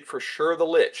 is it for sure the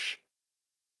Lich?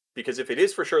 Because if it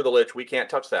is for sure the Lich, we can't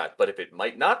touch that. But if it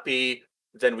might not be,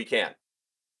 then we can.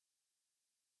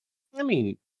 I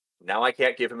mean, Now I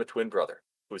can't give him a twin brother,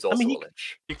 who's also he- a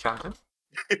Lich. You can.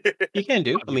 you can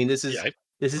do. I mean, this is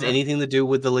Yeah. anything to do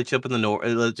with the Lich up in the north.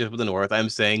 Lich up in the north. I'm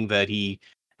saying that he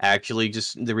actually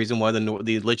just the reason why the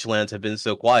Lich lands have been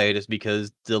so quiet is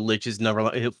because the Lich has never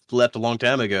left a long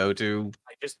time ago to.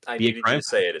 I Be a needed you crime to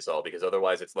say it is all, because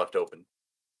otherwise it's left open.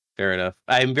 Fair enough.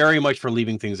 I'm very much for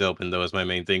leaving things open, though, as my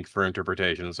main thing for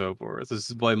interpretation and so forth. This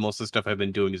is why most of the stuff I've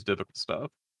been doing is difficult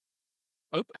stuff.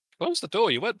 Close the door.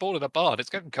 You weren't born in a barn. It's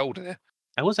getting cold in here.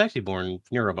 I was actually born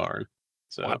near a barn,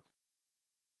 so Wow.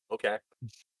 Okay.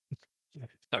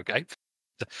 Okay.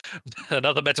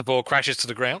 Another metaphor crashes to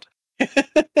the ground.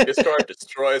 Discard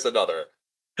destroys another.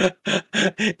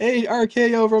 Hey,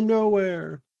 RKO from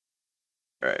nowhere.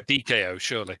 All right. DKO,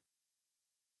 surely.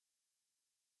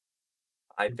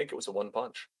 I think it was a one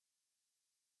punch.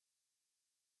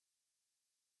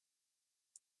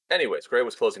 Anyways, Gray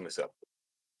was closing this up.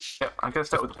 Yeah, I'm going to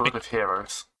start with Blood of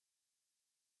Heroes,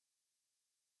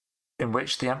 in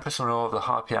which the Empress Lenore of the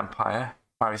Harpy Empire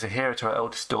marries a hero to her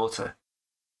eldest daughter,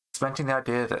 cementing the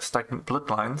idea that stagnant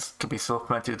bloodlines can be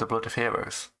supplemented with the blood of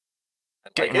heroes.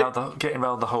 Getting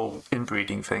around the whole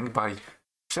inbreeding thing by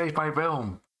save my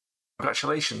realm.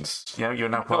 Congratulations, you're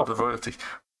now part of the royalty.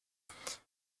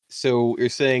 So you're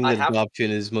saying that adoption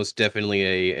is most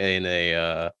definitely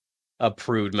an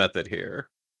approved method here.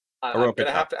 I'm going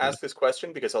to have to ask this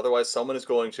question because otherwise someone is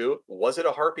going to. Was it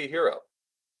a Harpy hero?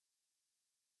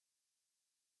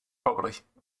 Probably.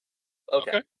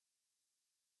 Okay.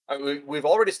 We've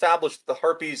already established the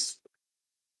Harpies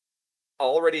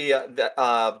already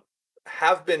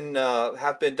have been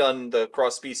done the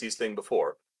cross species thing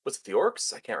before. Was it the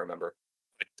orcs? I can't remember.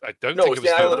 I don't No, think it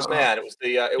was the Islanders Man. It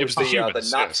was the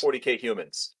humans, not yes. 40k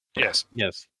humans. Yes.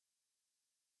 Yes.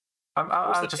 I'm It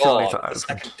was the just going to leave dawn that of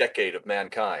the open. second decade of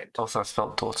mankind. Also, I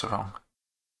spelled daughter wrong.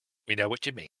 We know what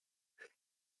you mean.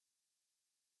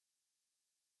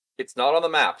 It's not on the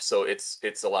map, so it's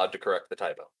allowed to correct the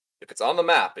typo. If it's on the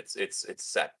map, it's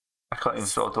set. I can't even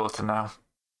spell daughter now.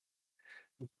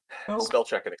 Nope. Spell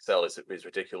check in Excel is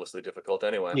ridiculously difficult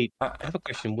anyway. Wait, I have a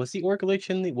question. Was the Orc Lich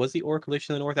in the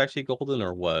North actually golden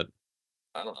or what?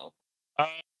 I don't know.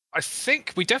 I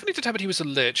think we definitely determined he was a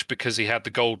Lich because he had the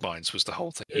gold mines. Was the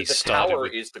whole thing. He The started tower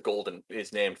with...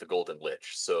 is named the Golden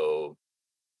Lich, so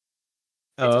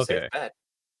Oh, it's a okay. safe bet.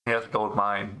 He has a gold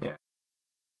mine, yeah.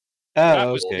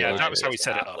 Oh, was- okay. yeah, okay. that was how he It's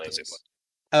set it halflings. up, as it were.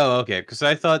 Oh, okay. Because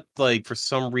I thought, like, for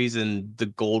some reason, the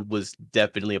gold was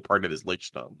definitely a part of his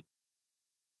lichdom.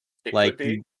 It Like, could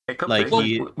be. It could Like be.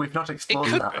 he- We've not explored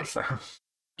could that, be. so.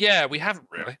 Yeah, we haven't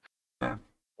really.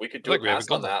 We could do Like a we haven't pass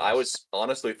gone on that that. far. I was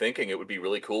honestly thinking it would be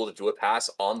really cool to do a pass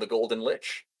on the Golden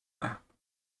Lich. All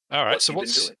right. What's So he been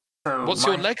what's doing? So what's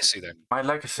your legacy then? My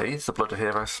legacy is the Blood of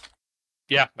Heroes.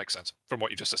 Yeah, makes sense from what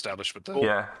you just established with the.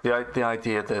 Yeah, the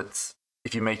idea that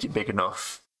if you make it big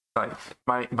enough,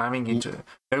 like marrying into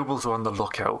nobles are on the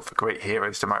lookout for great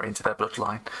heroes to marry into their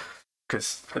bloodline,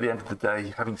 because at the end of the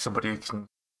day, having somebody who can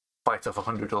fight off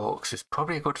 100 orcs is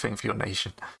probably a good thing for your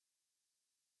nation.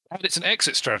 And it's an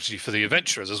exit strategy for the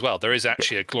adventurers as well. There is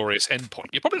actually a glorious endpoint.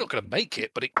 You're probably not going to make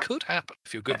it, but it could happen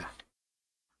if you're good. Yeah.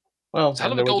 Well, It's a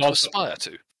hell of and a there was goal to also aspire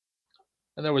to.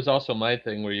 and there was also my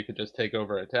thing where you could just take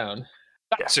over a town.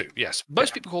 That too, yes.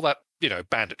 Most people call that,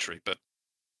 banditry, but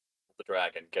The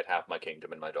dragon, get half my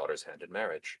kingdom and my daughter's hand in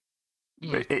marriage.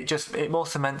 It more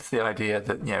cements the idea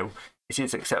that it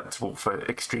is acceptable for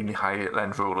extremely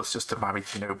high-end rulers just to marry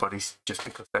to nobodies just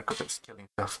because they're good at killing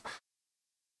stuff.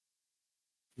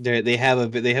 They have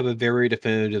a very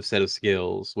definitive set of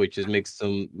skills, which makes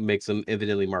them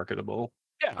evidently marketable.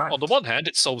 yeah, Right. on the one hand,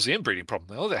 it solves the inbreeding problem.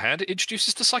 On the other hand, it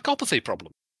introduces the psychopathy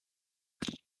problem.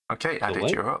 Okay, added,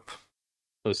 what? you're up.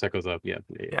 Oh, psychos up, yeah.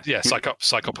 Yeah,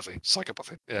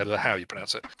 psychopathy. Yeah, how you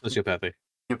pronounce it. Sociopathy.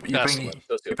 You That's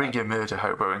the bring your murder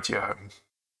hobo into your home.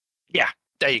 Yeah,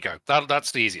 there you go.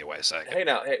 That's the easier way of saying it.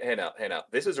 Hey now.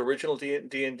 This is original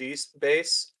D&D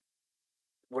base.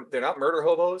 They're not murder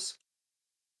hobos.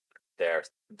 They're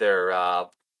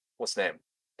what's the name?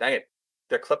 Dang it.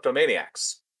 They're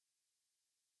kleptomaniacs.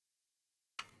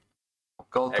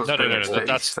 Gold plus No, bonus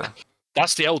base,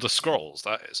 that's the Elder Scrolls,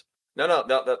 that is. No.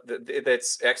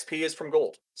 That's XP is from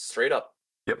gold. Straight up.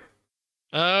 Yep.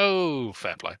 Oh,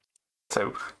 fair play.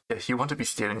 So, yes, you want to be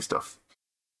stealing stuff.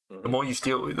 The more you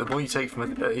steal, the more you take from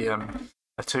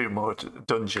a tomb or a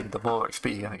dungeon, the more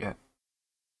XP you're gonna get.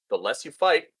 The less you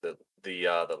fight, the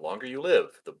longer you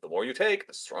live. The more you take,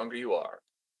 the stronger you are.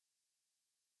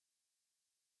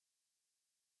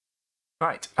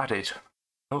 Right, added.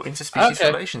 Oh, interspecies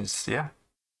relations, yeah.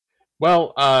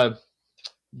 Well,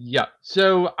 yeah.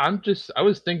 So I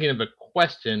was thinking of a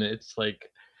question. It's like,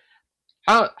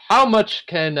 how much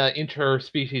can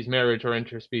interspecies marriage or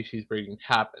interspecies breeding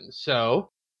happen?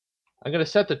 So I'm going to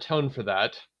set the tone for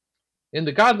that. In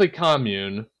the godly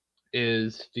commune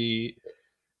is the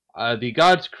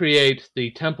gods create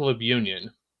the temple of union,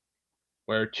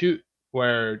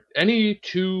 where any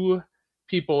two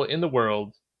people in the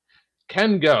world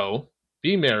can go,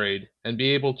 be married, and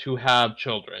be able to have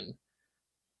children.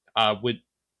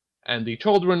 And the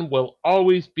children will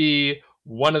always be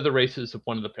one of the races of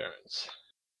one of the parents.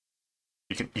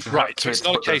 You can Right, have so it's kids,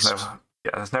 not a but there's case no, of-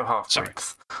 there's no half Sorry.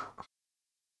 breeds.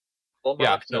 Olmec,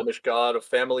 Yeah, so- Gnomish god of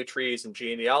family trees and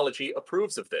genealogy,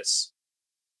 approves of this.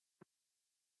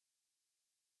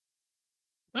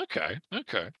 Okay.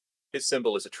 His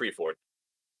symbol is a tree fort.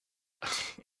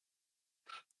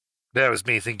 There was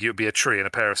me thinking you'd be a tree and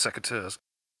a pair of secateurs.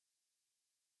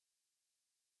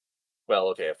 Well,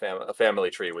 okay, a family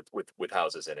tree with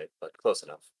houses in it, but close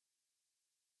enough.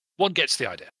 One gets the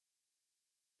idea.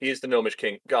 He is the Gnomish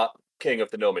king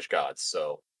of the Gnomish gods,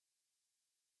 so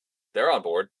they're on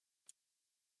board.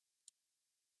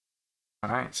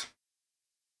 Alright.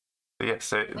 So yeah,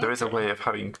 so there is a way of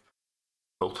having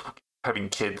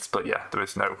kids, but yeah, there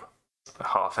is no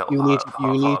half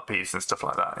harpies and stuff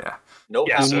like that, yeah. No,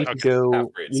 Yeah, so-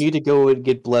 You need to go and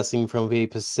get blessing from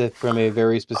a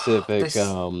very specific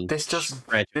This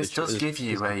does give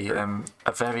you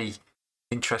a very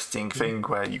interesting thing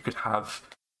where you could have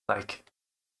like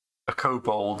a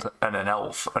kobold and an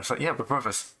elf. And it's like, yeah, we're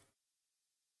brothers.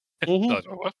 Mhm.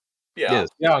 yeah. Yes.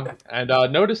 Yeah, and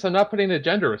notice I'm not putting a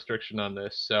gender restriction on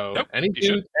this, so Nope, any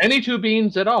you two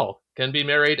beings at all can be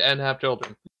married and have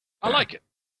children. I like it.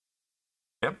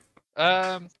 Yep.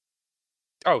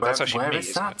 Oh, that's actually where me, is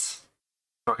isn't that? it? So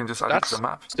I can just add it to the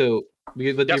map. So,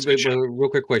 That's good shit. real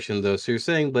quick question though. So you're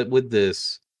saying, but with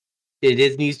this,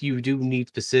 you do need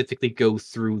specifically go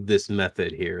through this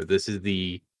method here. This is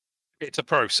the It's a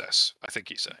process, I think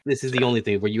you say. only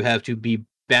thing where you have to be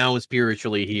bound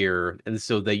spiritually here, and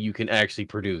so that you can actually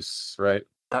produce, right?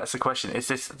 That's the question. Is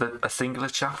this a singular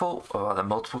chapel or are there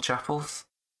multiple chapels?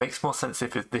 Makes more sense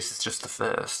if this is just the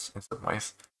first in some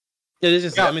ways. Yeah, it's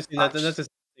just. Yeah, I mean, that's the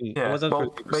thing. Yeah, It wasn't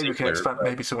well, for maybe we can singular, expand. but-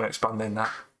 Maybe someone expanding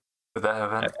that for their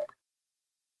event.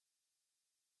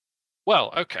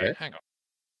 Well, okay, Okay. hang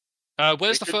on.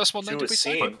 Where's the We could first one then, do did a we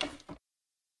say? scene.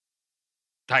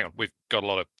 Hang on, we've got a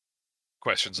lot of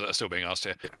questions that are still being asked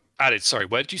here. Added, sorry,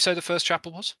 where did you say the first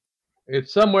chapel was?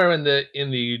 It's somewhere in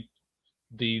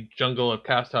the jungle of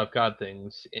cast-off god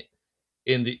things.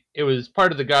 It was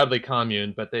part of the godly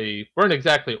commune, but they weren't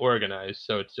exactly organized,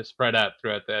 so it's just spread out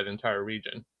throughout that entire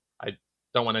region. I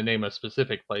don't want to name a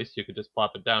specific place. You could just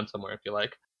plop it down somewhere if you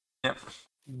like. Yep.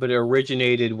 But it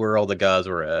originated where all the gods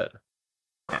were at.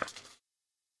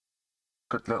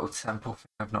 Good little temple thing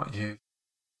I've not used.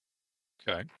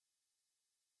 Okay.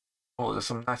 Oh, there's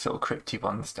some nice little crypty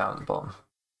ones down at the bottom.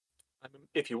 I mean,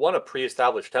 if you want a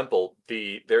pre-established temple,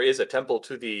 there is a temple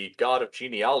to the god of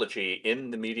genealogy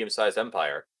in the medium-sized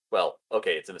empire. Well,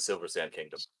 okay, it's in the Silver Sand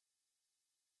Kingdom.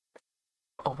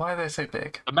 Oh, why are they so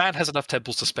big? The man has enough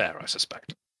temples to spare, I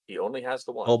suspect. He only has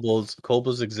the one.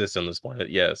 Kobolds exist on this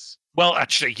planet, yes. Well,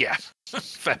 actually, yeah.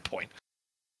 Fair point.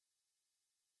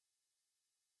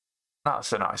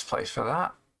 That's a nice place for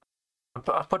that.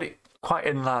 But I've put it quite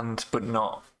inland, but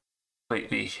not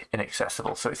completely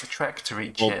inaccessible. So it's a trek to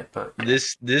reach it. But yeah.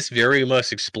 This very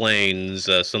much explains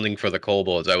something for the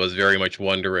kobolds. I was very much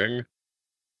wondering,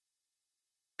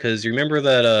 because you remember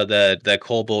that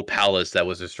kobold palace that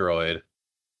was destroyed.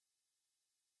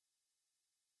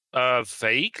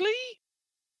 Vaguely?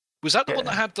 Was that the one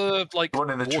that had the one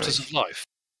in the waters tree. of life?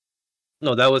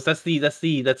 No, that's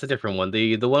a different one.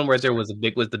 The one where there was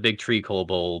the big tree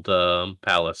kobold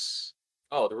palace.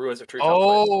 Oh, the ruins of Tree Town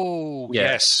Place. Oh, Yeah.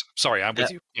 yes. Sorry, I'm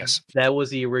with you. Yes. That was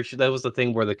the original. That was the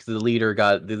thing where the leader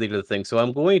got the leader of the thing. So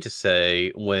I'm going to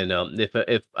say when if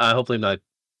hopefully I'm not.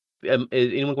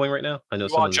 Is anyone going right now? I know You are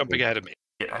someone's jumping ahead of me.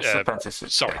 Yeah,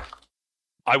 Sorry.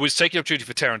 I was taking the opportunity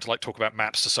for Terran to talk about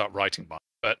maps to start writing mine.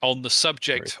 But on the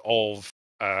subject of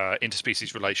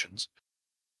interspecies relations,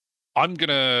 I'm going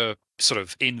to sort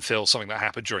of infill something that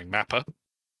happened during Mappa.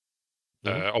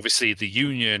 Obviously, the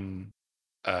Union,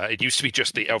 it used to be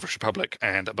just the Elvish Republic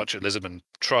and a bunch of Lisbon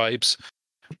tribes.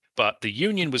 But the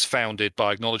Union was founded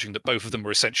by acknowledging that both of them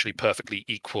were essentially perfectly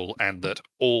equal and that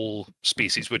all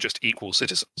species were just equal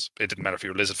citizens. It didn't matter if you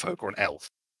were a lizard folk or an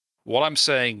elf. What I'm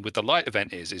saying with the light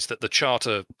event is that the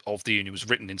Charter of the Union was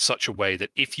written in such a way that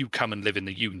if you come and live in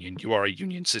the Union, you are a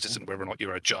Union citizen, whether or not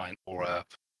you're a giant or a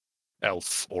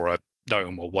elf or a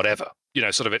gnome or whatever.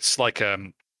 Sort of it's like, give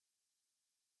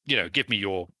me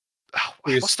your...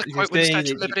 what's the quote with the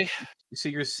Statue of Liberty? So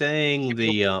you're saying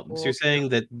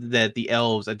that the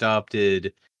elves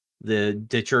adopted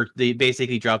the church. They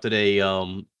basically adopted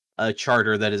a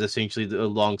charter that is essentially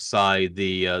alongside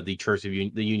the Church of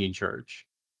the Union Church.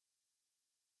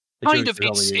 Kind of.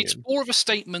 It's more of a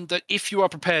statement that if you are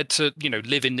prepared to,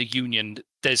 live in the Union,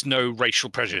 there's no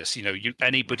racial prejudice.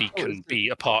 Anybody can be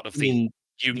a part of the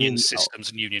Union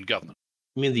systems and Union government.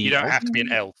 You don't have to be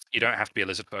an elf. You don't have to be a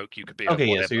lizard folk. You could be okay.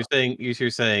 Whatever. Yeah. So you're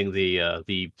saying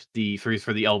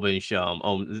for the Elvish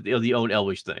the own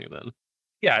Elvish thing then.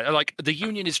 Yeah, like the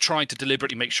Union is trying to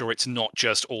deliberately make sure it's not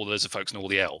just all the lizard folks and all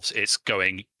the elves. It's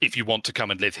going, if you want to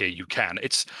come and live here, you can.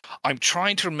 I'm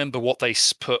trying to remember what they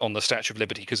put on the Statue of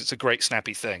Liberty because it's a great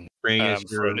snappy thing for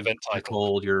an event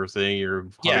title. Maybe you're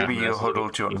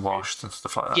huddled, you're unwashed and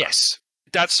stuff like that. Yes,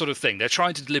 that sort of thing. They're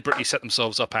trying to deliberately set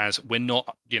themselves up as we're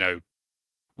not,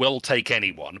 we'll take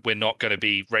anyone. We're not going to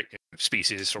be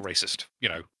speciesist or racist.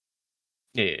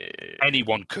 Yeah.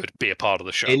 Anyone could be a part of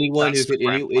the show. Anyone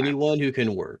who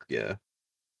can work. Yeah.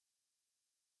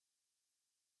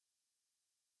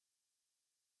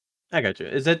 I got you.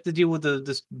 Is that the deal with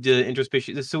the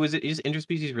interspecies? So is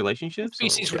interspecies relationships?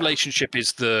 Species relationship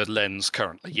is the lens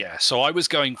currently. Yeah. So I was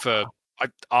going for.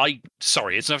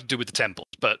 Sorry, it's nothing to do with the temples,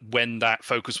 but when that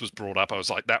focus was brought up, I was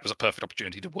like, that was a perfect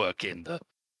opportunity to work in the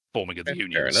forming of the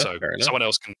Union. Fair enough. Someone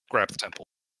else can grab the temple.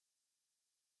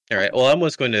 All right. Well, I'm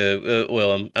just going to.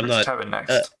 I'm not. Terran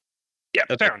next. Yeah,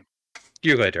 okay. Terran.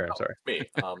 You go ahead, Terran. I'm sorry. Me.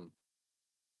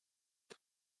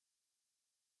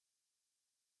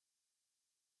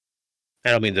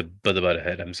 I don't mean to butt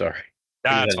ahead. I'm sorry.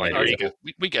 That's fine. Your ego.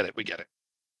 We get it.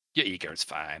 Your ego is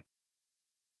fine.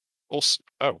 Also,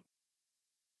 oh,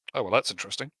 well, that's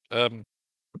interesting.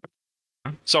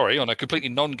 Sorry, on a completely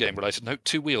non-game related note,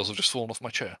 2 wheels have just fallen off my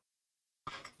chair.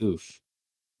 Oof.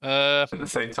 At the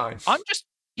same time.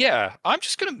 I'm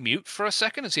just going to mute for a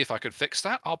second and see if I can fix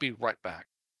that. I'll be right back.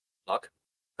 Luck.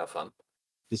 Have fun.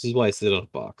 This is why I sit on a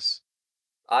box.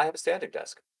 I have a standing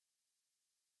desk.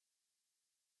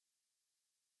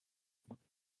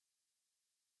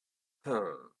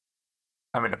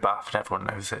 I'm in a bath and everyone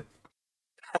knows it.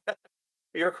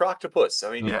 You're a croctopus.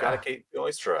 I mean, you gotta keep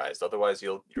moisturized, otherwise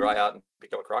you'll dry out and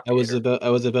become a croc. I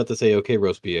was about to say, okay,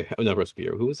 Robespierre. Oh, not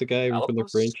Robespierre. Who was the guy from the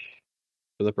French?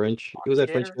 From the French? Who was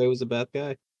that French guy who was the bad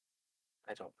guy?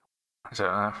 I don't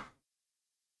know.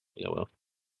 Yeah, well.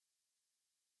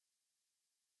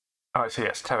 Alright, so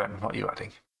yes, Terran, what are you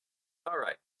adding?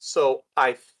 Alright. So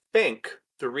I think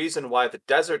the reason why the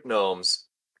desert gnomes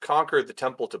conquered the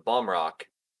temple to Bomrock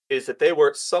is that they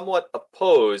were somewhat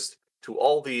opposed to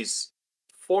all these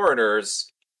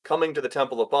foreigners coming to the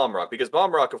temple of Bomrock, because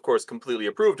Bomrock, of course, completely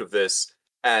approved of this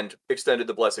and extended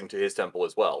the blessing to his temple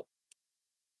as well.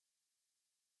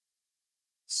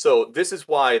 So this is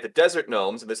why the desert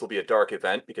gnomes, and this will be a dark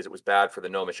event because it was bad for the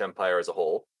gnomish empire as a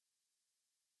whole,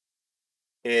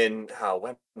 in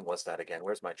when was that again?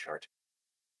 Where's my chart?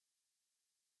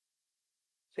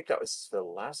 I think that was the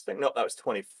last thing. No, that was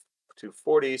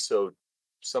 2240. So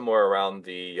somewhere around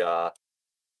the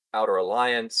Outer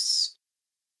Alliance.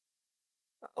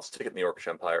 I'll stick it in the Orcish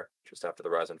Empire, just after the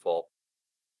rise and fall.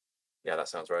 Yeah, that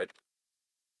sounds right.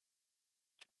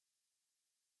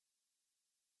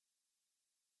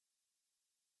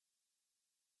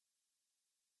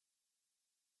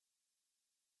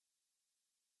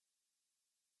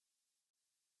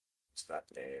 What's that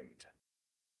named?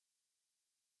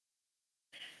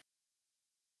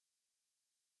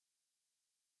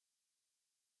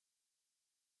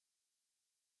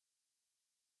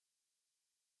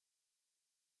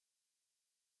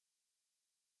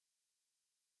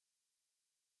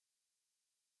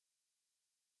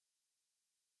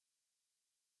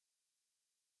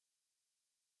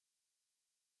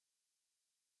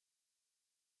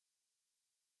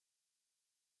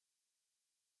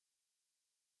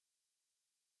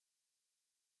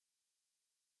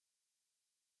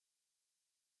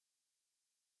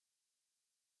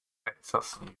 Okay, so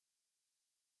that's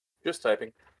Just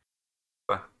typing.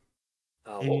 Fine.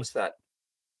 What was that?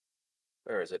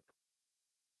 Where is it?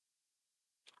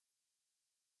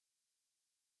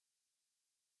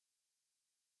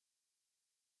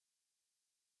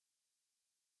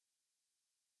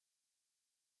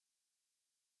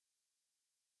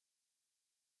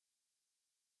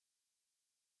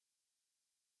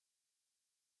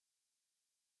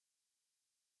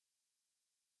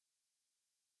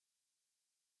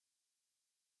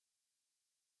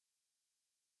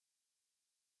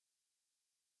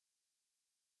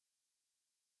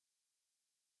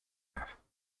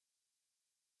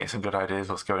 get some good ideas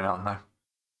what's going on now.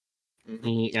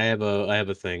 I have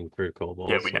a thing for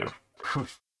kobolds. Yeah, we know.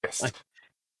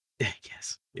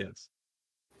 Yes. Yes.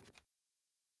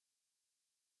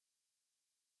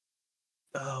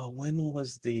 Oh, when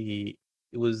was the?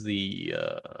 It was the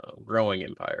growing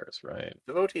empires, right?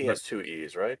 Devotee has 2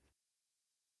 E's, right?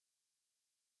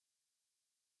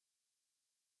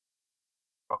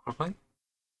 Probably.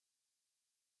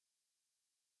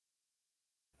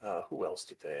 Who else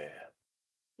did they?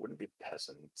 Wouldn't be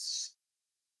peasants.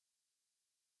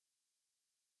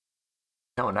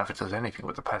 No one ever does anything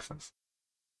with the peasants.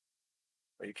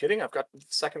 Are you kidding? I've got the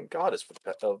second goddess for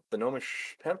the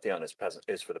Gnomish pantheon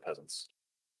is for the peasants.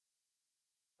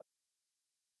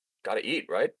 Gotta eat,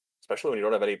 right? Especially when you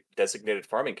don't have any designated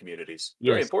farming communities.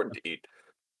 Very Yes. important to eat.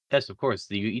 Yes, of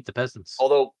course. You eat the peasants.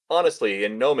 Although, honestly,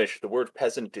 in Gnomish, the word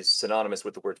peasant is synonymous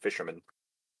with the word fisherman.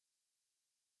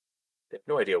 They have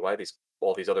no idea why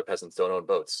all these other peasants don't own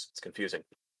boats. It's confusing.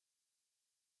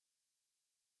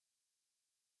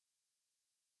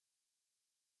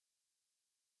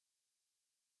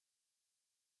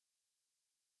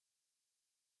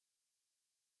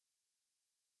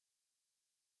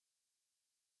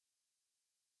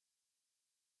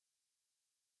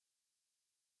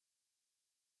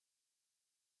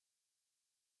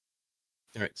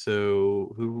 All right.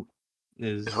 So who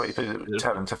is? Just wait for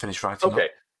tell them to finish writing. Okay.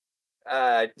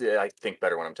 I think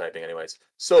better when I'm typing, anyways.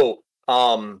 So,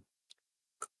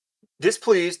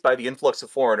 displeased by the influx of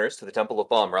foreigners to the Temple of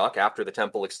Balmrock after the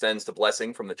temple extends the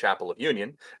blessing from the Chapel of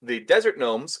Union, the desert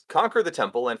gnomes conquer the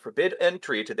temple and forbid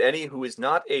entry to any who is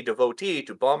not a devotee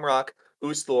to Balmrock,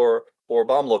 Ustlor, or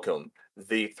Balmlokum,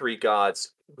 the 3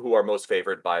 gods who are most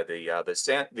favored by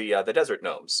the desert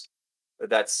gnomes.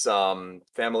 That's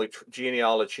family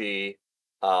genealogy,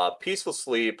 peaceful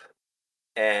sleep,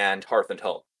 and hearth and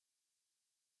home.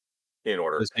 In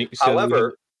order.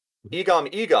 However,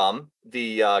 Egom,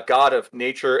 the god of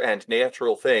nature and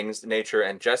natural things, nature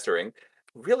and gesturing,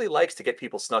 really likes to get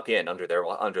people snuck in under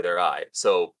their eye.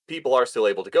 So people are still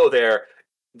able to go there.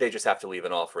 They just have to leave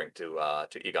an offering to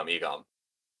Egom.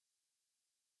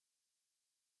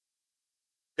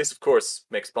 This, of course,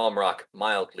 makes Balmrock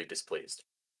mildly displeased.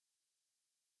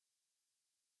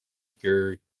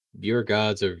 Your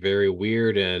gods are very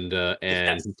weird and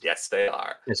yes, they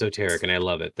are esoteric, and I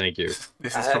love it. Thank you.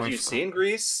 Have you seen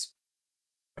Greece?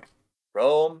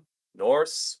 Rome?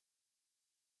 Norse?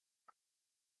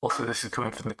 Also, this is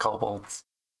coming from the kobolds.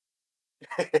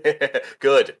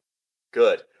 Good.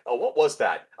 Oh, what was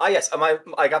that? Yes,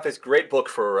 I got this great book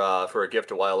for a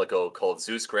gift a while ago called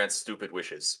Zeus Grants Stupid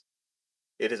Wishes.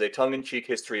 It is a tongue-in-cheek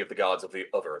history of the gods of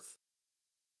Earth.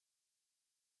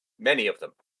 Many of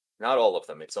them, not all of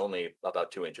them. It's only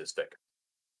about 2 inches thick.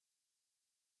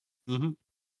 All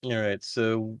right.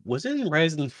 So was it in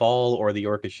Rise and Fall or the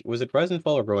Orcish? Was it Rise and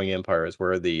Fall or Growing Empires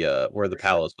where the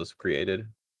palace was created?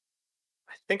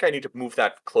 I think I need to move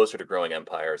that closer to Growing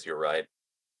Empires. You're right.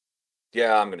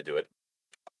 Yeah, I'm gonna do it.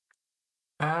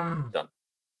 Done.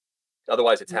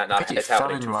 Otherwise, it's I think it it's fell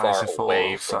happening in too Rise far and Fall,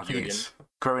 away so I from think Union. it's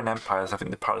growing empires. I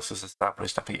think the palace was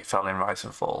established. I think it fell in Rise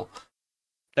and Fall.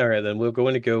 All right, then we're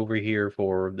going to go over here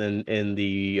for then in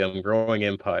the growing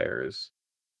empires.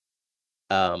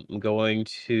 I'm going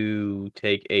to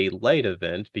take a light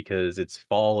event because its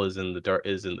fall is in the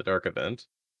dark event,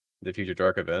 the future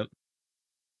dark event,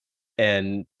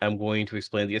 and I'm going to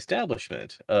explain the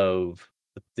establishment of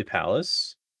the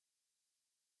palace.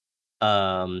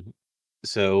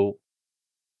 So,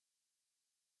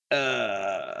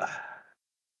 uh,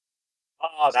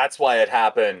 Ah, that's why it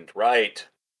happened, right?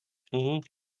 mhm.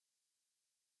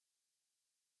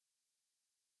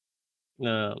 um,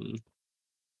 I'm gonna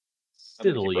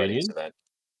Civil keep writing this Union.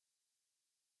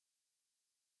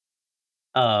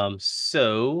 event.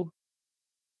 So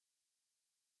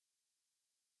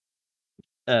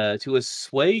to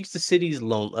assuage the city's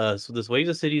loneliness,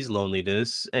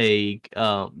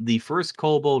 the first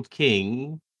kobold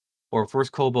king or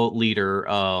first kobold leader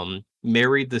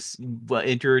married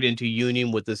entered into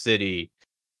union with the city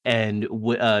and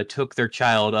took their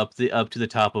child up to the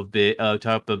top of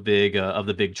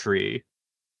the big tree.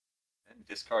 And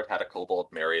discard had a kobold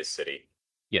marry a city.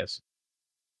 Yes.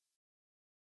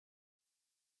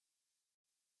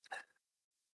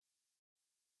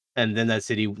 And then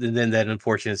that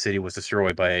unfortunate city was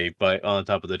destroyed by on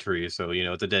top of the tree. So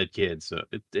it's a dead kid. So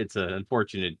it's an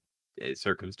unfortunate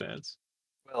circumstance.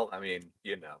 Well, I mean,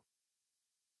 you know.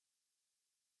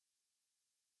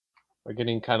 We're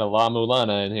getting kind of La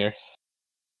Mulana in here.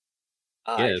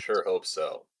 I Yes. sure hope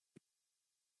so.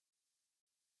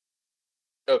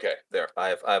 Okay, there.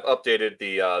 I've updated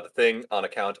the thing on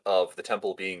account of the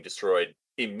temple being destroyed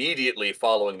immediately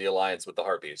following the alliance with the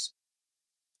Harpies.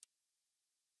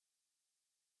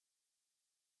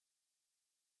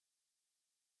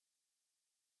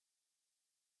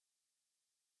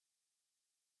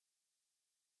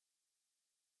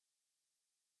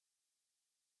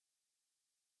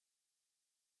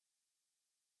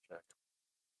 Check.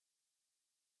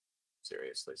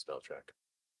 Seriously, spell check.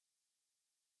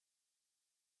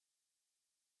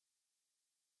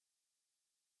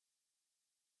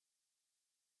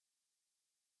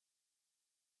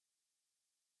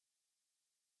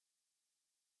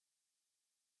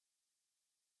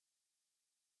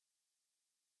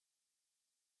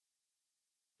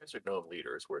 These are gnome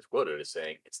leaders, whereas Quoted is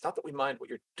saying, it's not that we mind what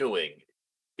you're doing,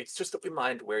 it's just that we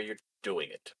mind where you're doing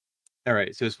it. All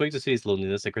right. So assuage the city's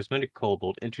loneliness, a charismatic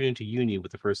kobold entered into union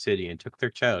with the first city and took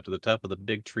their child to the top of the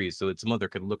big tree so its mother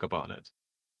could look upon it.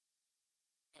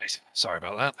 Right. Sorry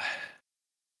about that.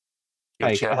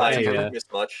 Your child You together. didn't miss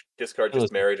much. Discard just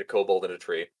listen. married a kobold in a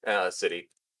tree. City.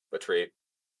 A tree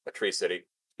city.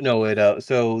 No,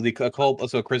 so a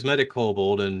charismatic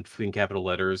kobold in capital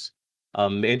letters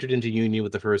entered into union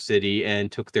with the first city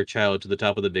and took their child to the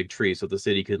top of the big tree so the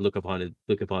city could look upon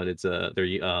its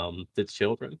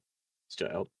children, its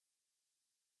child.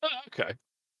 Oh, okay.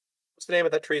 What's the name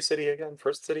of that tree city again?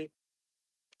 First city?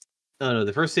 No,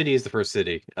 the first city is the first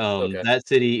city. Okay. That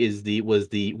city was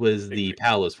Big the tree.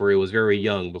 palace where it was very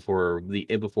young before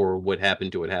what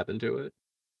happened to it.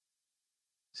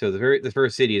 So the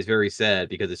first city is very sad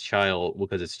because its child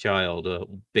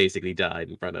basically died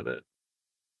in front of it.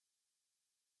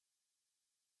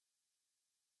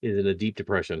 Is in a deep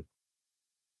depression.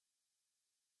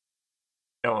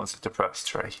 No one's a depressed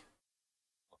tree.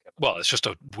 Well, it's just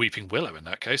a weeping willow in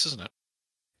that case, isn't it?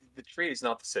 The tree is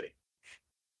not the city.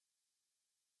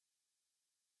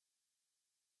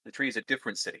 The tree is a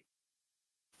different city.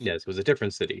 Yes, it was a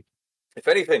different city. If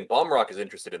anything, Balmrock is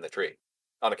interested in the tree,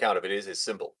 on account of it is his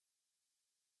symbol.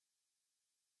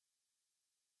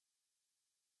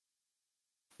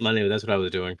 Anyway, that's what I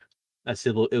was doing. It's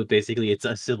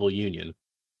a civil union.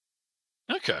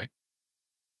 Okay.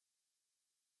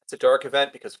 It's a dark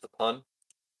event because of the pun.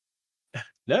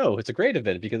 No, it's a great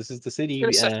event because this is the city.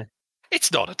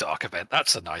 It's not a dark event.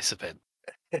 That's a nice event.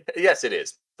 Yes, it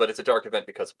is, but it's a dark event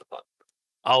because of the pun.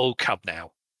 Oh, come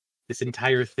now. This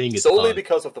entire thing is solely fun.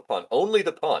 because of the pun. Only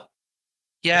the pun.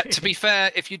 Yeah, to be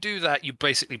fair, if you do that, you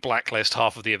basically blacklist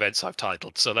half of the events I've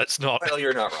titled. So let's not Well,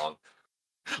 you're not wrong.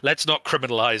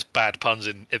 criminalize bad puns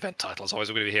in event titles. Otherwise,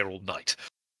 we're going to be here all night.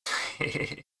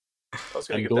 I was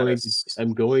going I'm to give that going. a...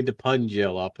 I'm going to pun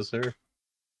jail, officer.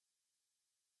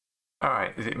 All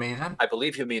right, is it me then? I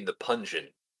believe you mean the pungent.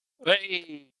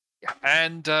 Hey!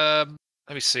 And let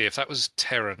me see if that was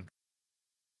Terran.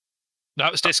 No,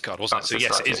 it was discard, wasn't it? So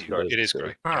yes, it is. It is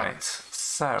great. Right,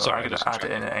 so Sorry, I'm going to add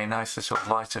in a nice little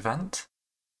light event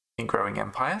in Growing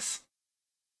Empires,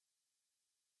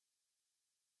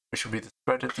 which will be the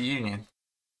spread of the Union,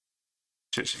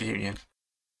 Church of the Union.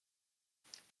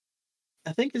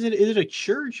 I think is it a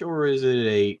church or is it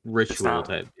a ritual not.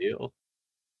 type deal?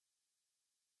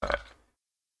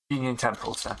 Union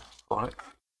temples, then, call it.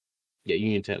 Yeah,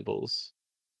 Union temples,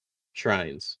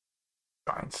 shrines,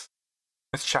 Shrines.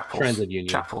 It's chapels. shrines of Union.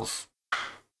 Chapels.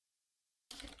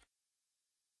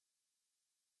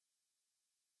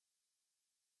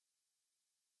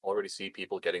 Already see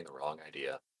people getting the wrong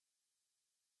idea.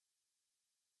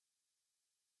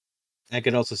 I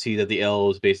can also see that the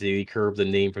elves basically curved the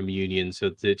name from Union so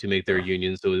to make their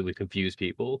union so it would confuse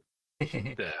people.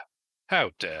 Dare.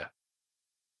 How dare.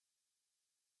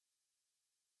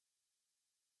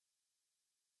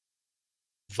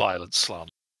 Violent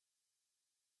slander.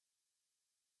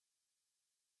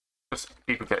 Just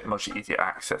people get much easier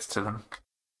access to them.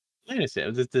 I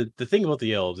understand. The thing about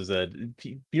the elves is that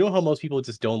you know how most people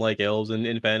just don't like elves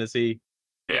in fantasy.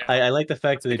 Yeah. I like the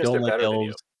fact that they because don't they're like better than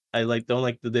elves. Don't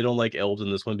like that they don't like elves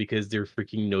in this one because they're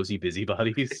freaking nosy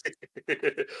busybodies.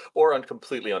 Or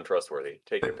completely untrustworthy.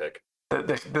 Take your pick. They're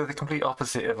the complete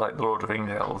opposite of like the Lord of the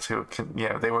Rings elves, who can,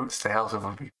 they won't stay out of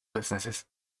other businesses.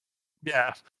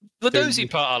 Yeah. The They're- nosy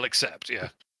part I'll accept, yeah.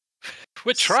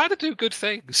 We're trying to do good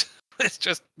things. It's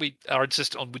just we are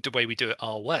insistent on the way we do it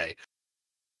our way.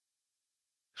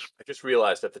 I just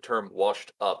realized that the term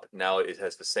 "washed up" now it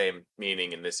has the same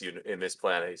meaning in this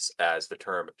planet as the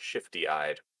term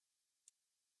 "shifty-eyed."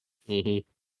 Mhm.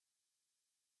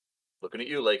 Looking at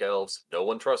you, Lake Elves. No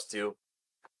one trusts you.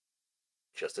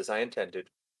 Just as I intended.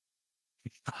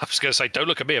 I was going to say, don't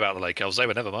look at me about the Lake Elves. They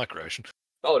were never my creation.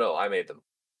 Oh no, I made them.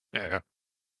 Yeah.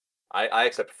 I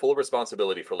accept full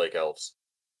responsibility for Lake Elves.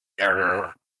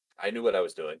 Yeah. I knew what I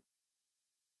was doing.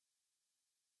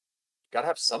 Gotta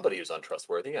have somebody who's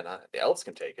untrustworthy, and the elves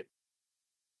can take it.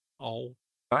 Oh.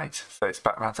 Right, so it's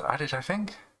back around to added, I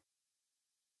think.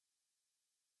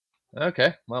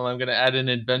 Okay, well, I'm gonna add an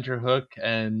adventure hook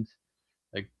and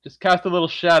just cast a little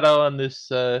shadow on this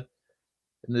in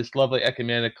this lovely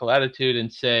ecumenical attitude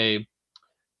and say,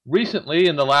 recently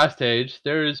in the last age,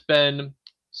 there has been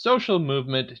social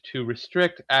movement to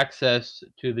restrict access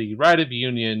to the right of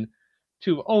union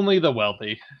to only the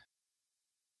wealthy.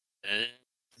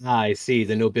 I see.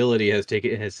 The nobility has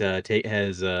taken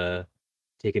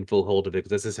taken full hold of it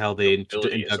because this is how they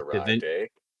Nobility has arrived, eh?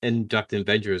 induct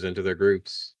Avengers into their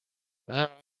groups. Get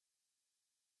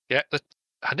the.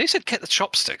 And they said get the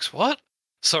chopsticks. What?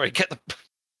 Sorry, get the.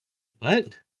 What?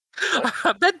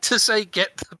 I meant to say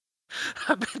get the.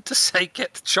 I meant to say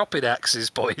get the chopping axes,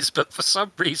 boys, but for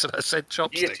some reason I said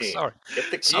chopsticks. Guillotine. Sorry.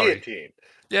 Get the Sorry. guillotine.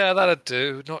 Yeah, that'd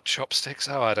do. Not chopsticks.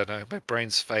 Oh, I don't know. My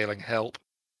brain's failing. Help.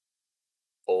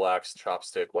 Full axe,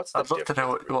 chopstick. What's the I'd love to know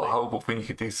difference, what really? horrible thing you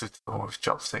could do to someone with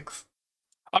chopsticks.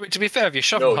 I mean, to be fair, if you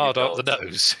shove No, them you hard up the don't.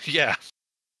 nose, yeah,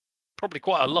 probably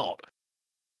quite a lot.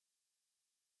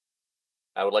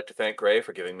 I would like to thank Gray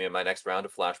for giving me my next round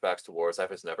of flashbacks to wars I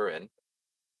was never in. It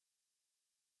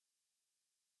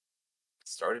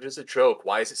started as a joke.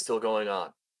 Why is it still going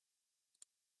on?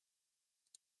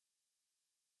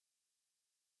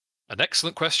 An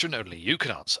excellent question only you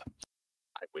can answer.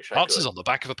 I wish I Answers could. on the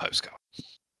back of a postcard.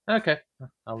 Okay,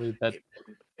 I'll leave that. It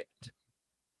wouldn't fit.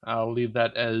 I'll leave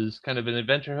that as kind of an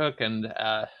adventure hook, and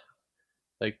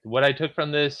what I took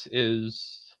from this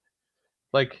is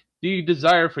the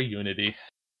desire for unity.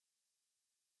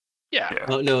 Yeah,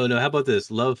 Yeah. No. How about this?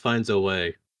 Love finds a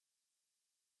way.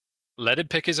 let him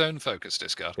pick his own focus,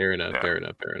 Discard. Fair enough. Yeah. Fair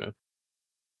enough. Fair enough.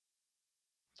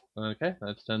 Okay,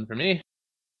 that's done for me.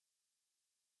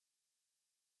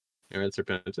 All right,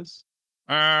 Serpentis.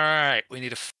 All right, we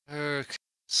need a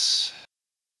focus.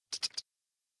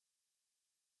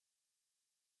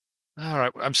 All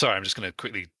right, I'm sorry. I'm just going to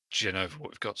quickly gen over what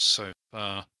we've got so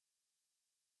far.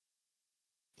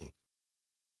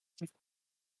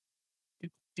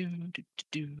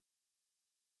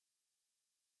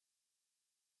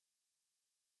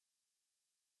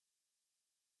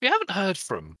 We haven't heard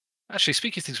from. Actually,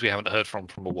 speaking of things we haven't heard from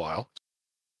a while,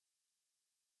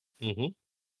 Mm-hmm.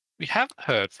 we haven't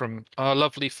heard from our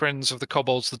lovely friends of the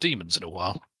kobolds, the demons, in a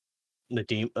while.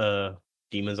 The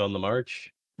demons on the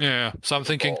march. Yeah, so I'm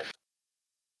thinking. Ball.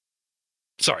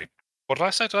 Sorry, what did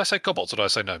I say? Did I say kobolds or did I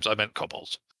say gnomes? I meant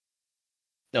kobolds.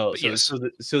 No, But so, yes.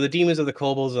 so the demons are the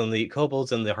kobolds and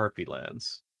the Heartbeat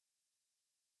lands.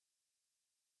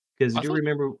 Because I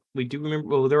thought- we do remember.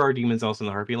 Well, there are demons also in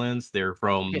the Heartbeat lands. They're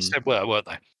from. Yes, they were, weren't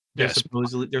they? They're Yes.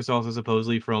 there's also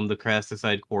supposedly from the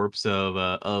Crasticide corpse of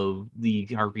the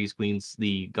Harpy's queen's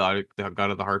the god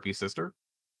of the Harpy sister.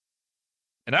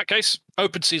 In that case,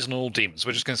 open season all demons.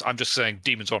 I'm just saying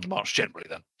demons are on the march generally.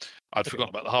 Then I'd forgotten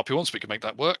about the harpy ones. We can make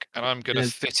that work, and I'm going to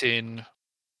And- fit in.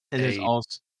 And there's A-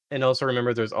 also And also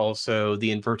remember, there's also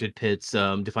the Inverted Pits,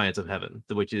 Defiance of Heaven,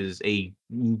 which is a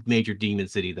major demon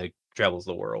city that travels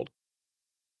the world.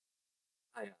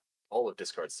 All of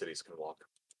Discard cities can walk.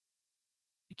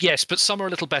 Yes, but some are a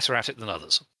little better at it than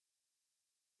others.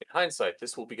 In hindsight,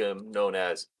 this will become known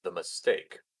as the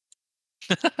mistake.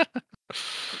 You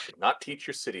should not teach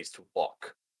your cities to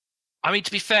walk. I mean,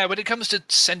 to be fair, when it comes to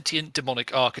sentient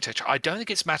demonic architecture, I don't think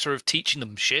it's a matter of teaching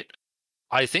them shit.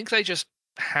 I think they just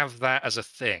have that as a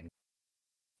thing.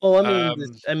 Well,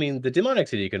 I mean, the demonic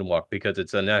city can walk because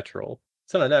it's unnatural.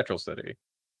 It's not a natural city.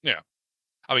 Yeah.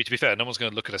 I mean, to be fair, no one's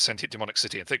going to look at a sentient demonic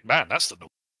city and think, man, that's the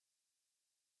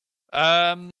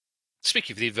norm.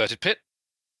 Speaking of the inverted pit,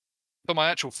 for my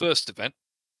actual first event,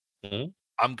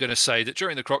 I'm going to say that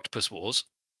during the Croctopus Wars,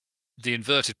 the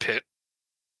inverted pit,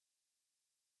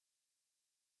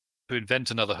 to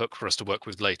invent another hook for us to work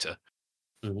with later,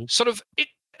 sort of,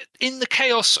 in the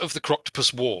chaos of the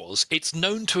Croctopus Wars, it's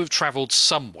known to have travelled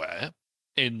somewhere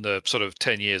in the sort of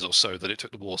 10 years or so that it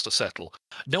took the wars to settle.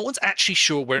 No one's actually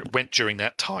sure where it went during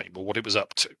that time or what it was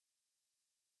up to.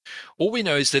 All we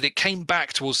know is that it came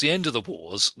back towards the end of the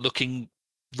wars looking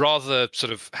rather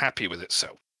sort of happy with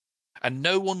itself. And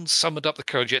no one summoned up the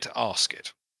courage yet to ask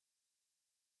it.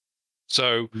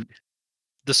 So,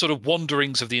 the sort of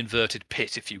wanderings of the inverted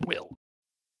pit, if you will.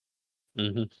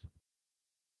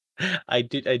 I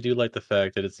do like the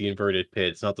fact that it's the inverted pit.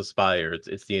 It's not the spire.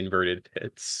 It's the inverted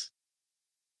pits.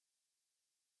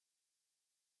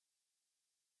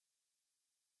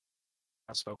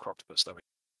 I spell Croctopus, though.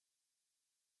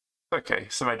 Okay,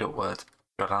 it's a made up word.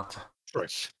 You're allowed to.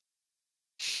 Right.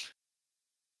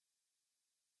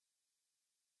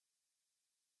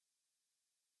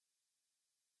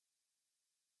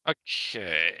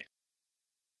 Okay.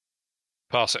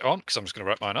 Pass it on, because I'm just going to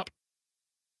write mine up.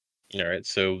 All right,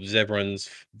 so Zevran's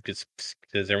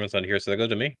not here, so that goes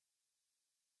to me.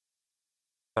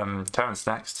 Terran's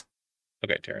next.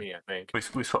 Okay, Terran. Me, I think.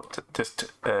 We swapped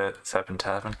just Seb and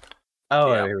Terran.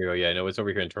 Oh, Yeah. here we go. Yeah, no, it's over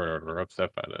here in turn order. Oops, I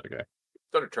found it. Okay.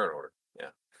 It's under turn order.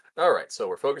 Yeah. All right, so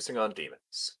we're focusing on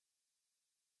demons.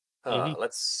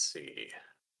 Let's see.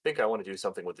 I think I want to do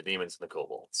something with the demons and the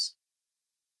kobolds.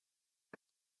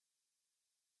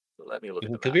 Let me look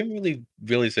at the Because map. we haven't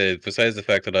really said, besides the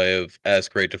fact that I have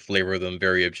asked Great to flavor them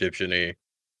very Egyptian-y,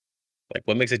 like,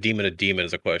 what makes a demon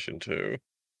is a question, too.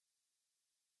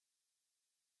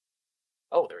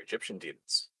 Oh, they're Egyptian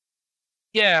demons.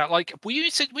 Yeah, like, when you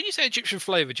say Egyptian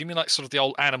flavour, do you mean like sort of the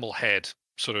old animal head,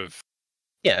 sort of,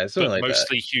 Yeah, something but like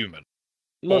mostly human?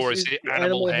 that. Or is it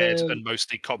animal head and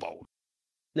mostly kobold?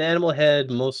 The animal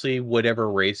head, mostly whatever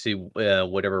race is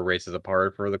a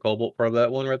part for the kobold, for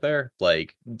that one right there.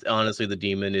 Like, honestly, the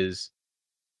demon is...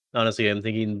 Honestly, I'm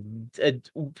thinking... it's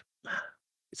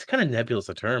kind of nebulous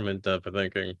a term for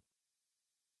thinking.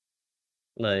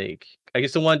 Like, I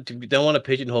guess don't want to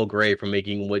pigeonhole Gray from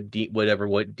making what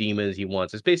demons he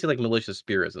wants. It's basically like malicious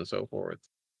spirits and so forth.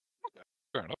 Okay,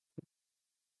 fair enough.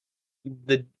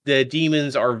 The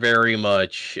demons are very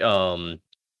much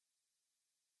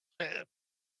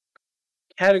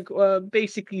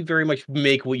basically very much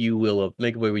make what you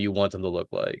want them to look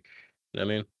like. You know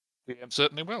what I mean? DM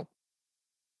certainly will.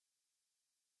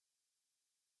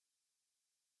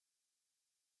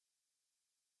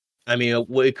 I mean,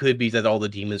 what it could be that all the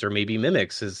demons are maybe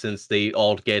mimics, since they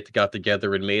all got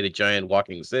together and made a giant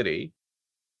walking city.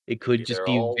 It could Maybe just they're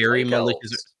be all very lake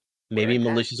malicious, elves maybe wearing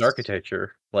malicious hats.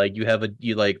 architecture. Like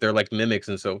they're like mimics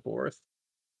and so forth.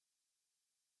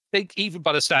 I think even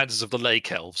by the standards of the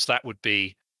Lake Elves, that would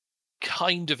be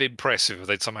kind of impressive if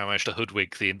they'd somehow managed to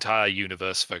hoodwink the entire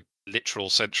universe for literal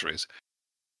centuries.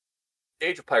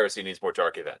 Age of Piracy needs more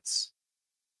dark events.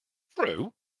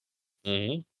 True.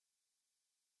 Mm-hmm.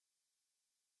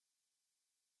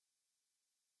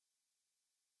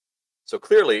 So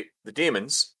clearly, the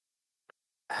demons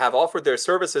have offered their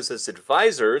services as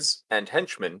advisors and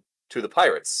henchmen to the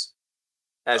pirates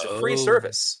as a free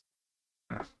service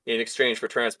in exchange for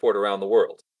transport around the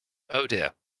world. Oh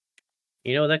dear.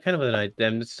 You know, that kind of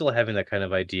I'm still having that kind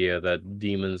of idea that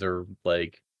demons are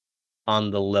like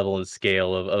on the level and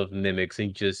scale of mimics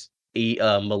and just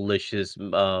malicious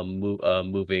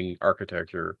moving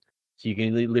architecture. So you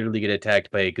can literally get attacked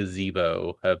by a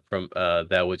gazebo from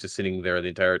that was just sitting there the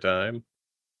entire time.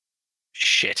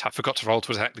 Shit, I forgot to roll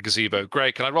to attack the gazebo.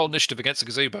 Great, can I roll initiative against the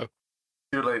gazebo?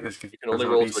 Too late. This You can only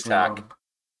roll to attack.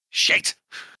 Shit!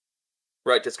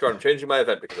 Right, discard. I'm changing my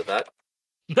event because of that.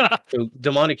 So,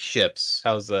 demonic ships.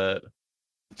 How's that?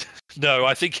 No,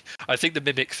 I think the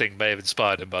mimic thing may have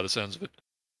inspired him by the sounds of it.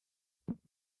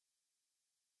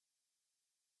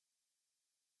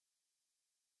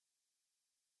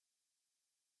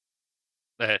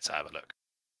 Let's have a look.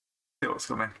 See what's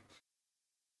coming.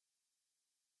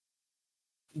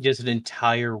 Just an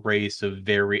entire race of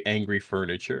very angry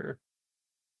furniture.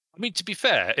 I mean, to be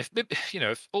fair, if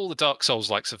if all the Dark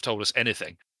Souls likes have told us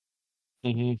anything,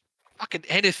 Mm-hmm. fucking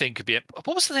anything could be.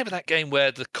 What was the name of that game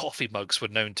where the coffee mugs were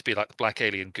known to be like the black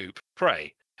alien goop?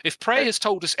 Prey. If Prey has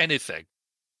told us anything,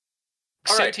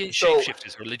 All right, sentient so-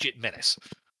 shapeshifters are a legit menace.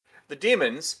 The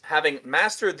demons, having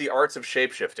mastered the arts of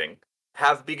shapeshifting,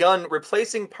 have begun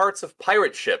replacing parts of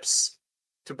pirate ships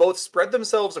to both spread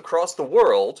themselves across the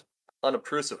world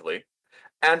unobtrusively,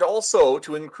 and also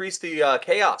to increase the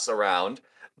chaos around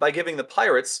by giving the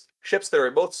pirates ships that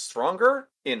are both stronger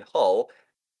in hull,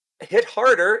 hit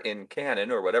harder in cannon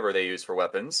or whatever they use for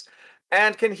weapons,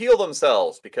 and can heal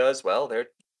themselves because, well, they're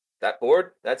that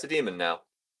board. That's a demon now.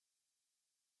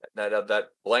 That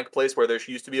blank place where there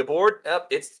used to be a board,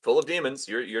 it's full of demons.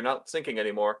 You're not sinking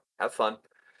anymore. Have fun.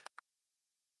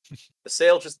 The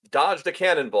sail just dodged a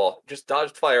cannonball, just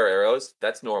dodged fire arrows.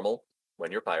 That's normal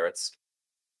when you're pirates.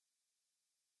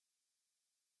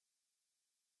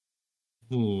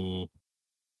 Hmm.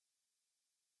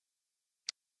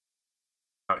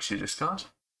 Oh, she just got.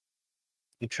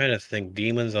 I'm trying to think.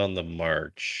 Demons on the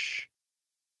march.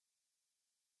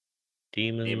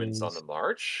 Demons on the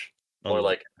march? On More the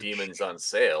like march. demons on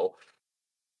sale.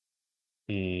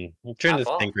 I'm trying Half to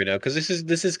off. think right now because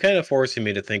this is kind of forcing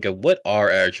me to think of what are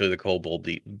actually the kobold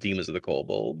demons of the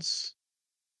kobolds.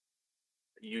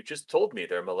 You just told me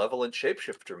they're malevolent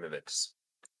shapeshifter mimics.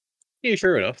 Yeah,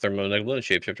 sure enough, they're malevolent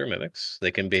shapeshifter mimics.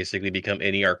 They can basically become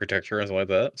any architecture and stuff like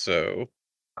that. So,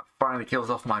 That finally kills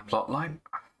off my plot line.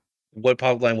 what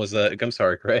pop line was that? I'm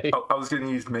sorry, Craig. I was going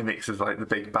to use mimics as like the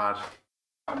big bad,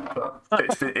 but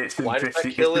it's been Why did 50.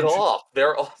 that kill it's it been- off?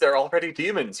 They're already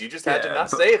demons. You just had to Yeah, not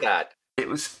but- say that. It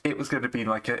was going to be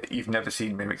like a you've never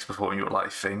seen mimics before in your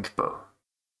life thing, but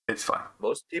it's fine.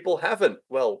 Most people haven't.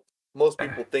 Well, most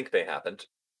people think they haven't.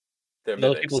 They're Most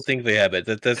mimics. people think they have it.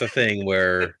 That's a thing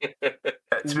where To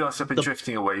be honest, I've been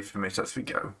drifting away from it as we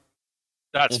go.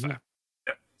 That's Mhm.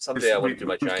 fair. Someday I want to do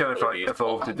my We've giant kind of killer like beast.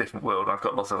 evolved a different world. I've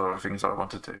got lots of other things I want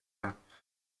to do.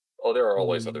 Oh, there are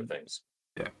always other things.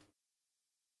 Yeah.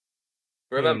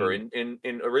 Remember, in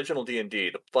original D&D,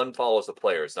 the fun follows the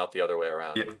players, not the other way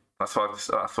around. Yeah, that's why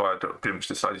I pretty much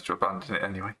decided to abandon it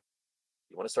anyway.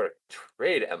 You want to start a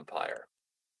trade empire?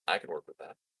 I can work with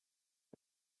that.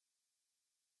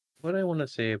 what I want to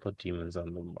say about demons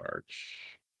on the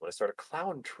march. You want to start a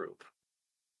clown troupe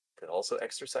that also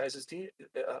exercises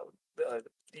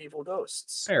evil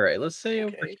ghosts. All right, let's say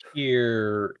over Okay.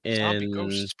 here Zombie in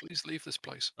ghosts, please leave this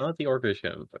place. not the Orcish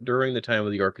during the time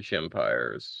of the Orcish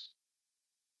empires.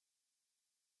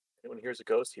 Anyone hears a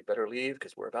ghost, you better leave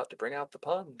because we're about to bring out the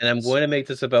puns. And I'm going to make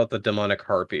this about the demonic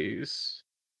harpies.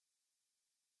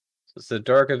 So it's a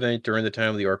dark event during the time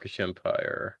of the Orcish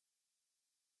Empire.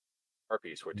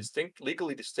 Harpies were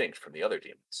legally distinct from the other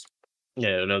demons.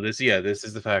 This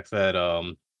is the fact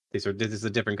that this is a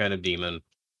different kind of demon.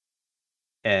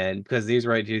 And because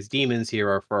these demons here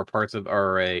are parts of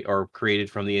are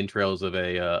created from the entrails of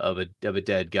a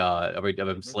dead god, of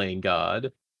a slain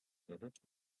god. Mhm.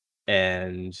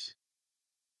 And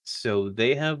so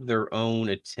they have their own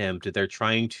attempt. They're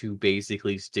trying to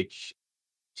basically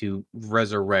to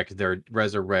resurrect their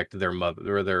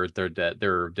mother or their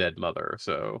dead mother.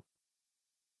 So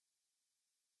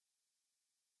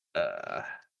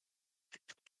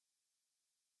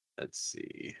let's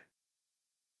see.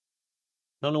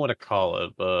 I don't know what to call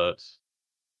it, but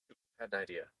Had an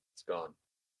idea. It's gone.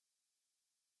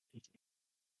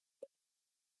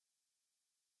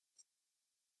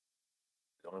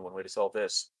 There's only one way to solve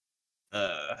this.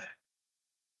 I'm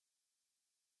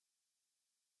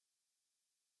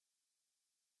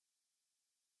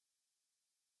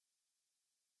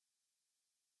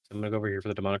gonna go over here for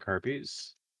the demonic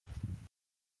harpies.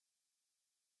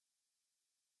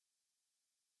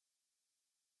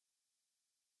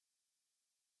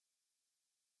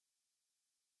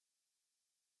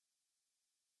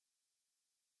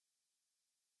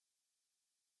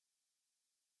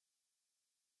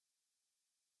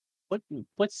 What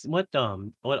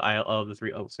isle of the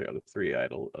three? Oh, sorry, of the three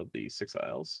idol of the six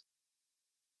isles.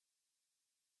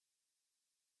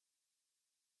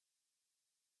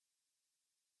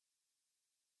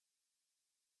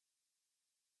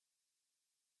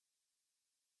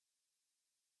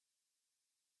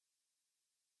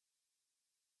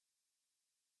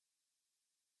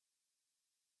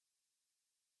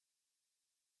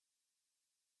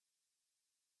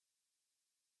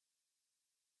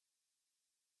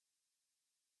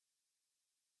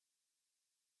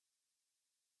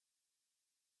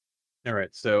 All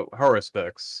right, so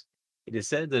horospecs. It is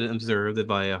said that observed that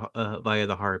via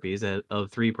the harpies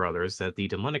of three brothers that the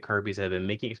demonic harpies have been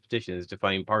making expeditions to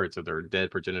find parts of their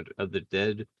dead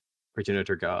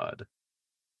progenitor god.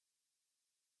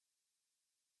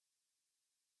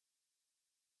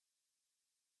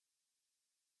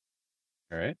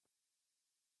 All right.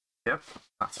 Yep,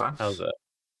 that's fine. How's that?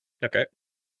 Okay.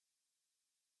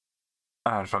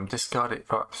 And from discard, it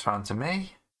drops round to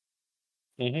me.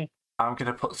 Mm-hmm. I'm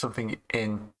going to put something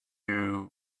into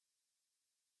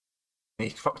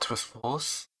the Octopus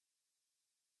Force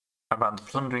around the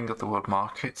plundering of the world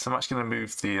market. So I'm actually going to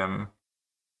move the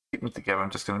keep them together.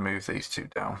 I'm just going to move these two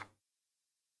down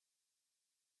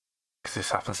because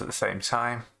this happens at the same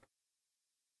time.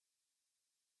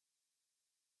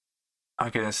 I'm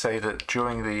going to say that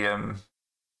during the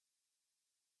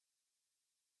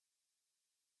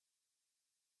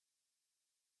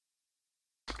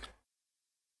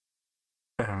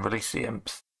release the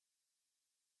imps.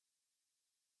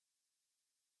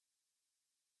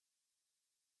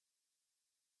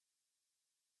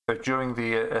 So during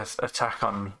the attack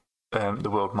on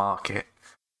the world market,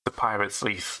 the pirates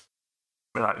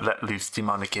let loose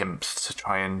demonic imps to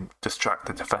try and distract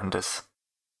the defenders,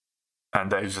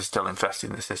 and those are still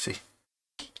infesting the city.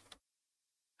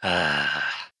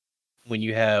 When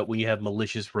you have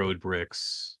malicious road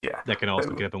bricks, Yeah, that can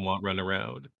also get up and run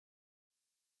around.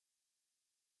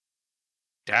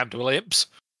 Damned little imps.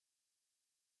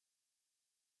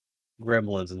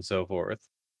 Gremlins and so forth.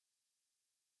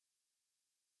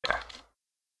 Yeah.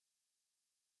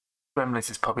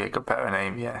 Gremlins is probably a good better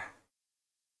name, yeah.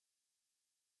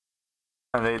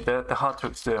 And they're hard to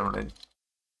exterminate.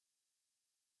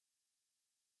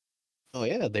 Oh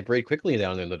yeah, they break quickly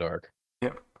down in the dark.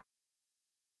 Yep.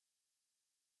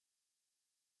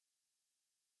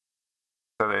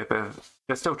 So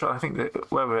they're still trying. I think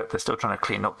they're still trying to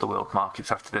clean up the world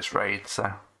markets after this raid.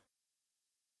 So.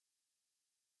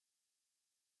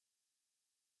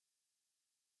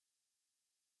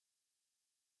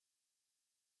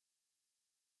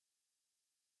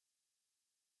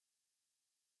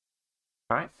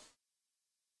 Right.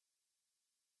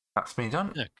 That's me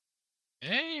done.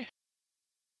 Okay.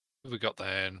 What have we got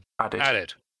then?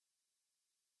 Added.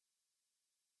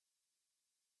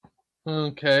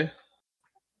 Okay.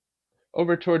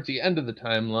 Over towards the end of the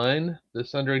timeline, the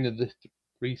sundering of the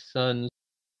three suns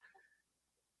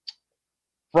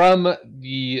from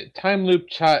the time loop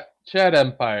Chad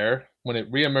Empire, when it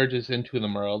reemerges into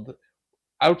the world,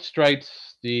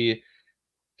 outstrides the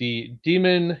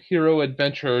demon hero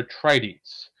adventurer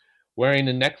Trides, wearing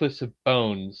a necklace of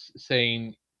bones,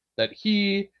 saying that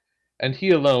he, and he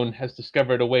alone, has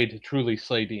discovered a way to truly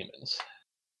slay demons.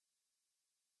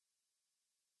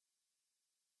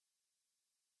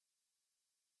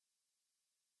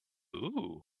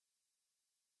 Ooh.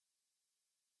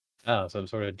 Oh, some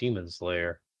sort of demon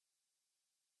slayer.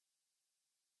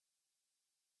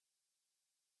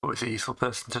 Always a useful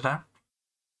person to know.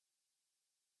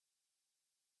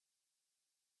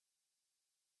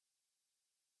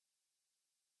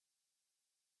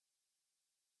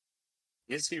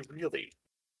 Is he really?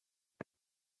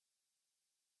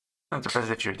 It depends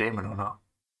if you're a demon or not.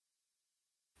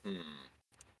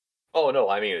 Oh no,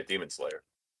 I mean a demon slayer.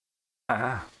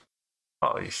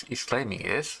 Well, he's claiming he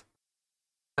is.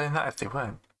 Saying that if they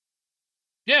weren't.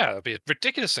 Yeah, it'd be a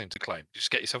ridiculous thing to claim. You just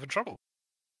get yourself in trouble.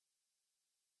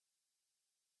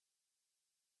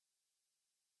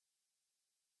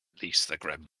 At least they're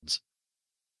gremlins.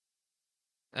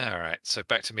 All right, so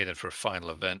back to me then for a final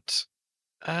event.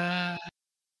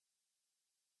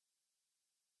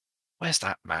 Where's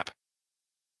that map?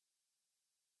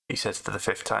 He says for the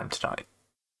 5th time tonight.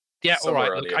 Yeah, all Somewhere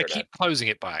right. on Look, the I internet. keep closing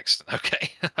it by accident.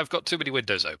 Okay, I've got too many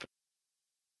windows open.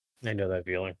 I know that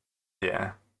feeling.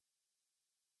 Yeah.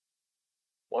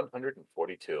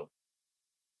 142.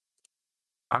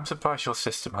 I'm surprised your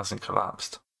system hasn't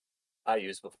collapsed. I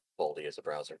use Vivaldi as a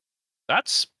browser.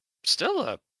 That's still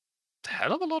a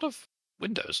hell of a lot of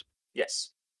windows. Yes.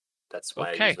 That's why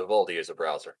I Okay. use Vivaldi as a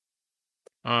browser.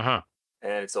 Uh-huh.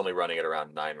 And it's only running at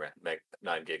around 9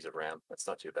 gigs of RAM. That's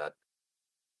not too bad.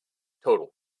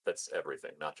 Total. That's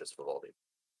everything, not just Vivaldi.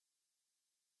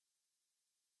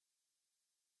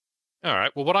 All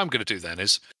right. Well, what I'm going to do then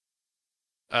is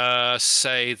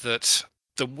say that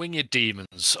the winged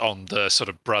demons on the sort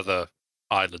of brother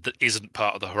island that isn't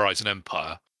part of the Horizon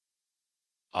Empire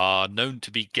are known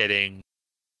to be getting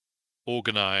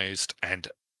organized and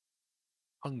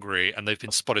hungry, and they've been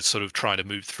spotted sort of trying to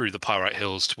move through the Pyrite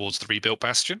Hills towards the rebuilt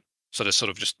bastion. So there's sort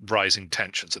of just rising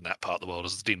tensions in that part of the world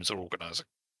as the demons are organizing.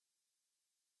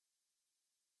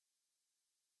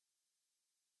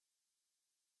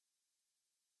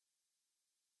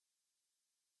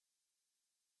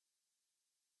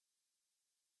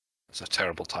 It's a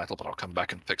terrible title, but I'll come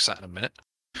back and fix that in a minute.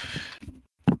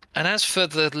 And as for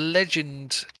the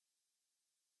legend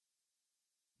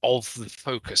of the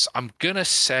focus, I'm going to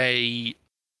say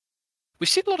we've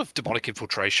seen a lot of demonic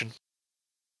infiltration.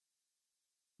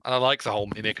 And I like the whole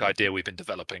mimic idea we've been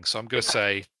developing, so I'm going to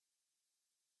say...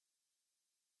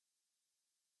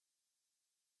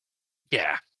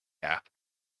 Yeah.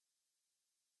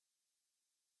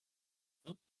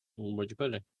 Where'd you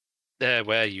put it? They're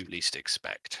where you least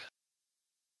expect.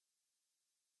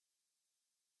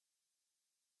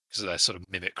 Because of their sort of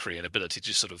mimicry and ability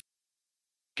to sort of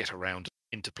get around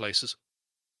into places.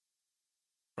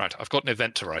 Right, I've got an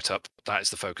event to write up. That is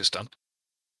the focus done.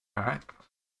 All right.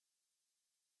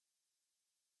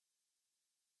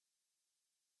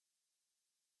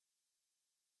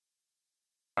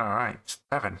 All right,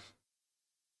 Evan.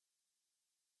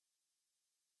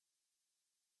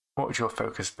 What would your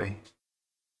focus be?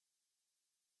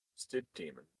 Twisted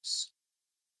demons.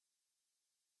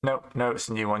 No, it's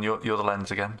a new one. You're the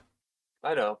lens again.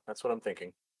 I know. That's what I'm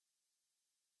thinking.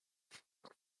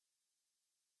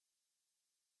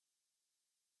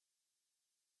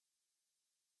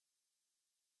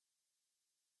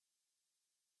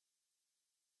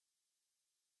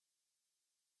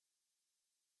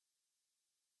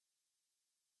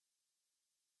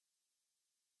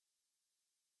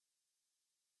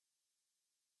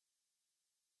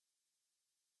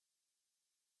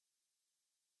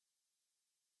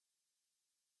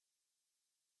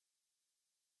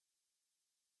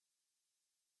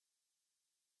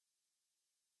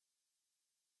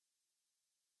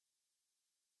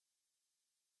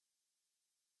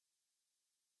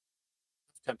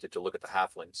 Tempted to look at the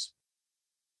halflings.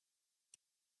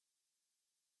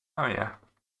 Oh yeah.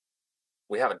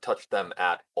 We haven't touched them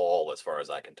at all, as far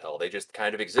as I can tell. They just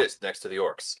kind of exist next to the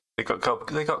orcs. They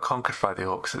got conquered by the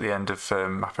orcs at the end of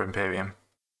Mappa Imperium.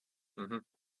 Mm-hmm.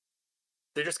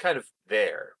 They're just kind of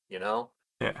there, you know?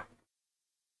 Yeah.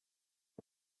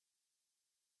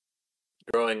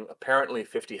 Growing apparently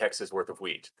 50 hexes worth of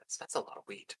wheat. That's a lot of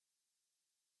wheat.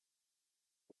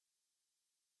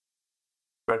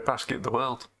 Bread basket of the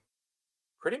world.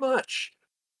 Pretty much.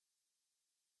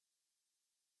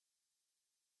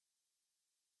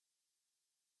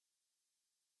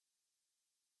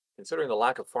 Considering the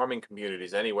lack of farming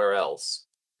communities anywhere else.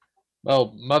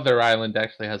 Well, Mother Island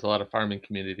actually has a lot of farming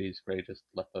communities. Gray just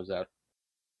left those out.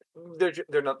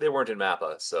 They're not. They weren't in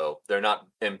Mappa, so they're not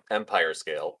empire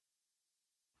scale.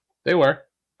 They were.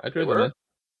 I They drew them were? in.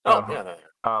 Oh, yeah.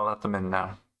 I'll let them in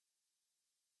now.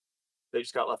 They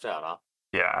just got left out, huh?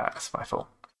 Yeah, that's my fault.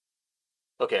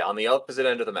 Okay, on the opposite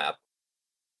end of the map.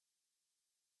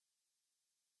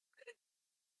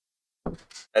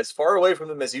 As far away from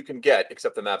them as you can get,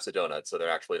 except the map's a donut, so they're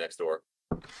actually next door.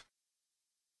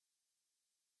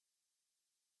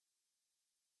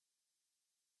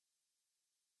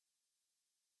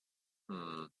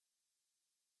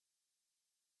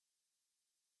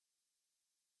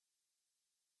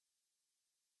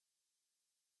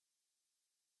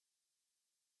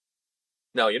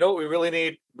 No, you know what we really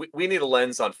need? We need a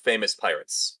lens on famous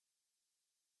pirates.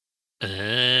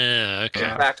 Okay.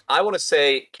 In fact, I want to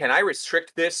say, can I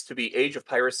restrict this to be Age of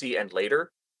Piracy and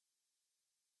later?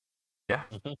 Yeah.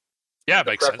 Mm-hmm. Yeah,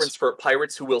 the makes preference sense. for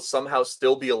pirates who will somehow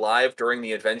still be alive during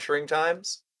the adventuring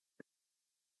times.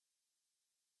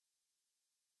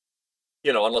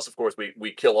 You know, unless of course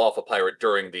we kill off a pirate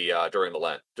during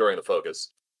the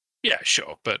focus. Yeah,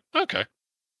 sure, but okay.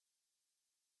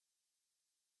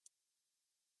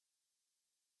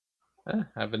 I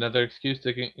have another excuse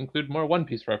to include more One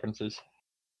Piece references.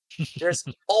 There's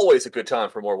always a good time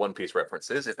for more One Piece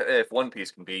references if One Piece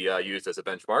can be used as a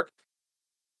benchmark.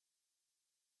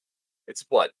 It's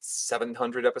what,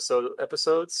 700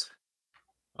 episodes?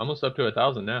 Almost up to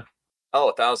 1,000 now. Oh,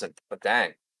 1,000. But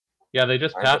dang. Yeah, they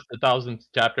just passed the 1,000th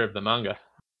chapter of the manga.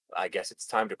 I guess it's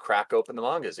time to crack open the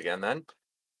mangas again then.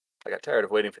 I got tired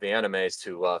of waiting for the animes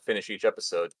to finish each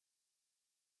episode.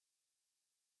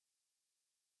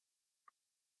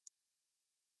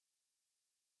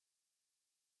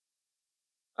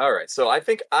 All right, so I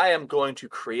think I am going to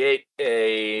create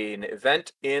an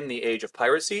event in the Age of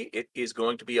Piracy. It is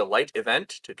going to be a light event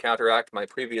to counteract my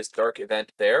previous dark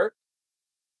event there.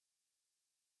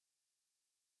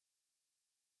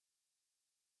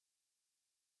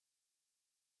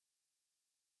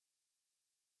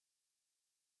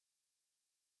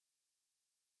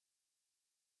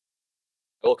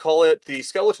 We'll call it the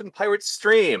Skeleton Pirate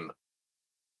Stream.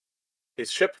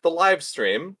 His ship, the Live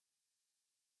Stream,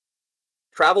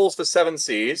 travels the 7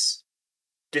 seas.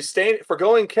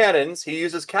 Forgoing cannons, he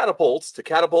uses catapults to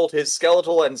catapult his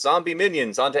skeletal and zombie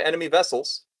minions onto enemy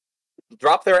vessels.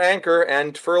 drop their anchor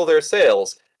and furl their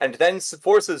sails, and then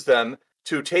forces them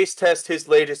to taste test his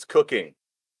latest cooking.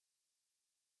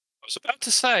 I was about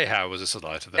to say, how was this a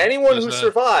light event? Anyone who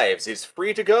survives is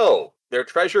free to go, their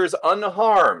treasures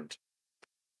unharmed.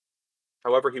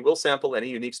 However, he will sample any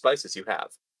unique spices you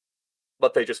have.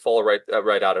 But they just fall right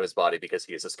out of his body because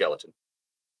he is a skeleton.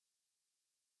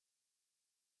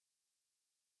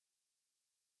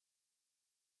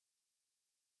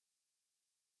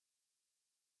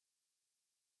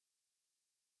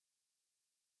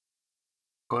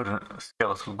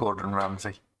 Skeletal Gordon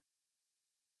Ramsay.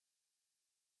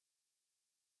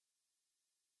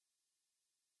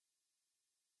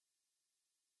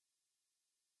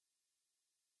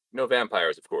 No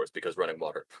vampires, of course, because running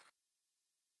water.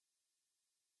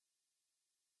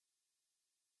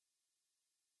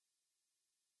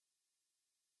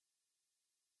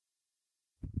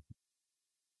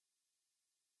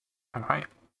 Alright.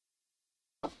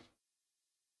 The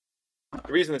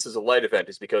reason this is a light event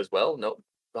is because, well, no,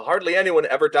 hardly anyone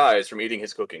ever dies from eating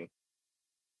his cooking.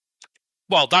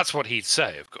 Well, that's what he'd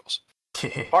say, of course.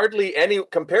 Hardly any,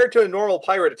 compared to a normal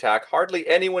pirate attack, hardly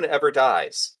anyone ever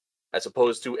dies, as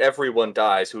opposed to everyone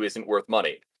dies who isn't worth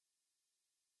money.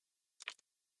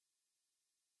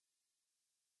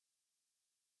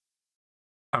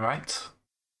 Alright.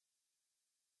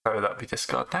 So that'll be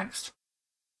discard next.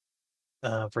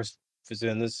 First,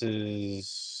 then this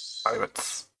is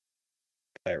Pirates.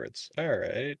 Pirates. All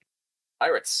right.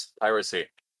 Pirates. Piracy.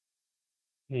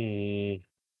 During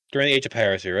the Age of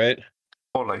Piracy, right?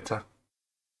 Or later.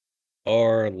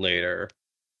 Or later.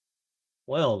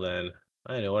 Well then,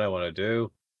 I know what I want to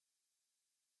do.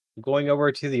 I'm going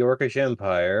over to the Orcish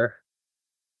Empire,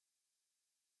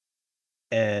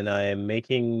 and I am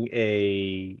making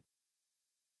a.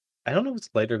 I don't know if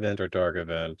it's light event or dark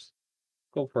event.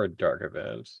 Go for a dark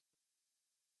event.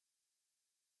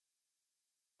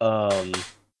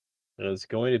 It's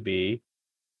going to be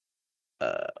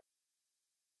I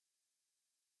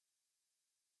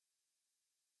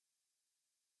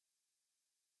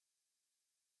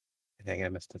think I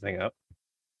messed the thing up.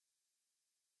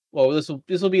 Well, this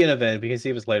will be an event. We can see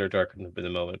if it's light or dark in the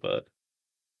moment, but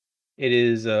it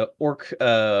is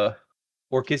Orcisius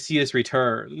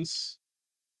Returns.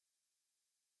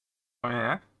 Oh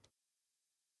yeah.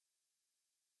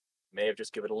 May have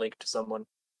just given a link to someone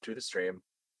to the stream.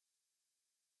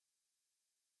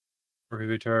 Or he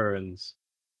returns.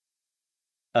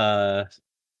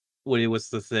 What's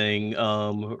the thing?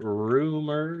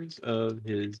 Rumors of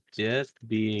his death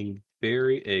being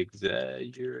very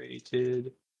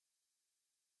exaggerated.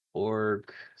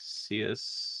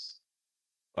 Orcisius.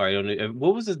 All right, I don't know.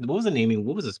 What was the naming?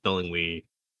 What was the spelling we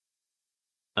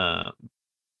what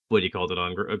do you call it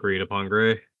on agreed upon,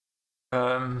 Gray?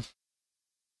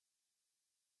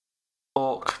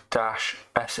 Orc dash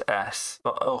SS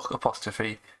orc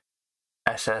apostrophe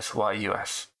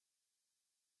SSYUS.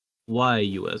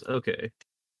 YUS. Okay.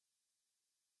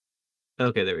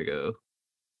 Okay, there we go.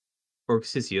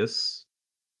 Orcisius.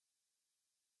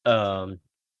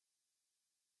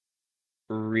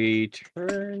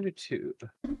 Returned to.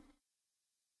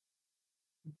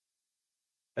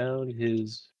 Found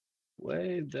his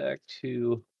way back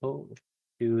to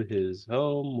his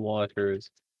home waters,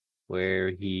 where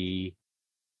he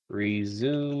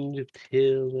resumed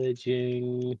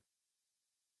pillaging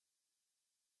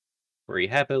very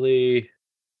happily.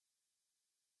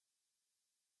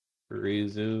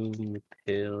 Resumed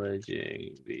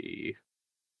pillaging the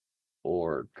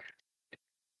Orcish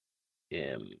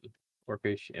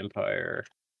Empire.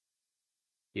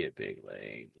 Get big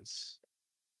lanes.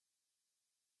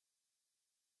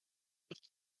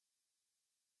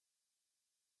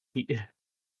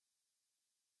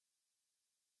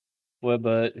 Well,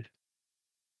 but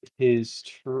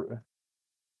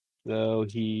though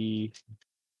he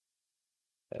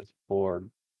has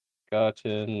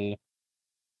forgotten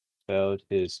about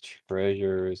his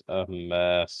treasures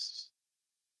amassed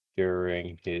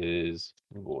during his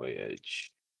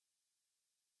voyage.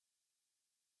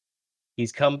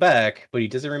 He's come back, but he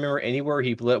doesn't remember anywhere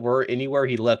he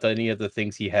left any of the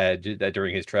things he had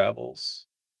during his travels.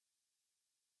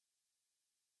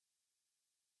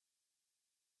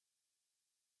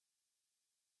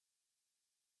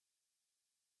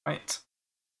 Right.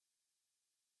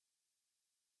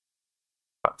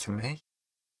 Back to me.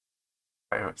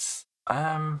 Pirates.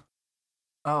 Oh.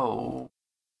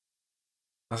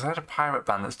 Has that a pirate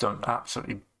band that's done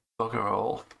absolutely bugger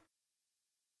all?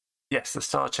 Yes, the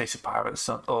Star Chaser Pirates,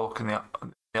 Orc and the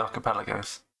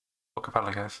Archipelagos.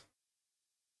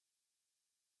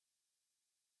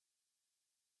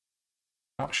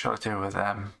 What shall I do with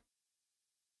them?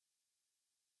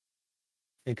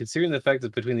 And considering the fact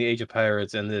that between the Age of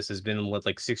Pirates and this has been what,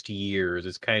 like 60 years,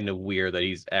 it's kind of weird that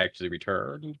he's actually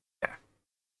returned. Yeah.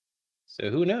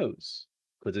 So who knows?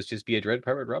 Could this just be a Dread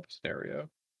Pirate Rob scenario?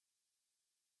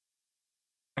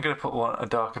 I'm going to put a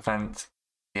dark event,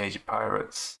 the Age of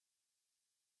Pirates.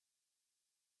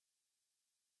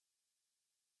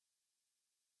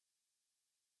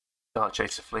 Star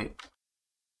Chaser Fleet.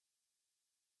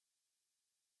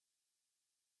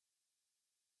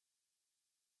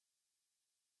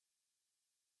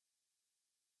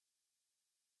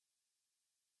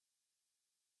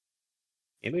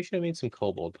 Maybe I should have made some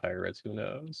Kobold Pirates, who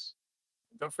knows?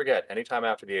 Don't forget, anytime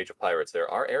after the Age of Pirates, there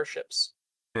are airships.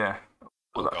 Yeah.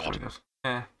 Oh, That's God. really good.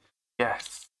 Yeah.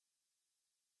 Yes.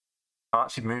 I'll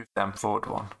actually move them forward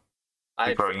one. I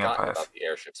had Growing forgotten empires. about the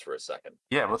airships for a second.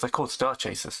 Yeah, well, they're called Star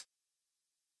Chasers.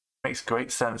 Makes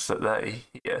great sense that they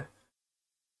here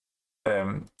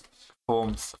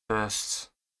forms the first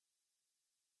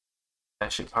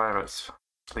airship pirates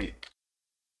fleet.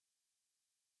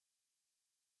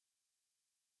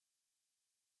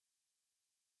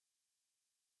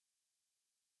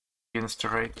 Begins to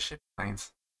raid the ship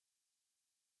planes.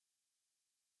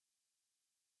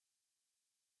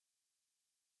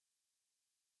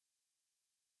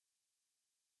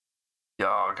 Yeah,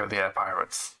 I'll go the air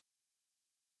pirates.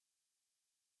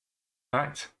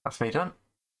 Alright, that's me done.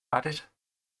 Added.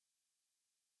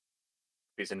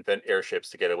 These invent airships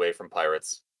to get away from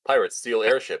pirates. Pirates steal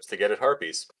airships to get at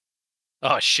harpies.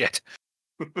 Oh shit!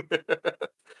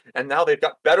 And now they've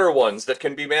got better ones that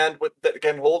can be manned with that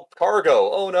can hold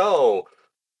cargo. Oh no!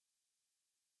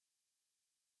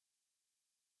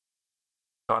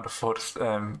 Can't afford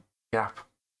gap.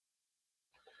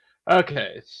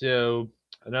 Okay, so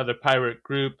another pirate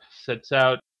group sets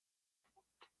out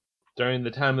during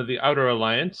the time of the Outer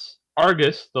Alliance.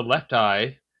 Argus, the Left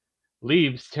Eye,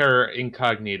 leaves Terra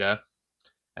Incognita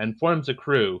and forms a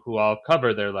crew who all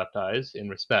cover their left eyes in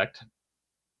respect.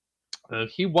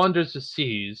 He wanders the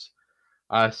seas,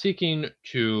 seeking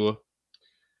to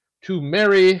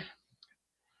marry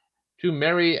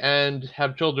and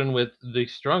have children with the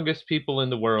strongest people in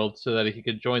the world so that he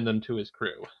could join them to his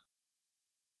crew.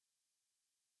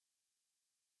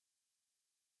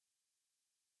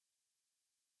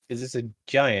 Is this a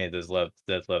giant that's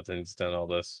left and has done all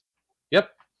this? Yep.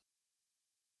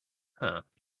 Huh.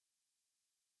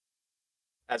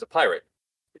 As a pirate,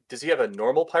 does he have a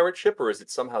normal pirate ship or is it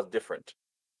somehow different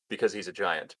because he's a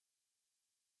giant?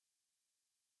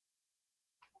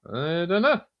 I don't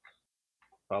know.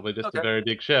 Probably just Okay. a very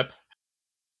big ship.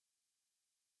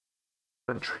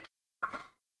 Country.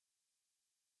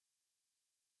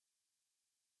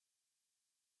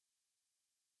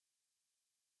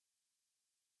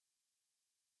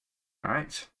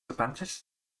 Alright, Atlantis.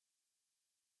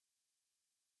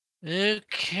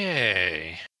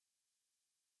 Okay.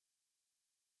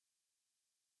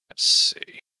 Let's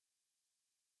see.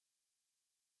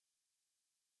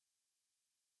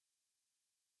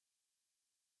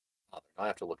 I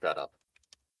have to look that up.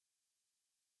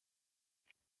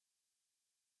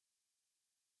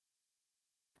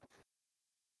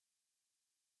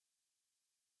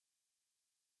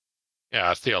 Yeah,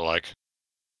 I feel like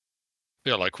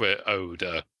we're owed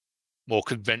a more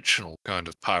conventional kind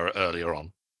of pirate earlier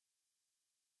on.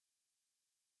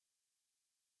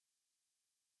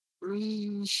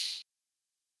 When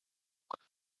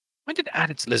did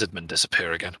Added's Lizardman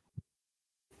disappear again?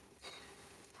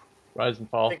 Rise and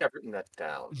I fall. think I've written that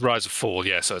down. Rise of Fall,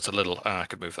 yeah, so it's a little... I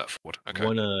could move that forward. Okay.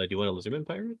 Do you want a Lizardman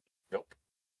pirate? Nope.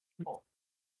 Oh.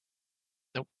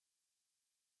 Nope.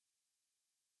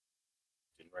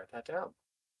 Didn't write that down.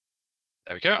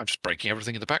 There we go. I'm just breaking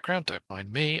everything in the background. Don't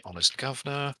mind me, honest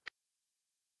governor.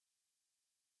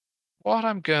 What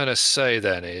I'm going to say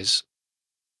then is,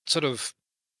 sort of,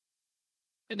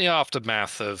 in the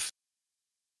aftermath of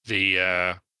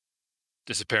the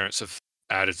disappearance of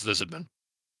Added's Lizardman,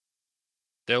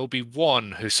 there will be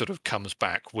one who sort of comes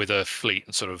back with a fleet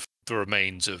and sort of the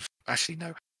remains of... Actually,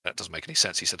 no, that doesn't make any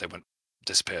sense. He said they went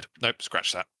disappeared. Nope,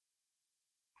 scratch that.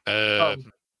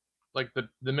 Like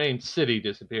the main city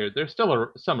disappeared. There's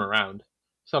still some around.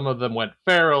 Some of them went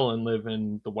feral and live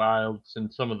in the wilds,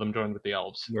 and some of them joined with the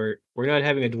elves. We're not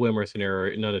having a Dwemer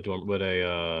scenario, not a Dwemer, but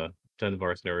a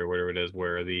Dunvar scenario, whatever it is,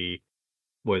 where they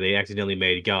accidentally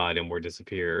made God and were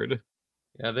disappeared.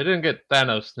 Yeah, they didn't get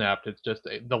Thanos snapped. It's just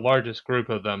the largest group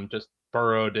of them just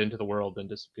burrowed into the world and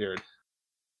disappeared.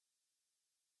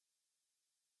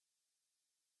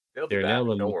 They'll be They're back.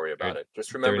 now Don't worry about it.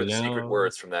 Just remember the secret now-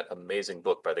 words from that amazing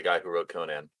book by the guy who wrote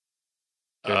Conan.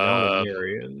 They're now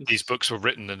Lemurians. These books were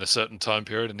written in a certain time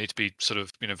period and need to be sort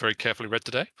of, very carefully read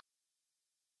today.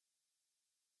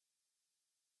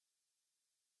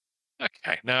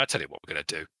 Okay, now I tell you what we're going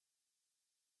to do.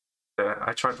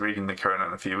 I tried reading the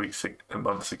Conan a few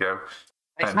months ago.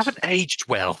 They and haven't aged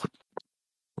well.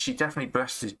 She definitely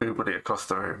breasts his boobily across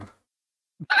the room.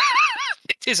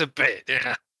 It is a bit,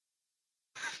 yeah.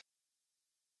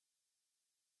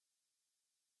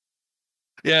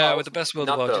 Yeah, with the best world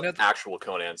of Not the the world. actual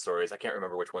Conan stories. I can't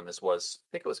remember which one this was. I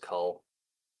think it was Cull.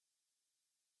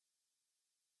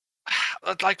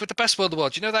 Like with the best world of the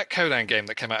world, you know that Conan game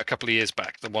that came out a couple of years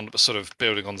back, the one that was sort of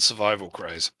building on the survival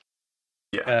craze?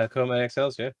 Yeah. Conan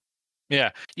XLs, yeah.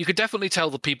 Yeah, you could definitely tell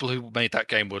the people who made that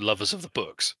game were lovers of the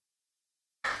books.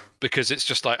 Because it's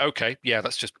just like, okay, yeah,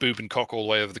 that's just boob and cock all the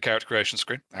way over the character creation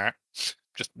screen. All right.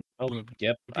 Just. Oh,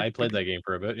 yep. I played that game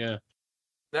for a bit, yeah.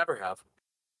 Never have.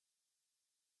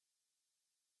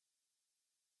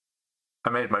 I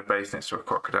made my base next to a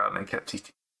crocodile and then kept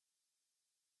eating.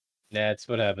 That's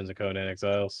what happens in Conan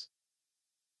Exiles.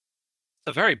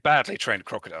 A very badly trained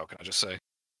crocodile, can I just say?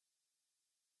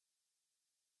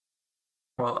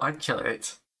 Well, I'd kill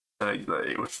it.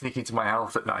 It would sneak into my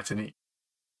house at night and eat.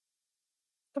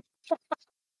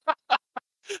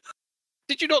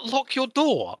 Did you not lock your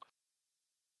door?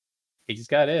 He just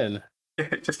got in.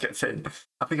 It just gets in.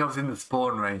 I think I was in the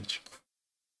spawn range.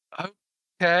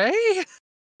 Okay.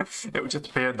 It would just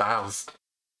appear in the house.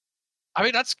 I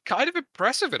mean, that's kind of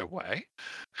impressive in a way.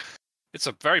 It's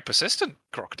a very persistent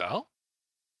crocodile.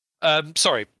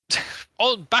 Sorry.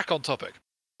 Back on topic.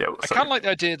 Yeah, I kind of like the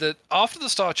idea that after the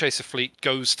Star Chaser fleet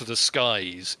goes to the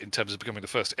skies in terms of becoming the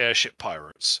first airship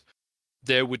pirates,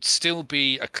 there would still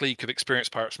be a clique of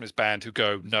experienced pirates from his band who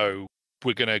go, no,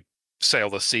 we're going to sail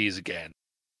the seas again,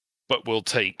 but we'll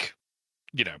take,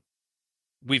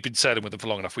 we've been sailing with them for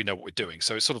long enough, we know what we're doing.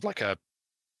 So it's sort of like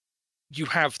you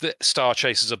have the Star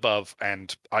Chasers above,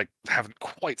 and I haven't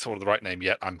quite thought of the right name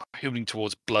yet. I'm hooning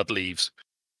towards Bloodleaves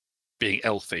being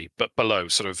Elfie, but below,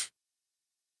 sort of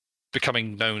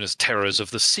becoming known as Terrors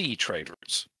of the Sea trade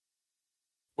routes.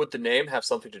 Would the name have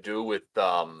something to do with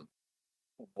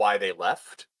why they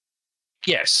left?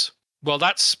 Yes. Well,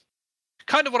 that's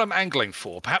kind of what I'm angling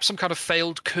for. Perhaps some kind of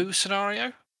failed coup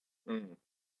scenario?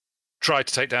 Tried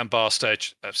to take down Stair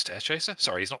Chaser?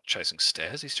 Sorry, he's not chasing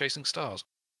stairs, he's chasing stars.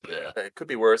 Yeah. It could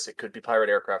be worse. It could be pirate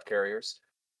aircraft carriers.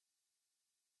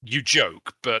 You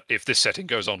joke, but if this setting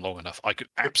goes on long enough, I could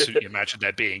absolutely imagine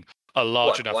there being a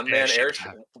large enough one-man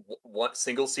airship. One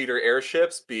single-seater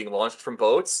airships being launched from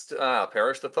boats.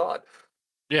 Perish the thought.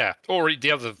 Yeah, or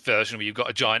the other version where you've got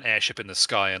a giant airship in the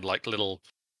sky and like little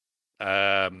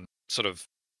sort of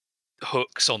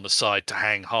hooks on the side to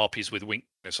hang harpies with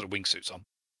sort of wingsuits on.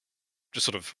 Just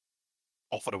sort of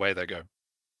off and away they go.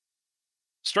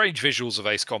 Strange visuals of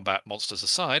Ace Combat monsters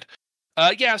aside.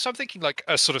 Yeah, so I'm thinking like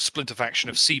a sort of splinter faction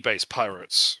of sea-based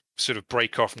pirates sort of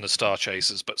break off from the Star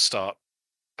Chasers but start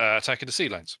attacking the sea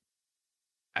lanes.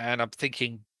 And I'm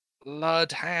thinking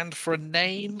Blood Hand for a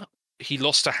name. He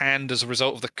lost a hand as a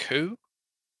result of the coup.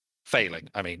 Failing,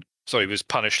 I mean. So he was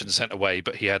punished and sent away,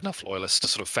 but he had enough loyalists to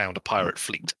sort of found a pirate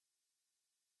fleet.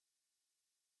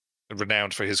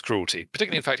 Renowned for his cruelty.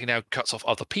 Particularly, in fact, he now cuts off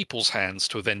other people's hands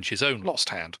to avenge his own lost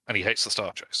hand, and he hates the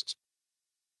Star Chasers.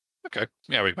 Okay,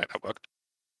 yeah, we can make that work.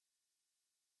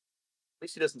 At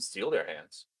least he doesn't steal their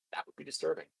hands. That would be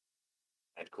disturbing.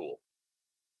 And cool.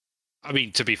 I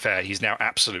mean, to be fair, he's now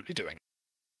absolutely doing it.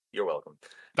 You're welcome.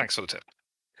 Thanks for the tip.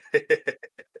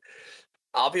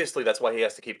 Obviously, that's why he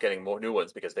has to keep getting more new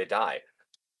ones, because they die.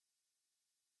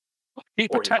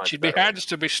 Keep attaching my hands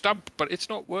to me stump, but it's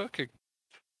not working.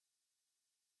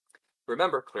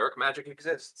 Remember, cleric magic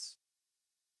exists.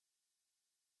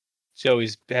 So he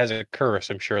has a curse,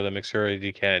 I'm sure, that makes sure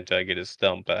he can't get his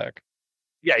stump back.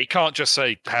 Yeah, he can't just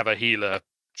say, have a healer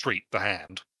treat the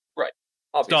hand. Right.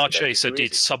 Star Chaser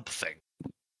did something.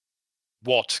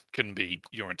 What can be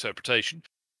your interpretation,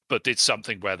 but did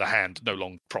something where the hand no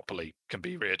longer properly can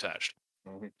be reattached.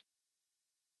 Mm-hmm.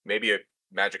 Maybe a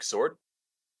magic sword?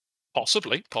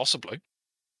 Possibly.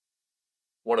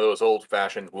 One of those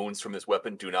old-fashioned wounds from this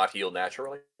weapon do not heal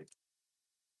naturally.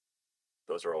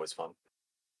 Those are always fun.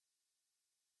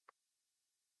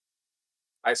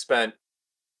 I spent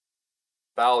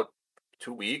about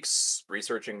 2 weeks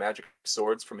researching magic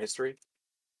swords from history.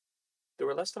 They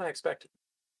were less than I expected.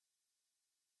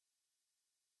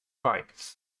 Right.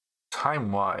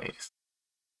 Time-wise.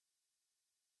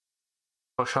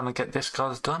 Push on and get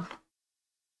discards done?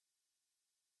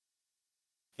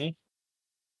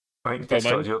 I think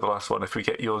discard, you're the last one. If we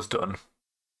get yours done.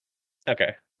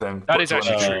 Okay. Then that is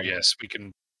actually true, yes. We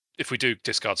can, if we do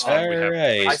discards,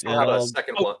 right. I still have a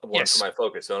second one yes. for my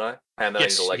focus, don't I? And then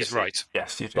yes, I need a legacy. He's right.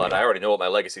 Yes, you do. But I already know what my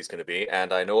legacy is going to be,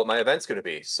 and I know what my event's going to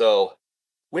be. So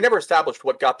we never established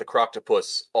what got the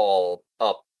Croctopus all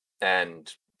up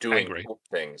and doing Angry.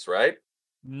 things, right?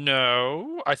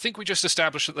 No, I think we just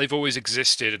established that they've always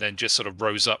existed and then just sort of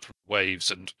rose up from waves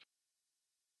and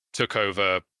took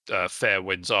over fair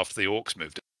winds after the orcs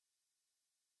moved in.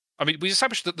 I mean, we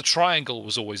established that the triangle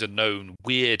was always a known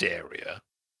weird area.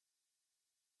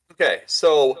 Okay,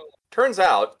 so turns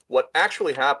out what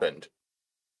actually happened,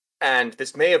 and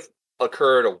this may have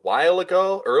occurred a while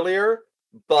ago, earlier,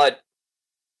 but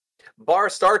Bar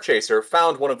Starchaser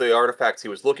found one of the artifacts he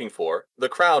was looking for, the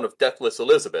Crown of Deathless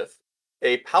Elizabeth,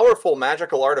 a powerful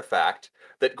magical artifact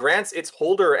that grants its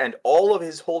holder and all of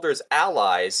his holder's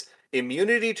allies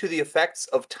immunity to the effects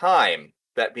of time,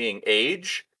 that being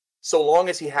age, so long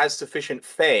as he has sufficient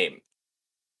fame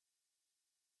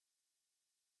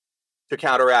to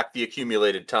counteract the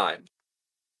accumulated time.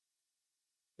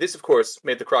 This, of course,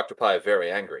 made the Croctopi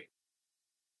very angry.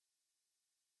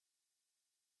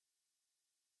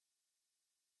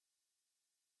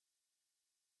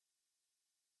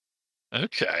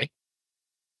 Okay.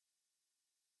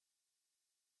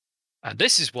 And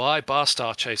this is why Bar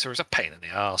Star Chaser is a pain in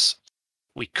the arse.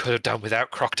 We could have done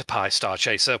without Croctopi, Star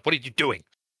Chaser. What are you doing?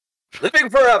 Living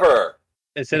forever!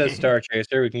 Instead of Star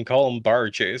Chaser, we can call him Bar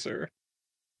Chaser.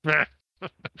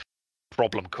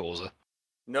 Problem causer.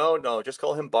 No, just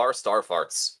call him Bar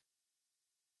Starfarts.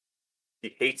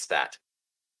 He hates that.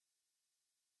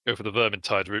 Go for the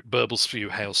Vermintide route. Burble Spew,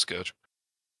 Hail Scourge.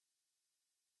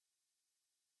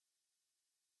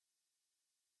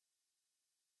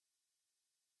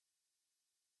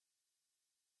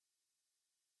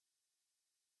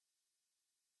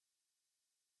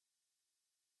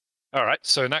 All right,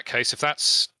 so in that case, if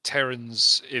that's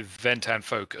Terran's event and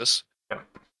focus... Yep.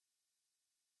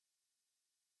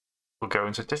 We'll go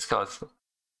into discard.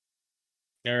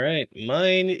 All right,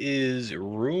 mine is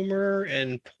Rumor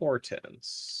and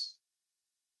Portents.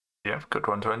 Yeah, good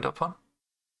one to end up on.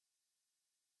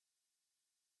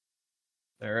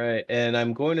 All right, and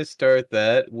I'm going to start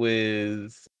that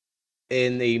with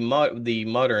in the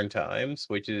modern times,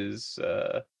 which is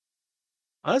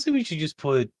honestly we should just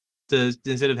put the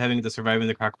instead of having the Surviving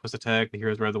the Crocopus Attack, the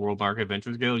Heroes Around the World Mark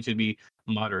Adventures Guild, it should be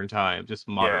modern times, just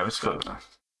modern. Yeah, it's good.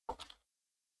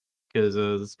 Because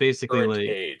it's basically Current like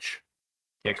age.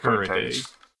 yeah, current age.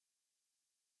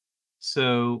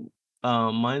 So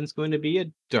mine's going to be a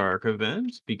dark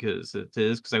event because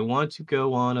I want to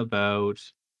go on about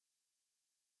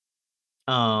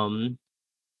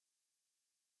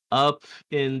up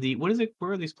in the what is it?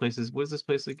 Where are these places? What is this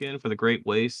place again? For the Great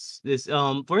Wastes. This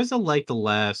where's the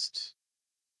last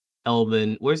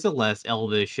where's the last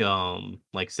elvish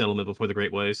like settlement before the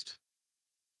Great Waste?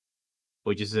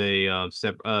 Which is a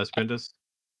Sprentus?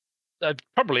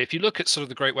 Probably, if you look at sort of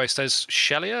the Great Waste, there's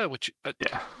Shelia, which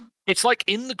Yeah. it's like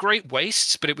in the Great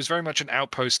Wastes, but it was very much an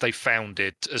outpost they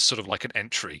founded as sort of like an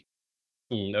entry.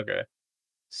 Okay.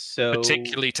 So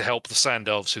Particularly to help the Sand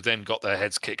Elves, who then got their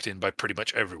heads kicked in by pretty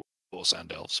much everyone before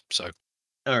Sand Elves. So,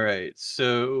 all right.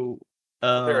 So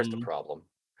There's the problem.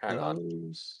 Hang on.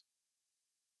 those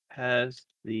has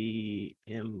the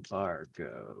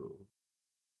embargo.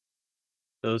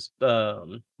 Those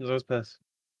pass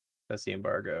the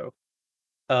embargo.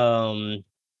 From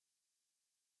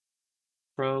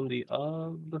the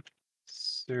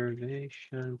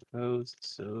observation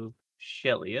posts of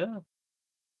Shelia.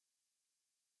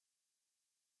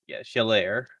 Yeah,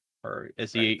 Shelair. Or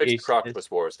is I he fixed the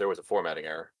Croctopus Wars. There was a formatting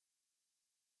error.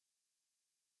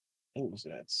 what was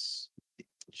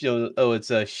that? Oh,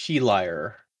 it's a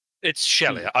Sheliar. it's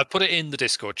Shelia. I put it in the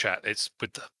Discord chat. It's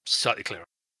with the slightly clearer,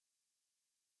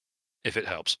 if it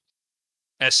helps.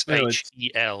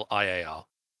 Sheliar.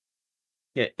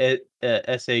 Yeah,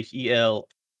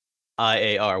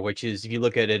 Sheliar, which is, if you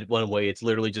look at it one way, it's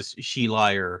literally just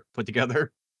Sheliar put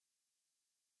together.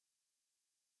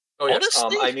 Oh yes,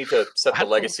 Honestly, I need to set I the don't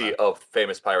know legacy that. of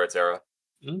Famous Pirates era.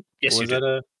 Yes, what you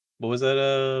do. What was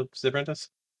that, Ziprentus?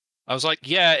 I was like,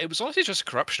 yeah, it was honestly just a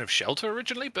corruption of Shelter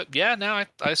originally, but yeah, now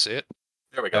I see it.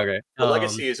 There we go. Okay. The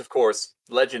legacy is, of course,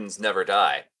 legends never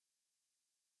die.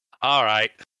 All right,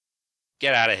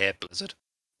 get out of here, Blizzard.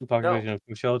 Population of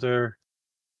Shelter.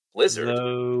 Blizzard?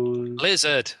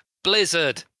 Those...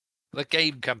 Blizzard, the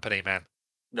game company, man.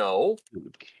 No.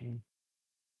 Okay.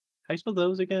 How do you spell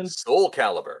those again? Soul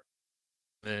Calibur.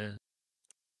 Yeah.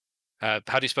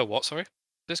 How do you spell what? Sorry,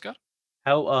 this guy.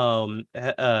 How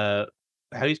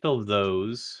do you spell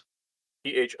those?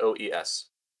 Thoes.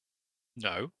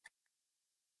 No.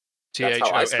 That's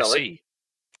how I spell it.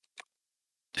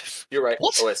 THOSE. You're right.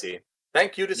 What? OSE.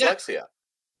 Thank you, dyslexia.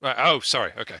 Right. Oh,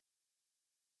 sorry. Okay.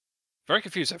 Very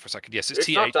confused there for a second. Yes, it's It's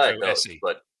not diagnosed, THOSE.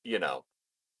 but you know.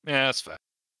 Yeah, that's fair.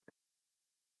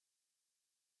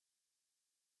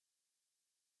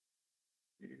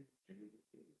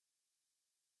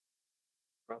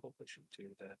 Probably should do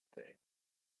that thing.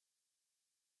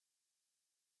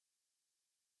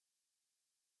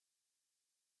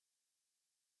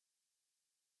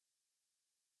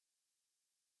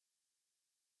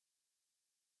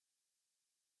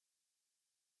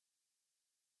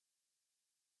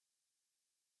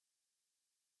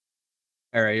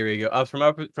 All right, here we go.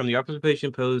 From the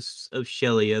observation posts of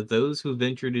Shelia, those who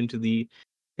ventured into the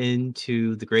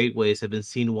Great Waste have been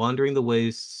seen wandering the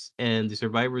wastes, and the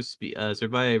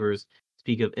survivors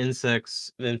speak of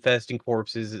insects infesting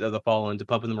corpses of the fallen to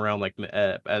pumping them around like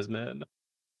as men.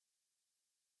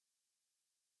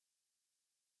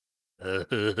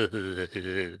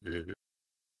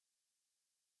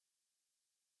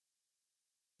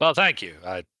 Well, thank you.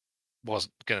 I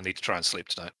wasn't going to need to try and sleep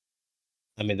tonight.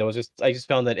 I mean, I just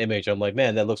found that image. I'm like,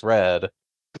 man, that looks rad.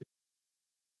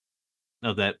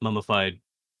 Of that mummified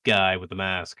guy with the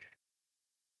mask.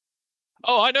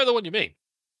 Oh, I know the one you mean.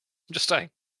 I'm just saying.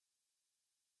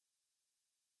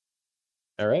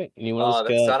 All right. Anyone else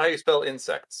That's got? not how you spell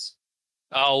insects.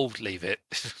 Oh, leave it.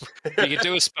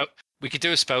 We could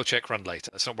do a spell check run later.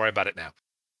 Let's not worry about it now.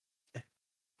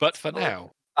 But for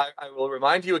now, I will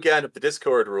remind you again of the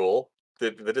Discord rule. The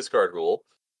discard rule.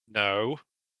 no.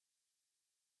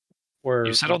 Or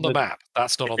You said on the map.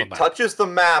 That's not If on the it map. touches the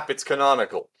map, it's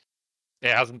canonical.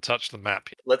 It hasn't touched the map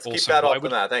yet. Let's keep Also, that why off the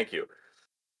would- map. Thank you.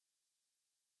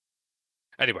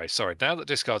 Anyway, sorry. Now that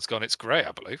discard's gone, it's grey,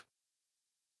 I believe.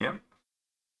 Yep.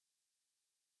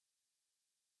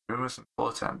 Rumors and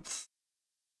portents.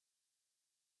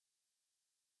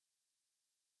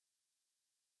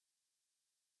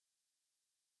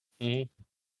 I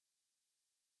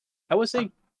would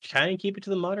say try and keep it to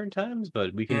the modern times,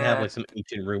 but we can have Yeah. like some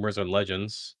ancient rumors or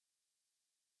legends.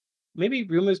 Maybe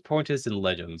rumors, portents, and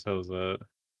legends. How's that?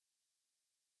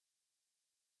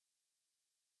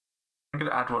 I'm going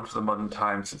to add one for the modern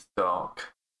times. It's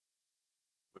dark.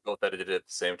 We both edited it at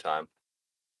the same time.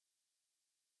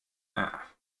 Yeah. I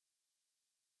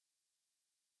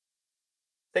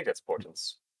think that's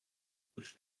portents.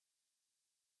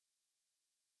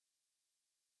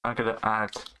 I'm going to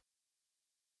add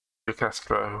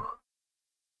Castro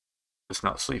does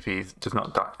not sleep easy, does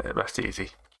not rest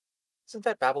easy. Isn't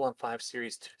that Babylon 5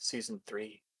 series season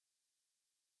 3?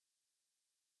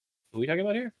 What are we talking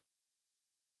about here?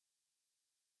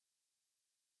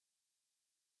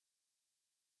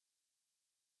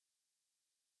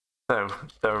 So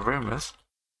there are rumors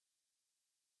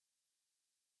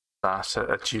that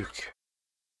a duke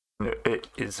it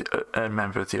is a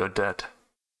member of the undead.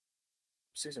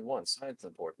 Season 1, science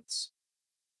importance.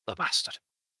 The bastard.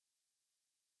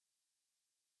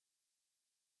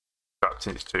 Trapped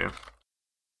in his tomb.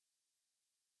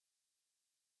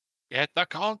 Get the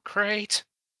concrete.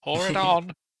 Pour it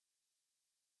on.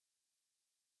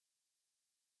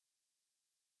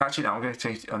 Actually, no, I'm going to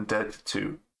change the undead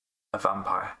to a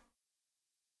vampire.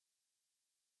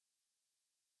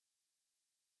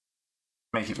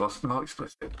 Make it more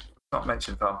explicit. Not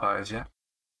mention vampires yet.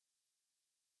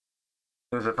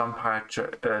 There's a vampire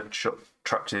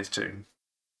trapped in his tomb.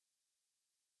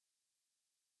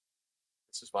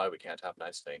 This is why we can't have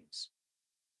nice things.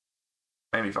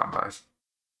 Maybe vampires.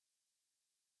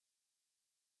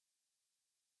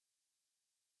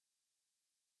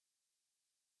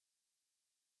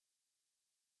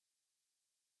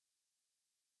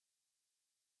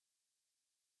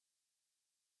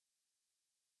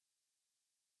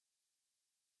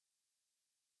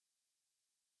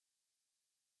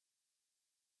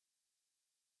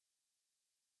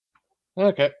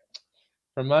 Okay.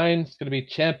 For mine, it's going to be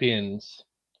champions.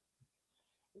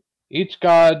 Each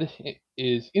god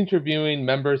is interviewing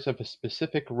members of a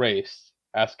specific race,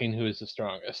 asking who is the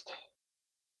strongest.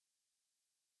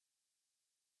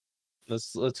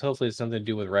 Let's hopefully it's something to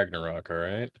do with Ragnarok. All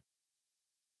right.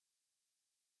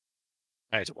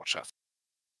 I need to watch that.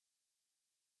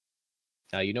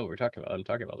 Now you know what we're talking about. I'm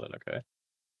talking about that. Okay.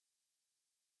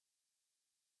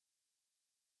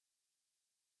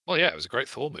 Well, yeah, it was a great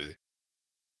Thor movie.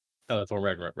 Oh, that's one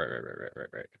Ragnarok.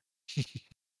 Right.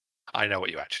 I know what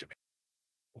you actually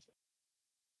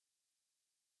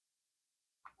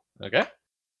mean. Okay.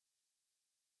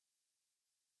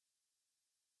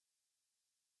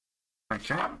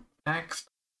 Okay, next.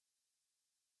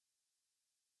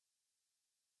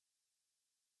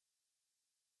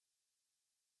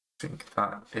 I think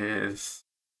that is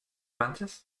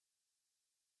Mantis.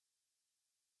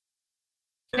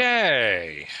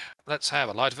 Yay! Let's have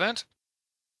a light event.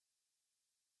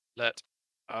 Let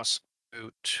us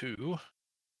go to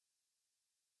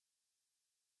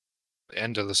the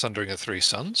end of the Sundering of Three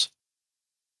Suns.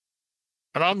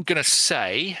 And I'm going to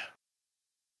say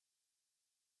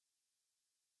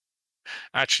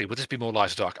Actually, would this be more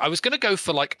light or dark? I was going to go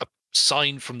for like a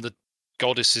sign from the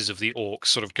goddesses of the orcs,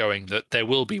 sort of going that there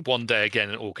will be one day again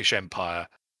an orcish empire,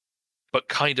 but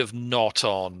kind of not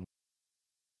on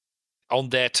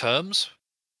their terms.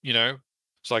 You know,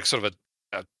 it's like sort of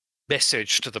a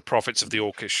message to the prophets of the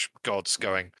orcish gods,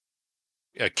 going,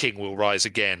 "A king will rise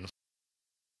again."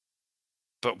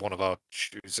 But one of our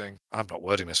choosing. I'm not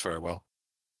wording this very well.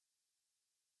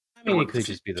 I mean, What it the could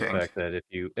just be the king? fact that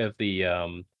if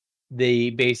they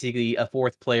basically a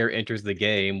fourth player enters the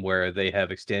game where they have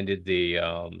extended the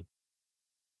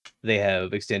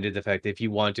fact that if you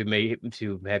want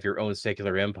to have your own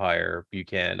secular empire, you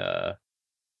can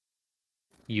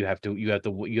you have to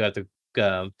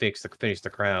finish the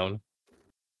crown.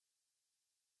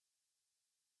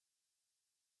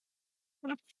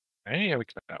 Hey, yeah, we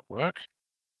can make that work.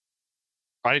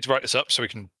 I need to write this up so we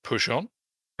can push on.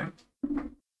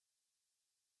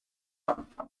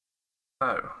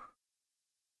 Oh.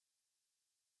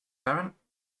 Darren?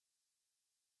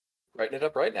 Writing it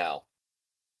up right now.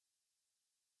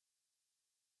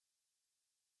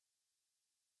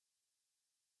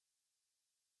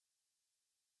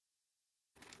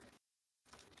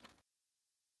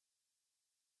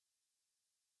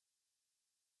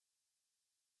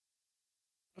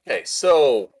 Okay,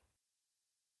 so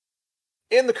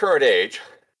in the current age,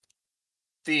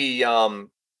 the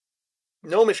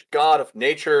gnomish god of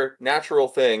nature, natural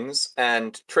things,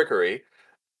 and trickery,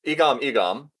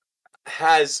 Igam,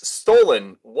 has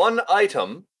stolen one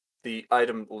item, the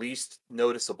item least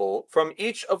noticeable, from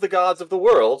each of the gods of the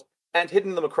world and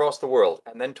hidden them across the world,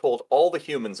 and then told all the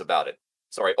humans about it.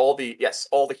 Sorry, all the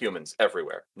humans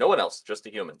everywhere. No one else, just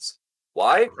the humans.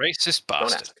 Why? Racist Don't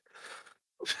bastard.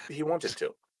 ask. He wanted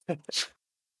to.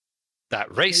 That thought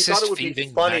it racist, would be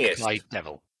thieving, funniest. magpie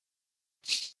devil.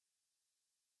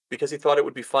 Because he thought it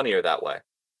would be funnier that way.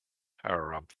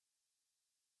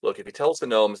 Look, if he tells the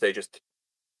gnomes, they just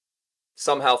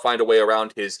somehow find a way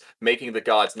around his making the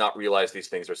gods not realize these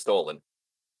things are stolen.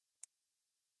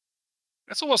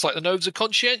 It's almost like the gnomes are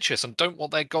conscientious and don't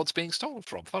want their gods being stolen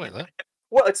from. Funny that.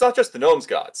 Well, it's not just the gnomes'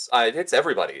 gods. It's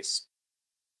everybody's.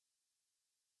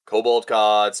 Kobold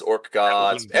gods, orc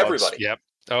gods, Elven gods, everybody. Yep.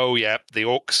 Oh, yep. The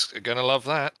orcs are gonna love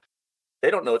that. They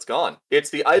don't know it's gone.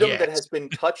 It's the item that Yes. has been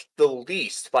touched the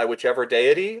least by whichever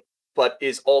deity, but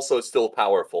is also still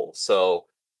powerful. So,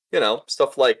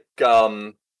 stuff like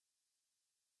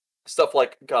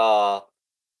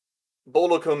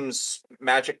Bolokum's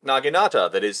magic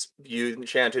Naginata that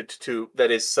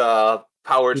is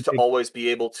powered to always be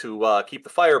able to keep the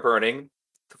fire burning,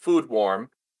 the food warm,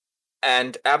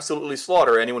 and absolutely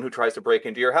slaughter anyone who tries to break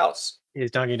into your house. His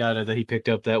Naginata that he picked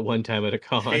up that one time at a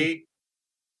con.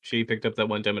 She picked up that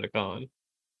one time at a con.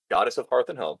 Goddess of Hearth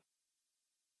and Home.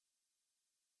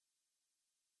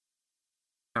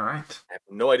 All right. I have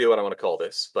no idea what I want to call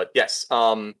this, but yes,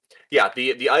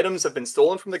 the items have been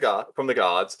stolen from the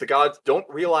gods. The gods don't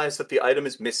realize that the item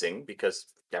is missing because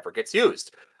it never gets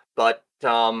used. But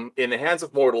in the hands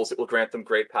of mortals, it will grant them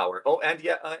great power. Oh, and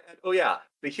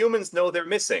the humans know they're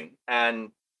missing,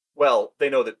 and well, they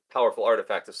know that powerful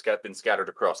artifacts have been scattered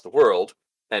across the world,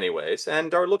 anyways,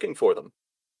 and are looking for them.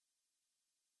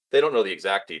 They don't know the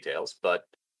exact details, but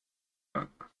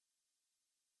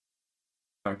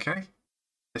Okay.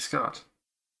 Discard.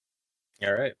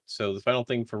 All right. So the final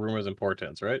thing for rumors and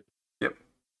portents, right? Yep.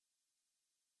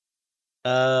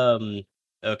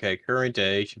 Okay, current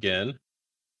age again.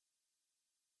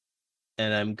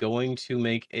 And I'm going to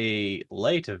make a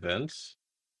light event.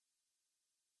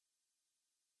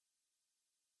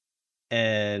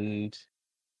 And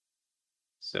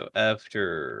so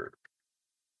after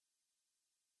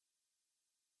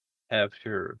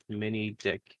many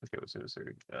okay,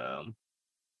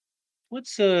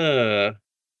 what's I'm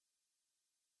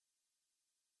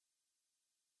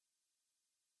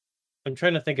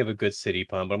trying to think of a good city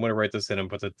pun, but I'm gonna write this in and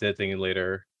put the dead thing in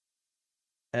later.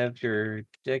 After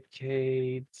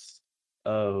decades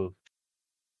of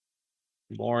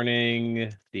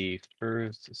mourning, the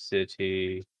first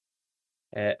city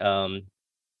has I'm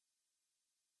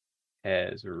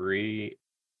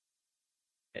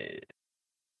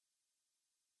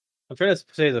trying to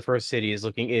say the first city is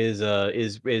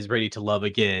ready to love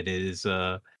again, is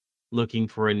looking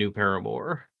for a new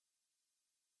paramour.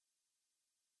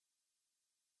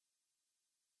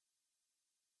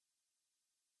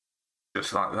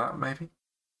 Just like that, maybe.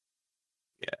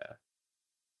 Yeah.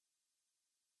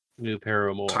 New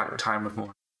paramour. Time of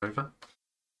mourning over.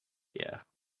 Yeah.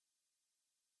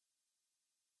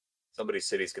 somebody's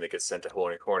city's going to get sent to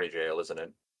horny jail, isn't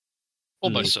it?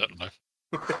 Almost certainly.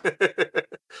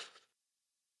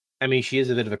 I mean, she is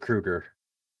a bit of a cougar.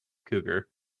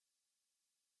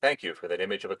 Thank you for that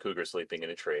image of a cougar sleeping in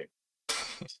a tree.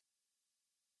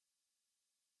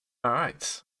 All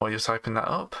right. While you're typing that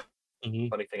up, Funny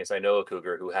thing is, I know a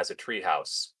cougar who has a tree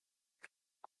house.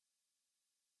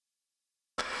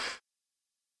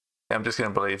 I'm just going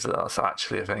to believe that that's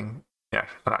actually a thing. Yeah,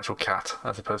 an actual cat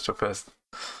as opposed to a person.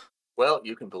 Well,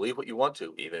 you can believe what you want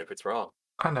to, even if it's wrong.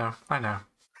 I know.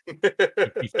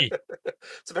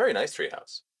 It's a very nice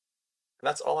treehouse. And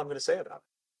that's all I'm going to say about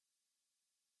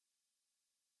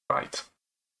it. Right.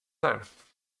 So,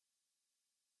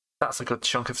 that's a good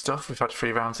chunk of stuff. We've had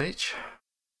 3 rounds each.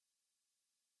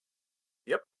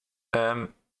 Yep. Do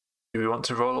we want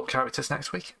to roll up characters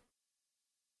next week?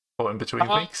 Or in between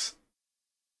weeks?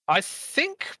 I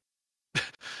think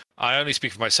I only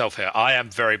speak for myself here. I am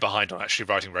very behind on actually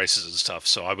writing races and stuff,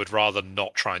 so I would rather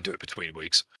not try and do it between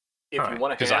weeks. If you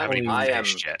want to because I haven't even am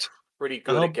finished yet. pretty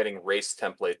good at getting race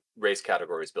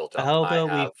categories built up. How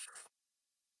about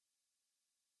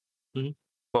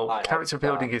Well, character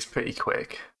building is pretty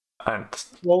quick and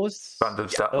random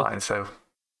stat line, so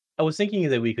I was thinking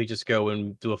that we could just go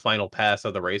and do a final pass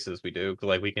of the races we do.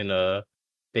 Like we can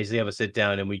basically have a sit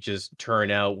down and we just turn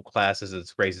out classes and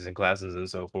races and classes and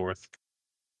so forth.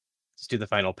 Just do the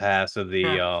final pass of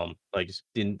the like just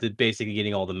basically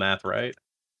getting all the math right.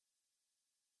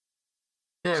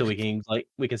 yeah, So we can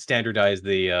standardize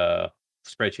the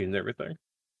spreadsheet and everything.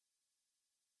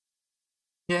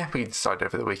 yeah, we can decide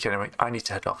over the week anyway. I need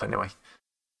to head off anyway.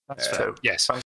 That's So, fair. Yes.